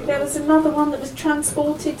think there was another one that was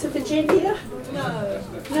transported to Virginia. No,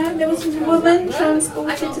 there was a woman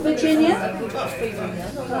transported to Virginia.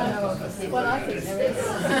 Well, I think there is.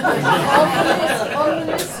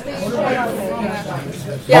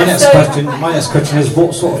 My next question is,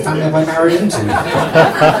 what sort of family am I married into?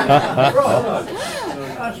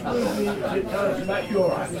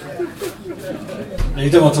 You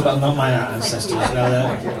don't want to talk about my ancestors.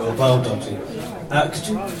 They're well dodgy. Could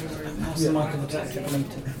you pass the mic on the desk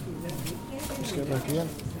later? Just go back again.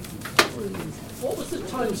 What was the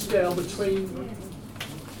time scale between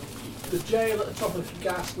the jail at the top of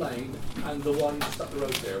Gas Lane and the one just up the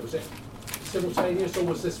road there? Was it simultaneous, or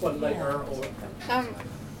was this one later? Or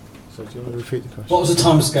So do you want to repeat the question? What was the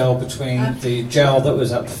time scale between the jail that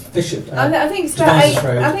was at Fisher? I think it's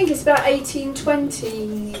about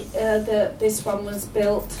 1820 that this one was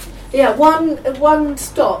built. Yeah, one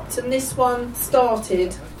stopped and this one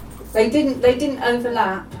started. They didn't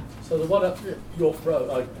overlap. So the one up York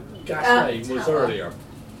Road, Gas Lane, was earlier.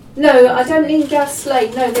 No, I don't mean Gas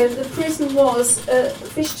Lane. No, the prison was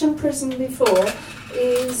Fisherton Prison before.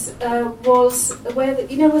 Was where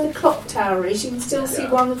where the clock tower is. You can still see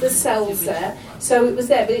one of the cells there. So it was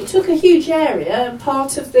there, but it took a huge area, and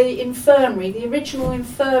part of the infirmary, the original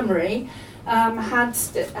infirmary, had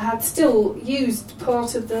still used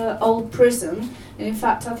part of the old prison. And in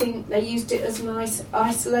fact, I think they used it as nice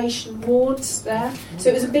isolation wards there. So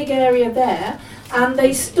it was a big area there. And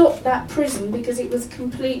they stopped that prison because it was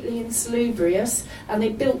completely insalubrious, and they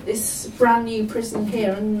built this brand new prison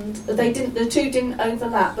here. And the two didn't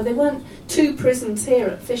overlap, but there weren't two prisons here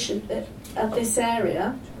at Fisher at this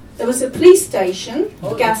area. There was a police station,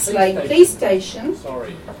 Gas Lane Police Station.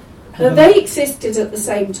 Sorry. They existed at the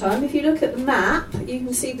same time. If you look at the map, you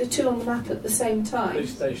can see the two on the map at the same time.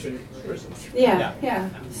 Police station, prison. Yeah,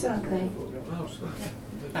 certainly.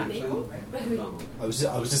 I was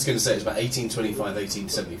just going to say it's about 1825,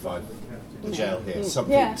 1875. The jail here,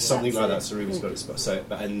 something like that. So Ruby's got it.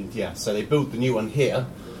 So they built the new one here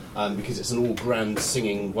because it's an all grand,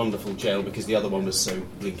 singing, wonderful jail. Because the other one was so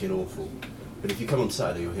blinking awful. But if you come on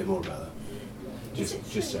Saturday, you'll hear more about that.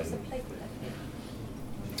 Just saying.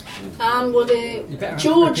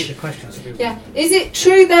 George, is it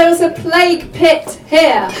true there was a plague pit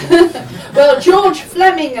here? Well, George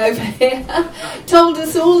Fleming over here told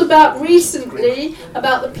us all about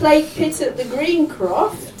the plague pit at the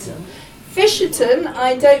Greencroft. Fisherton,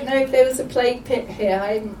 I don't know if there was a plague pit here.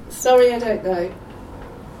 I'm sorry, I don't know.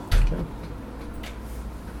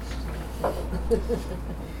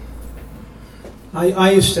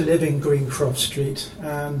 I used to live in Greencroft Street,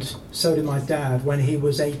 and so did my dad. When he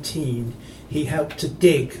was 18, he helped to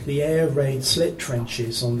dig the air raid slit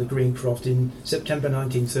trenches on the Greencroft in September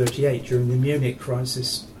 1938 during the Munich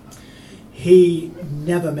crisis. He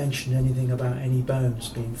never mentioned anything about any bones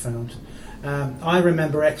being found. I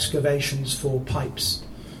remember excavations for pipes,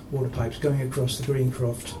 water pipes, going across the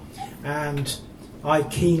Greencroft, and I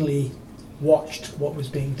keenly watched what was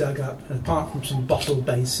being dug up. And apart from some bottle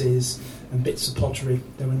bases and bits of pottery,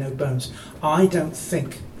 there were no bones. I don't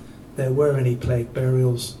think there were any plague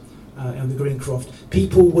burials on the Greencroft.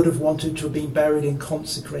 People would have wanted to have been buried in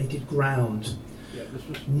consecrated ground,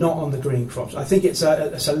 not on the Greencroft. I think it's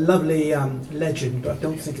a lovely legend, but I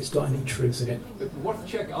don't think it's got any truth in it. What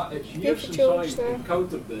check? It's years since I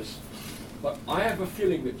encountered this, but I have a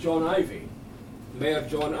feeling that John Ivey, Mayor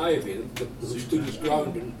John Ivey, who stood his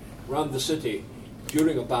ground and ran the city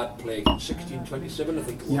during a bad plague in 1627, I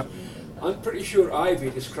think it was. Yep. I'm pretty sure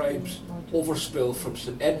Ivey describes overspill from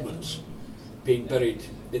St Edmunds being buried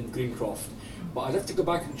in Greencroft, but I'd have to go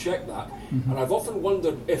back and check that. And I've often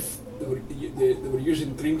wondered if they were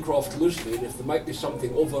using Greencroft loosely, and if there might be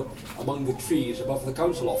something over among the trees above the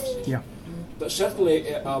council offices. Yeah. But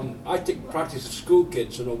certainly, I take practice of school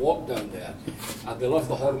kids on a walk down there, and they love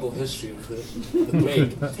the horrible history of the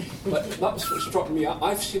plague. But that's what struck me.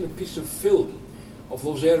 I've seen a piece of film of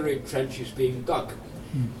those air raid trenches being dug,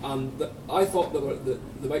 and I thought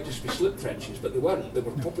they might just be slit trenches, but they weren't. They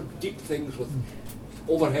were proper deep things with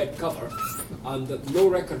overhead cover, and that no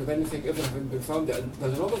record of anything ever having been found there. And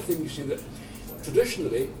there's another thing, you see, that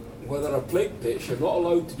traditionally, where there are plague pits, you're not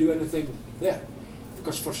allowed to do anything there,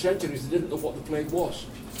 because for centuries they didn't know what the plague was,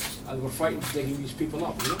 and were frightened of digging these people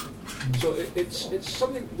up. So it's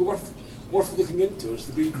something worth looking into. Is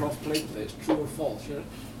the Greencroft plague pits true or false?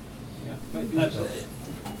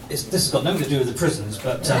 This has got nothing to do with the prisons,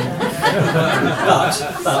 but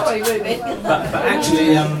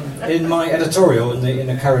actually, in my editorial in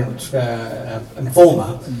the current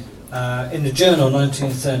Informer, in the journal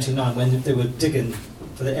 1939, when they were digging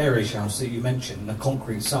for the area house that you mentioned, the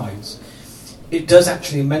concrete sides, it does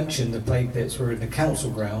actually mention the plague pits were in the council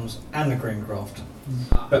grounds and the Greencroft.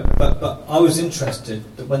 But I was interested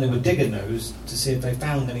that when they were digging those to see if they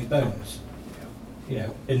found any bones,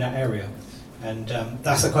 in that area. And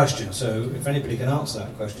that's the question. So if anybody can answer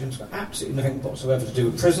that question, it's got absolutely nothing whatsoever to do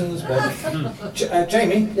with prisons. But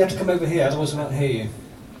Jamie, you have to come over here, otherwise I won't hear you.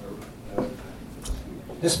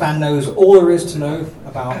 This man knows all there is to know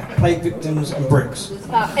about plague victims and bricks.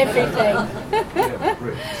 About everything.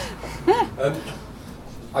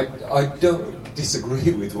 I don't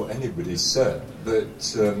disagree with what anybody said,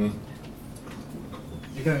 but you're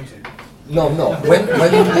going to? No.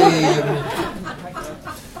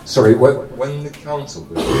 When the council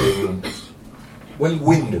building, when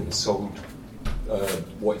Wyndham sold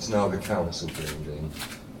what is now the council building,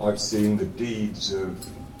 I've seen the deeds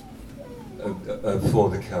for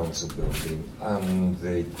the council building and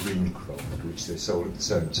the Greencroft, which they sold at the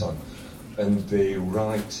same time, and the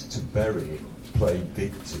right to bury plague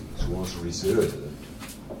victims was reserved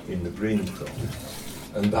in the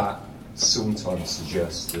Greencroft, and that sometimes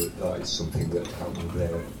suggests that is something that happened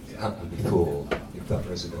before, if that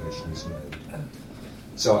reservation is made.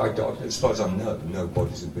 So as far as I know, no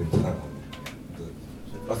bodies have been found. But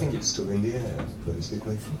I think it's still in the air,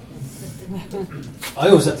 basically. I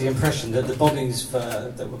always had the impression that the bodies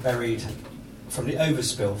that were buried from the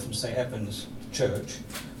overspill from St Edmund's Church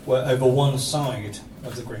were over one side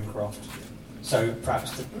of the Greencroft. So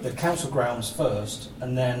perhaps the council grounds first,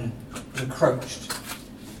 and then encroached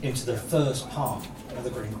into the first part of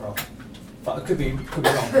the Greencroft. But I could be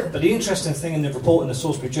wrong. But the interesting thing in the report in the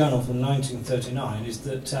Salisbury Journal from 1939 is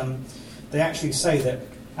that they actually say that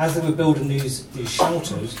as they were building these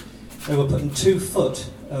shelters, they were putting 2 foot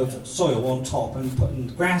of soil on top and putting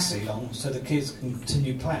grass seed on so the kids can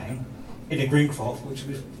continue playing in a Greencroft, which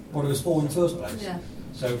was what it was for in the first place. Yeah.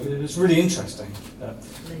 So it was really interesting.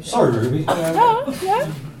 Sorry, Ruby. Oh,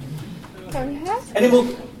 yeah. Go ahead. Any more?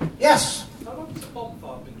 Yes.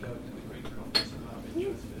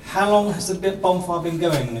 How long has the bonfire been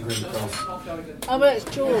going in the Greencroft? Oh, well, it's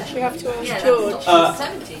George. You have to ask George.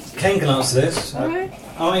 Ken can answer this.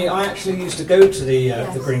 I actually used to go to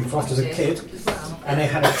the Greencroft as a kid, and they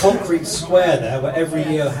had a concrete square there where every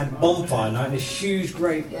year had bonfire night, and this huge,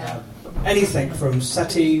 great, anything from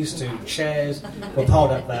settees to chairs were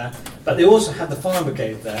piled up there. But they also had the fire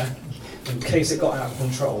brigade there in case it got out of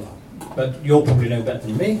control. But you'll probably know better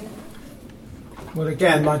than me. Well,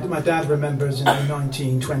 again, my dad remembers in the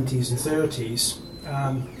 1920s and 30s,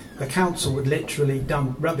 the council would literally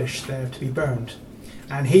dump rubbish there to be burned.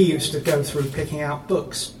 And he used to go through picking out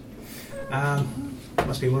books.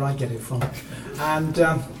 Must be where I get it from. And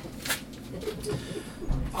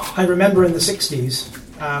I remember in the 60s,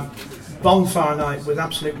 bonfire night was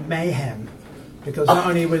absolute mayhem, because not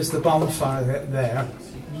only was the bonfire there,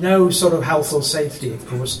 no sort of health or safety, of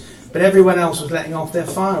course, but everyone else was letting off their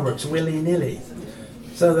fireworks willy-nilly.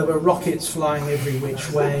 So there were rockets flying every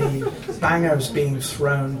which way, bangers being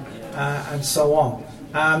thrown, and so on.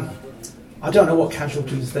 I don't know what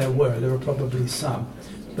casualties there were probably some.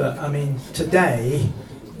 But, I mean, today,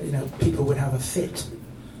 people would have a fit.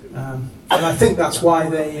 And I think that's why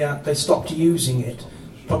they stopped using it,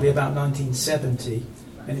 probably about 1970,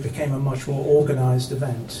 and it became a much more organised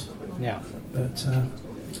event. Yeah. But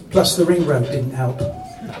plus the ring road didn't help.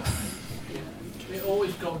 It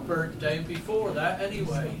always got burnt down before that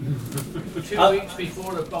anyway. 2 weeks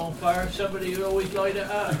before the bonfire, somebody would always light it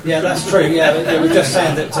up. Yeah, that's true. Yeah, they were just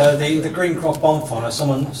saying that the Greencroft bonfire,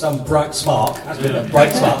 some bright spark,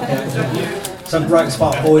 some bright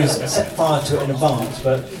spark boys set fire to it in advance.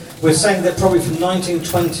 But we're saying that probably from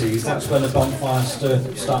 1920s, that's when the bonfires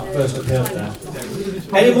first appeared there.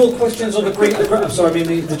 Any more questions on the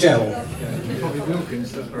the gel?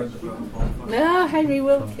 No, Henry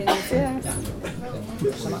Wilkins, yes.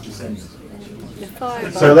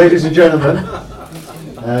 So, ladies and gentlemen,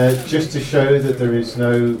 just to show that there is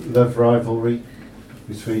no love rivalry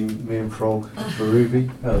between me and Frog for Ruby.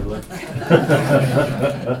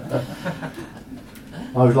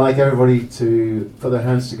 I would like everybody to put their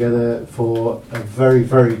hands together for a very,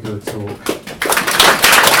 very good talk.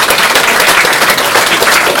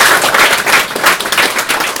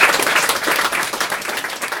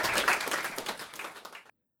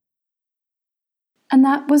 And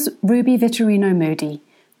that was Ruby Vittorino Moody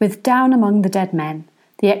with Down Among the Dead Men,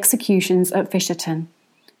 The Executions at Fisherton.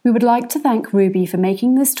 We would like to thank Ruby for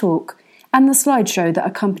making this talk and the slideshow that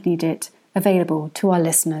accompanied it available to our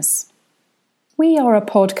listeners. We are a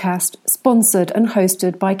podcast sponsored and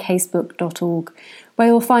hosted by casebook.org, where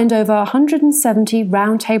you'll find over 170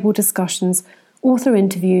 roundtable discussions, author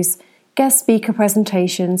interviews, guest speaker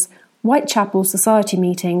presentations, Whitechapel Society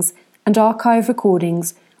meetings, and archive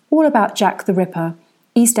recordings all about Jack the Ripper,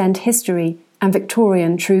 East End history, and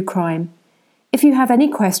Victorian true crime. If you have any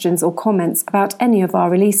questions or comments about any of our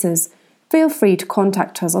releases, feel free to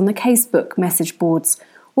contact us on the Casebook message boards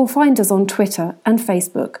or find us on Twitter and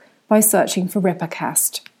Facebook by searching for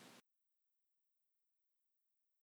Rippercast.